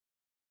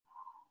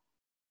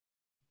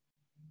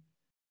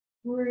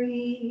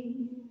 Breathe.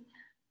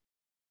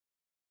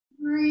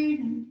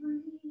 Breathe and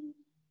breathe.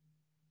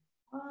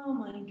 Oh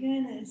my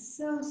goodness,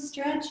 so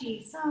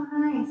stretchy, so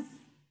nice.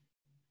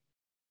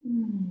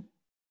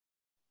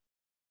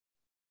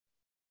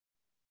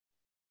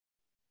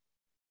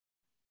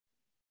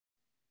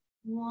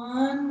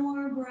 One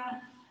more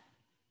breath.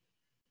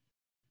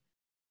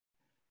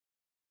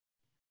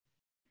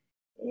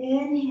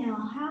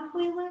 Inhale,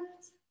 halfway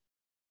lift,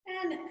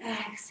 and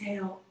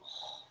exhale.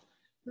 Oh,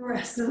 the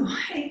rest of the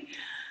way.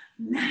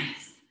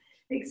 Nice.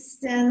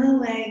 Extend the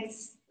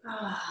legs.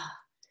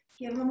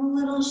 Give them a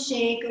little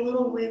shake, a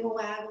little wiggle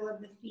waggle of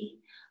the feet.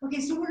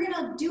 Okay, so we're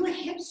gonna do a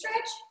hip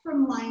stretch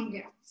from lying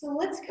down. So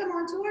let's come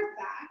onto our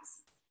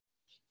backs.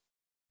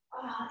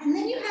 And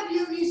then you have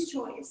yogi's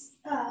choice.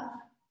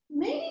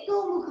 Maybe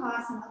go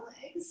Mukasana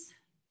legs,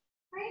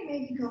 right?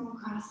 Maybe go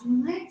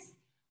Mukasana legs.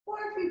 Or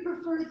if you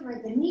prefer,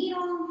 thread the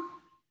needle.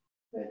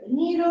 Thread the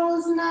needle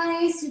is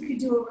nice. You could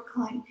do a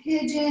reclined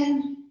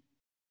pigeon.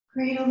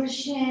 Cradle the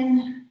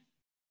shin.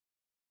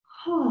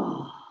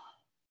 Oh,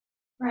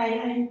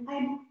 right,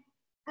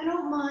 I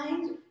don't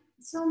mind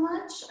so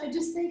much. I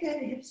just think a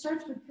hip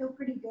stretch would feel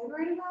pretty good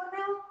right about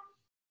now.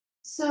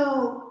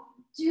 So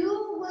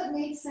do what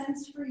makes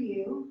sense for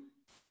you.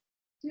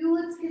 Do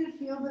what's gonna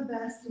feel the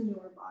best in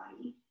your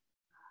body.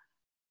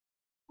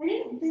 I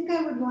didn't think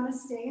I would want to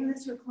stay in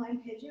this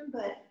reclined pigeon,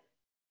 but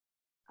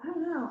I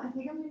don't know. I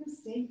think I'm gonna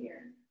stay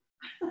here.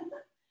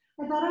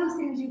 I thought I was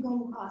gonna do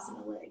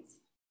Gomukhasana legs,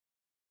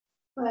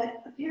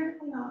 but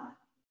apparently not,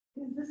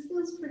 because this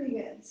feels pretty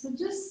good. So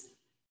just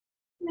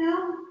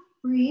now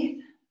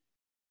breathe.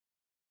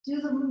 Do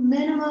the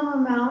minimum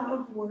amount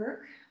of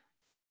work.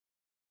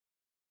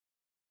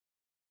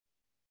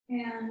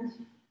 And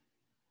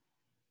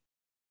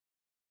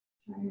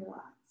try and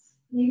relax.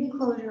 Maybe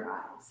close your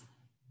eyes.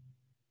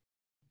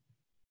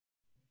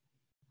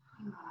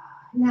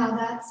 Now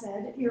that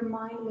said, your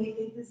mind may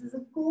think this is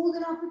a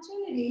golden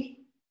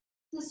opportunity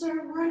to start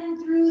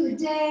running through the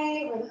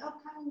day or the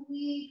upcoming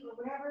week or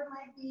whatever it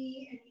might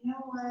be, and you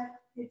know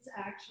what? It's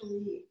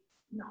actually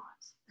not.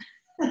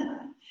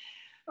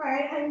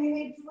 Right? I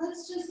mean,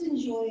 let's just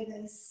enjoy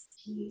this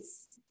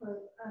piece for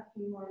a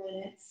few more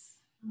minutes.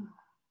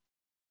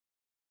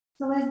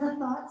 So as the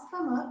thoughts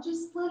come up,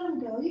 just let them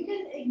go. You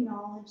can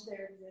acknowledge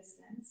their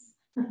existence.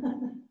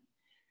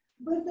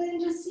 But then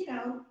just,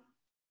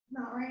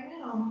 not right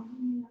now.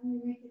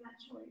 You're making that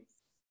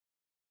choice.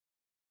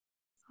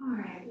 All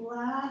right,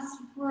 last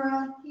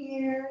breath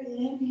here.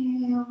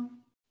 Inhale.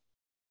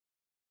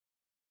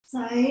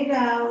 Sigh it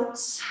out.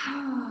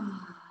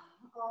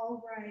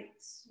 All right,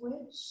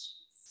 switch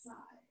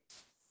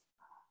sides.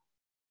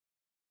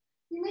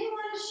 You may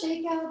want to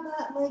shake out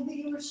that leg that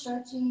you were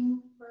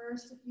stretching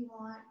first if you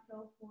want.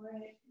 Go for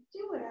it.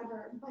 Do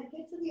whatever, but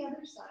get to the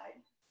other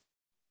side.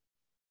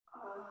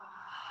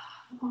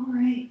 All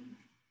right.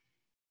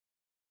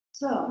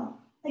 So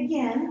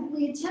again,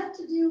 we attempt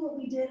to do what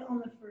we did on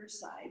the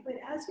first side, but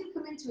as you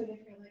come into it, if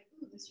you're like,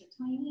 ooh, this hurts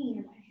my knee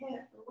or my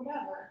hip or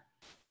whatever,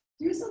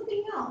 do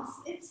something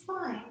else. It's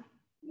fine.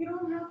 You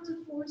don't have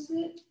to force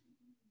it.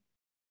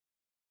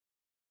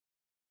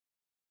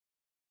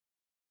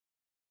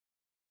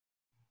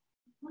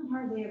 One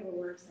hardly ever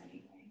works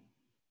anyway.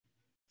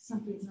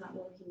 Something's not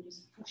working,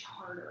 just push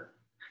harder.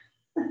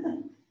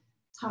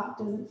 Top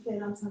doesn't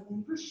fit on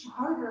something, push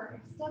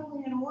harder. It's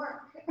definitely gonna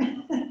work.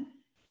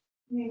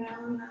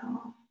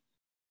 No.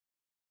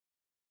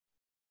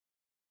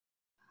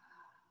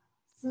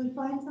 So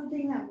find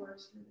something that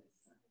works for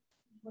this side,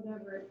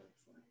 whatever it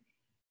looks like.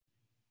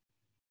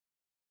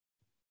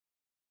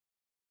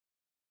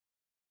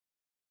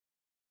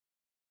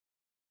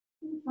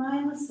 And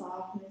find the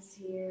softness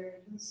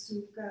here, the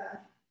sukha,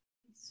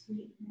 the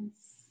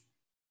sweetness.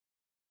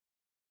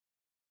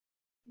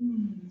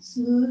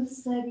 Smooth,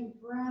 steady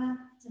breath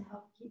to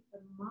help keep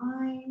the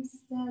mind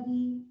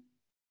steady.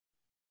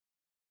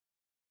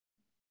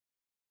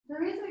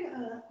 There is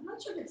I'm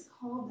not sure if it's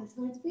called this,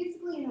 but it's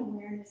basically an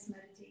awareness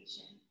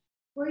meditation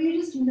where you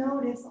just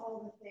notice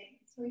all the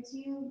things, right? So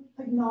you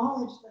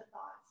acknowledge the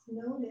thoughts,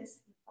 notice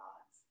the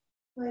thoughts,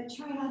 but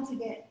try not to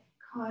get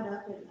caught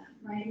up in them,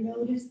 right?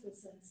 Notice the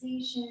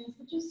sensations,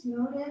 but just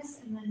notice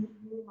and then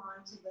move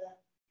on to the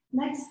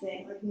next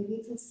thing, like maybe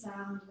it's a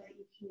sound that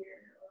you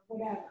hear or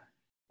whatever,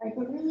 right?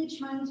 But really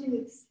trying to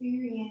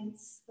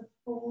experience the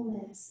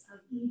fullness of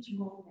each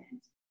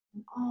moment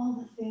and all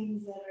the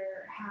things that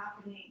are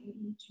happening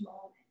in each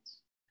moment,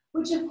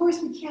 which of course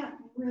we can't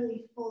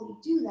really fully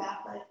do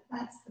that, but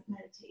that's the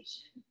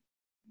meditation.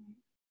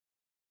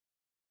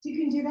 So you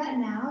can do that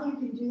now, you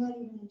can do that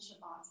even in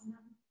Shavasana.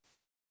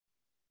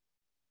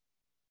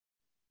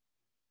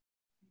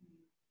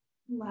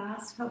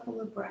 Last couple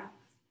of breaths.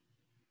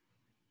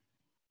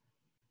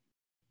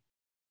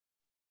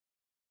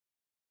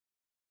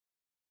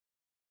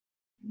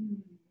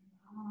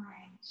 All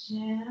right,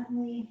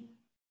 gently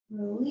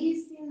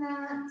releasing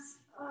that.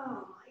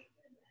 Oh my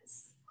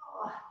goodness.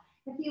 Oh,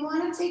 if you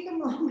want to take a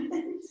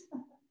moment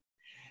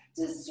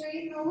to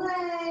straighten the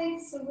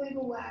legs, so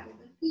wiggle waggle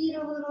the feet a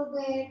little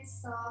bit,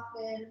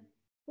 soften.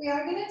 We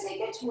are going to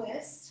take a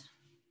twist.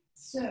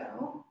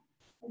 So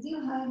as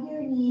you hug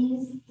your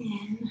knees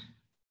in,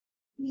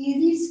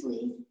 easy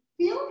squeeze.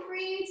 Feel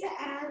free to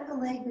add a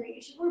leg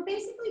variation. We're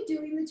basically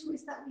doing the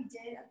twist that we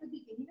did at the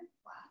beginning of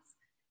class.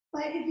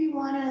 But if you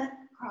want to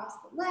cross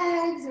the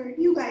legs, or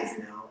you guys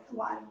know a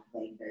lot of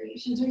leg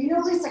variations, or you know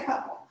at least a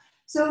couple.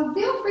 So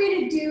feel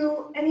free to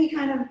do any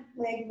kind of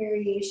leg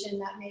variation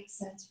that makes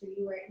sense for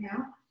you right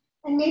now.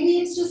 And maybe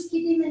it's just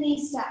keeping the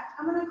knee stacked.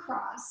 I'm gonna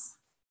cross.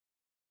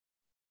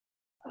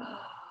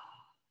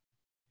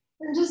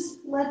 And just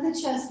let the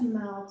chest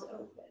melt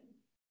open.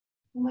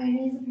 My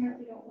knees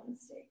apparently don't want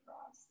to stay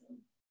crossed. So.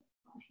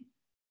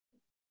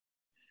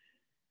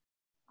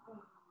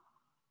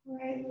 All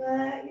right,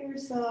 let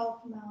yourself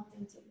melt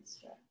into the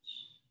stretch.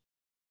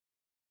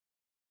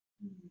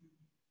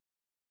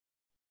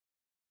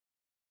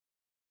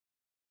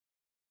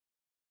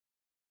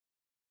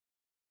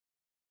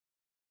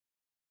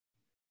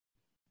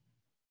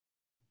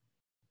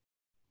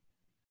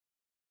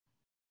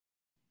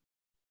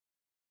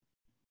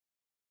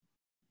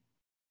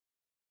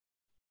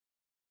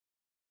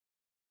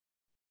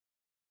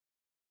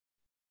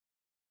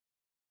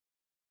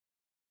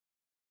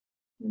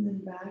 And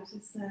then back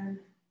to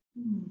center.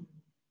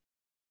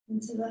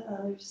 Into the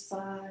other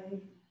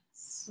side.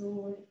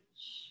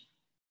 Switch.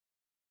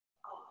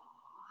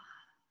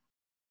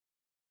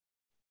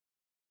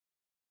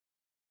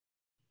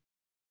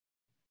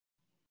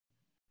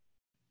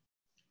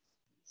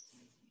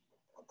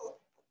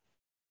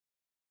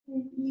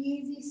 An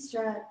easy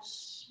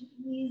stretch,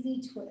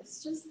 easy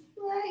twist. Just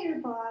let your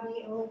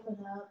body open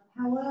up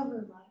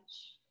however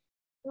much.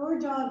 Your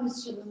job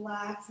is to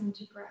relax and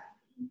to gravity.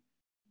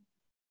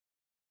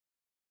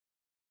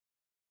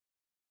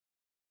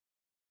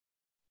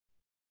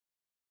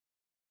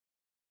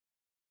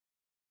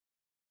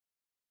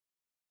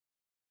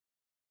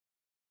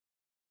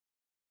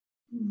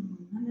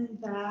 And then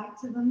back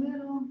to the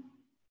middle.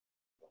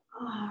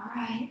 All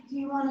right, do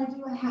you want to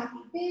do a happy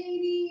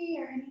baby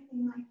or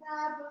anything like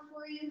that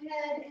before you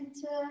head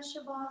into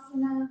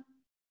Shavasana?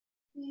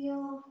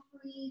 Feel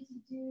free to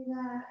do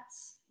that.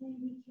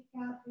 Maybe kick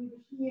out through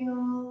the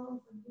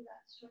heels and do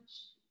that stretch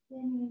at the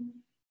beginning.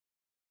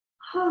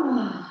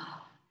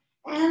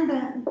 And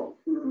then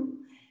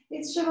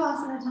it's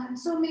Shavasana time.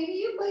 So maybe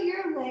you put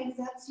your legs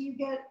up so you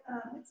get,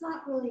 it's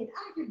not really an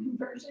active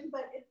inversion,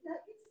 but it's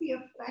the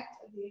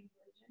effect of the inversion.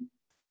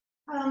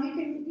 You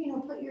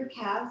can, put your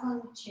calves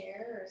on a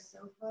chair or a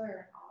sofa or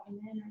an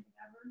ottoman or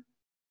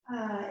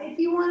whatever. If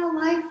you want to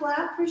lie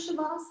flat for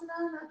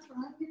Shavasana, that's what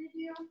I'm going to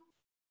do.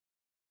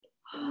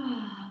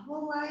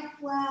 We'll lie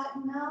flat,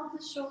 melt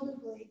the shoulder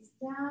blades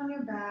down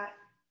your back,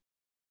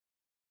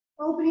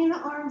 opening the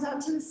arms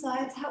out to the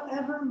sides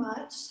however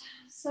much.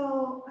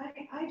 So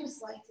I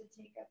just like to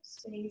take up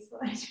space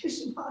when I do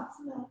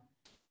Shavasana.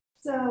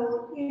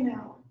 So,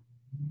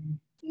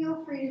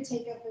 feel free to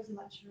take up as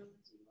much room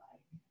as you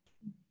like.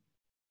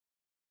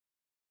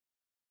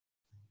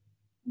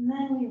 And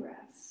then we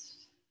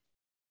rest.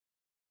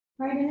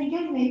 Right, and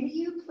again, maybe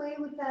you play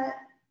with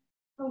that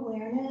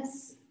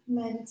awareness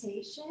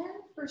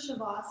meditation for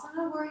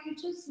Shavasana where you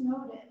just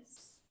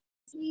notice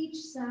each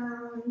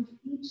sound,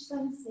 each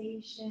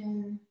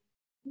sensation,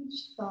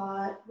 each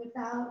thought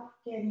without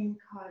getting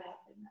caught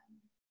up in them.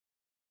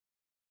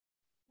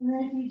 And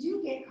then if you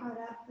do get caught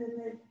up,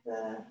 then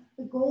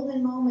the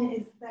golden moment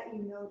is that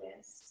you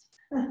notice,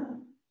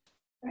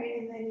 right?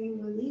 And then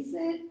you release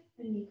it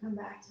and you come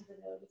back to the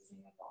noticing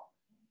of all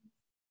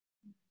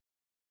things.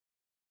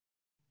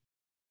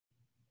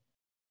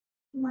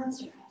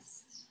 Let's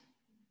rest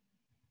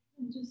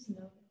and just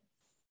notice.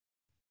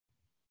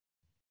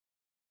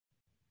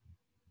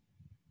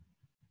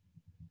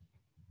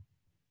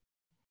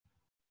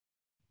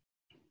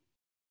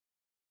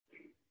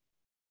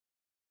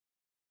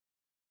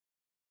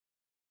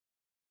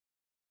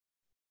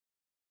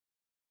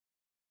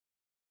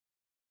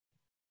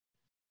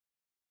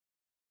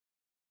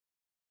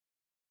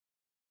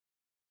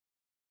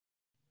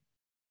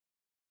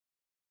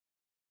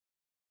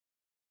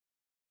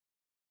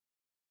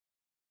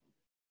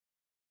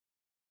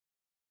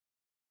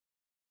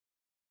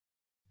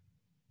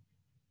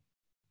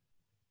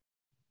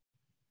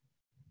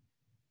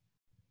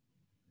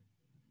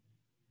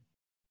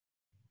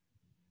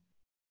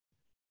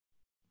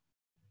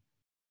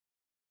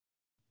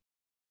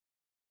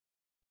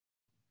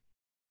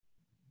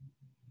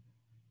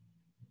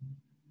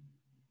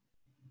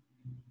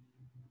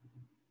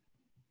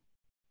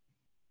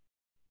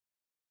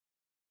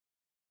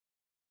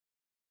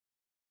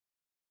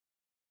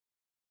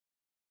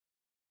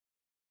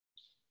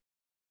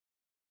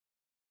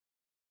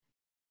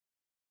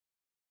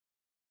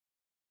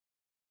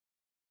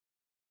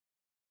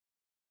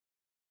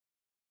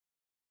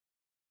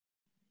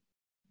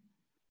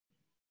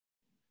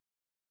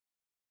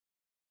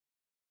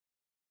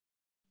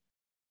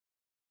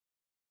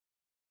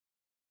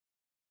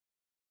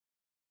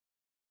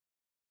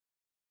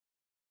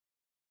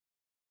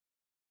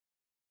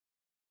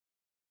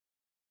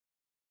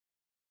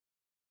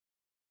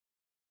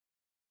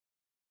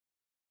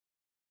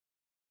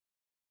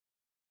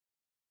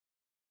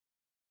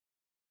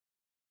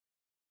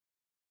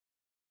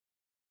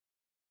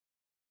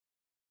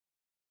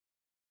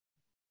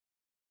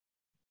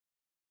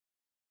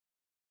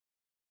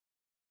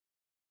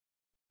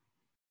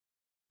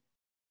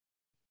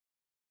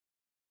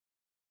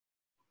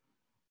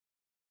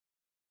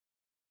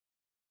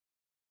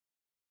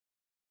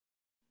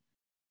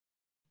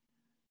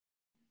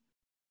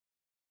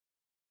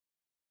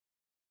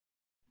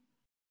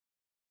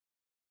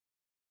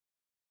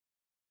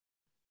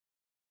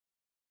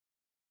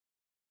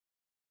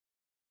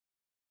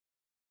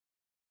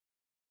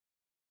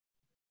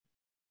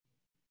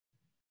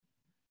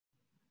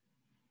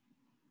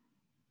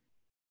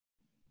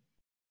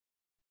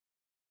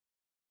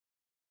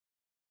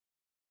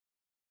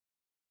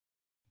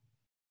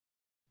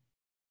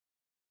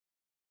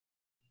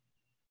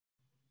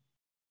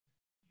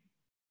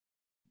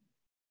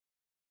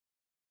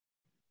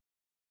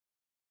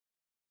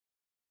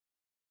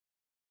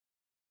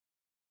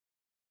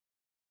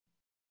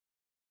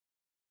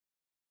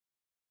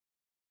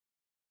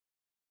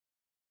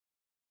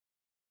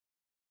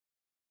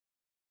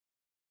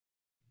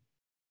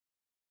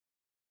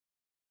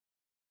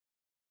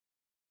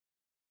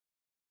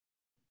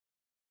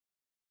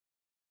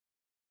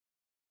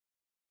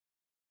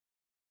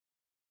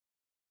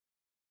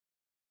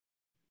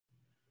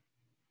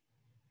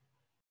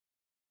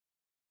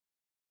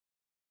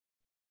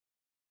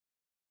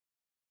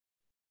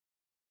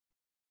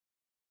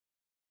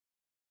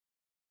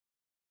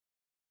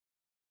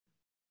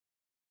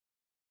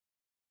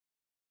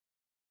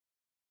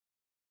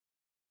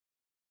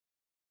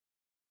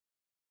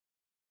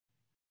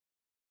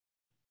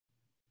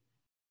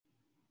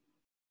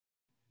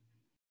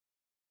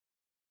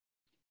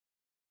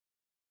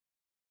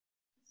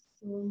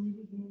 Slowly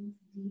begin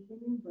to deepen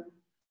your breath.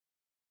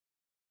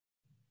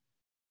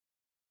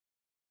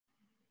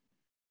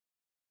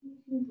 You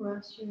can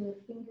brush your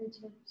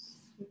fingertips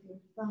with your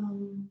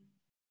thumb.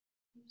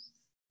 Just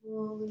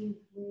slowly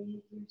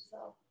wake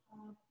yourself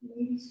up.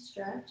 Maybe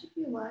stretch if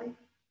you like.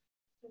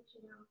 Stretch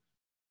it out.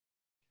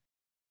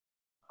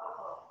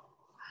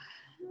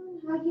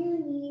 And hug your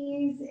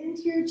knees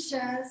into your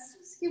chest.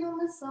 Just give them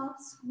a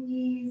soft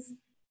squeeze.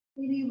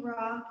 Maybe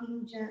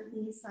rocking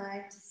gently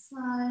side to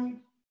side.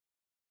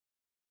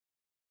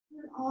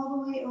 And all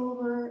the way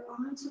over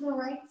onto the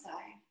right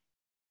side.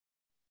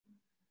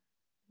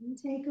 And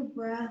take a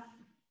breath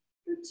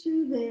or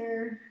two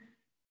there.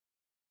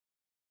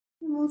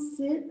 And we'll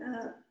sit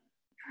up.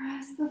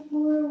 Press the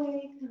floor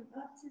away, come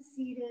up to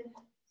seated.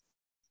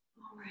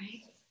 All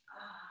right.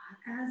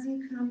 As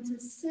you come to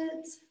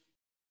sit,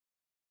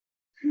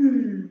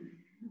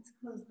 let's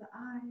close the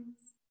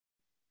eyes.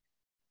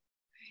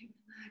 Right,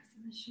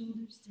 relaxing the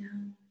shoulders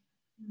down.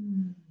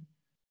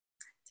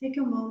 Take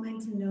a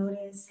moment to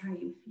notice how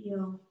you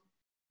feel.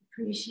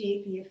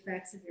 Appreciate the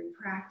effects of your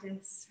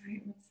practice,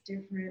 right? What's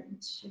different,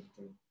 what's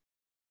shifted.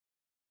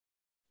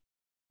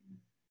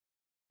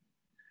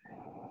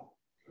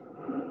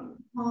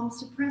 Palms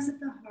to press at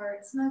the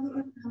heart, snuggle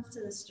your thumbs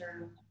to the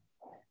sternum.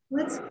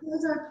 Let's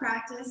close our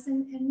practice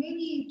and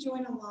maybe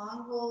join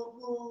along.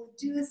 We'll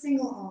do a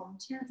single Om,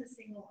 chant a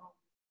single Om.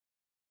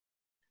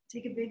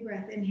 Take a big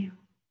breath, inhale.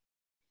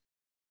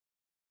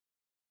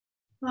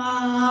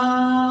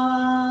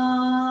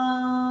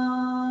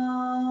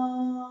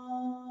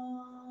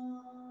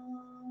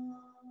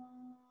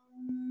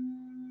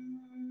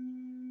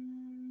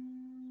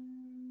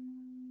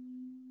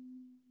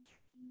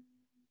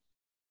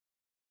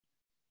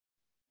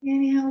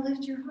 Inhale,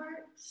 lift your heart.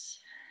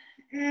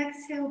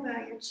 Exhale,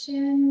 bow your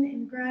chin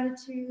in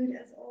gratitude,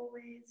 as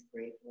always.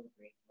 Grateful,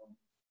 grateful.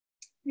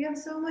 We have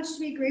so much to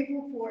be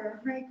grateful for,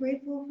 right?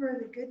 Grateful for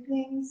the good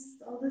things,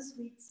 all the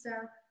sweet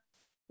stuff.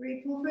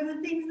 Grateful for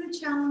the things that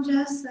challenge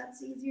us.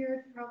 That's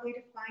easier probably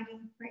to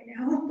find right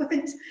now,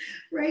 but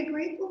right,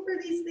 grateful for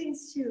these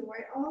things too,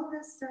 right? All of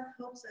this stuff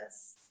helps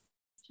us,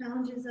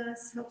 challenges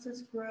us, helps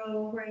us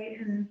grow, right?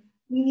 And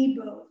we need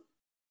both.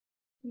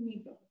 We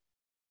need both.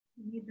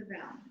 We need the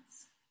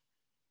balance.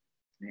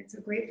 Right,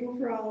 so grateful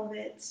for all of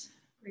it.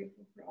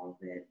 Grateful for all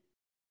of it.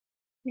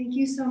 Thank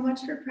you so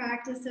much for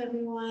practice,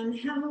 everyone.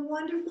 Have a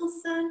wonderful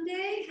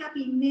Sunday.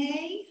 Happy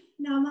May.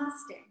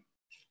 Namaste.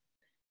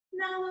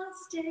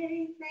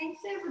 Namaste.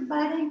 Thanks,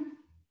 everybody.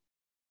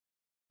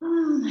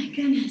 Oh, my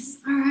goodness.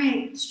 All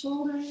right,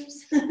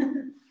 shoulders.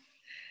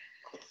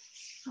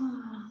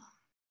 Oh.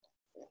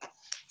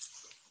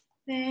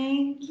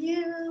 Thank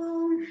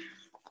you.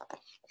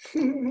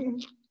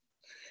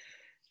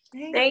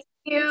 Thank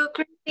you,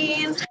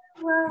 Christine.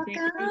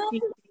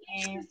 Welcome.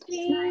 Nice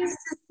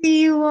to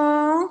see you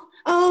all.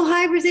 Oh,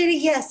 hi, Rosita.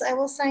 Yes, I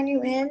will sign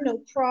you in. No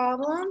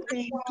problem.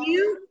 Thank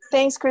you.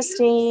 Thanks,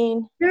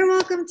 Christine. You're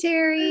welcome,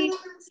 Terry.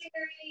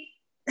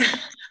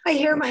 I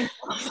hear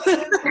myself.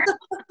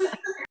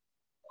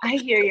 I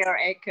hear your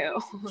echo.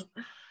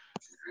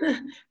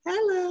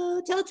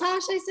 Hello. Tell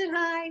Tosh I said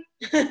hi.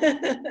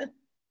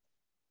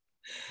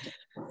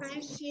 Hi,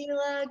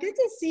 Sheila. Good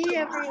to see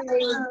everyone.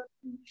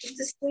 Good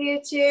to see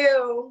you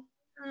too.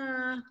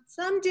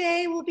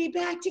 Someday we'll be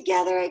back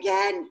together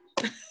again.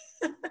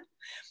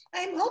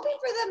 I'm hoping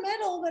for the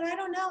middle, but I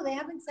don't know. They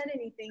haven't said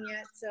anything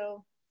yet,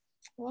 so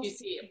we'll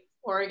see.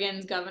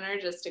 Oregon's governor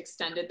just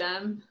extended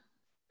them.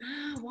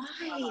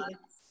 Why?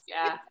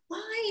 Yeah.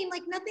 Why?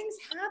 Like nothing's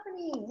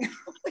happening.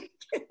 Like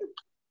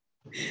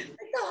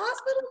the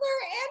hospitals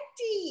are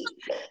empty.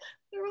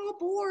 They're all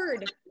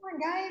bored. Come on,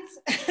 guys.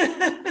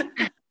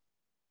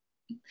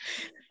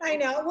 I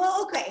know.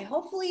 Well, okay.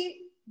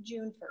 Hopefully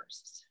June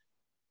 1st.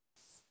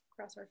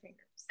 Cross our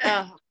fingers.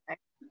 Oh,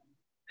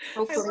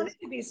 okay. I want it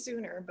to be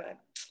sooner, but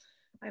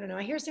I don't know.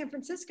 I hear San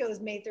Francisco is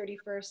May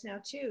 31st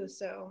now too,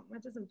 so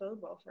that doesn't bode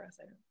well for us,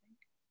 I don't think.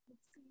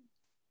 Let's see.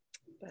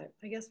 But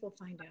I guess we'll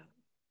find out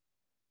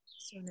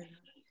sooner.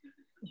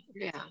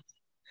 Yeah.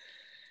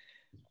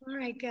 All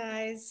right,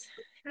 guys.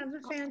 Have a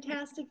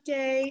fantastic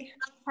day.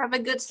 Have a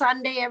good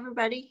Sunday,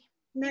 everybody.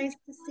 Nice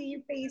to see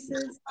your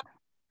faces.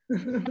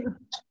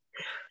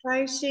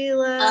 Bye,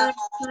 Sheila.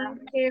 Bye,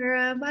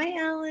 Sarah. Bye,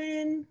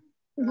 Ellen.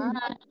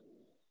 Bye.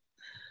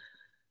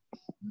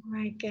 All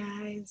right,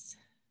 guys.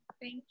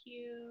 Thank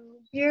you.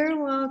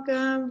 You're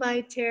welcome.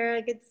 Bye,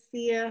 Tara. Good to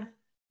see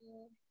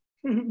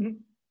you.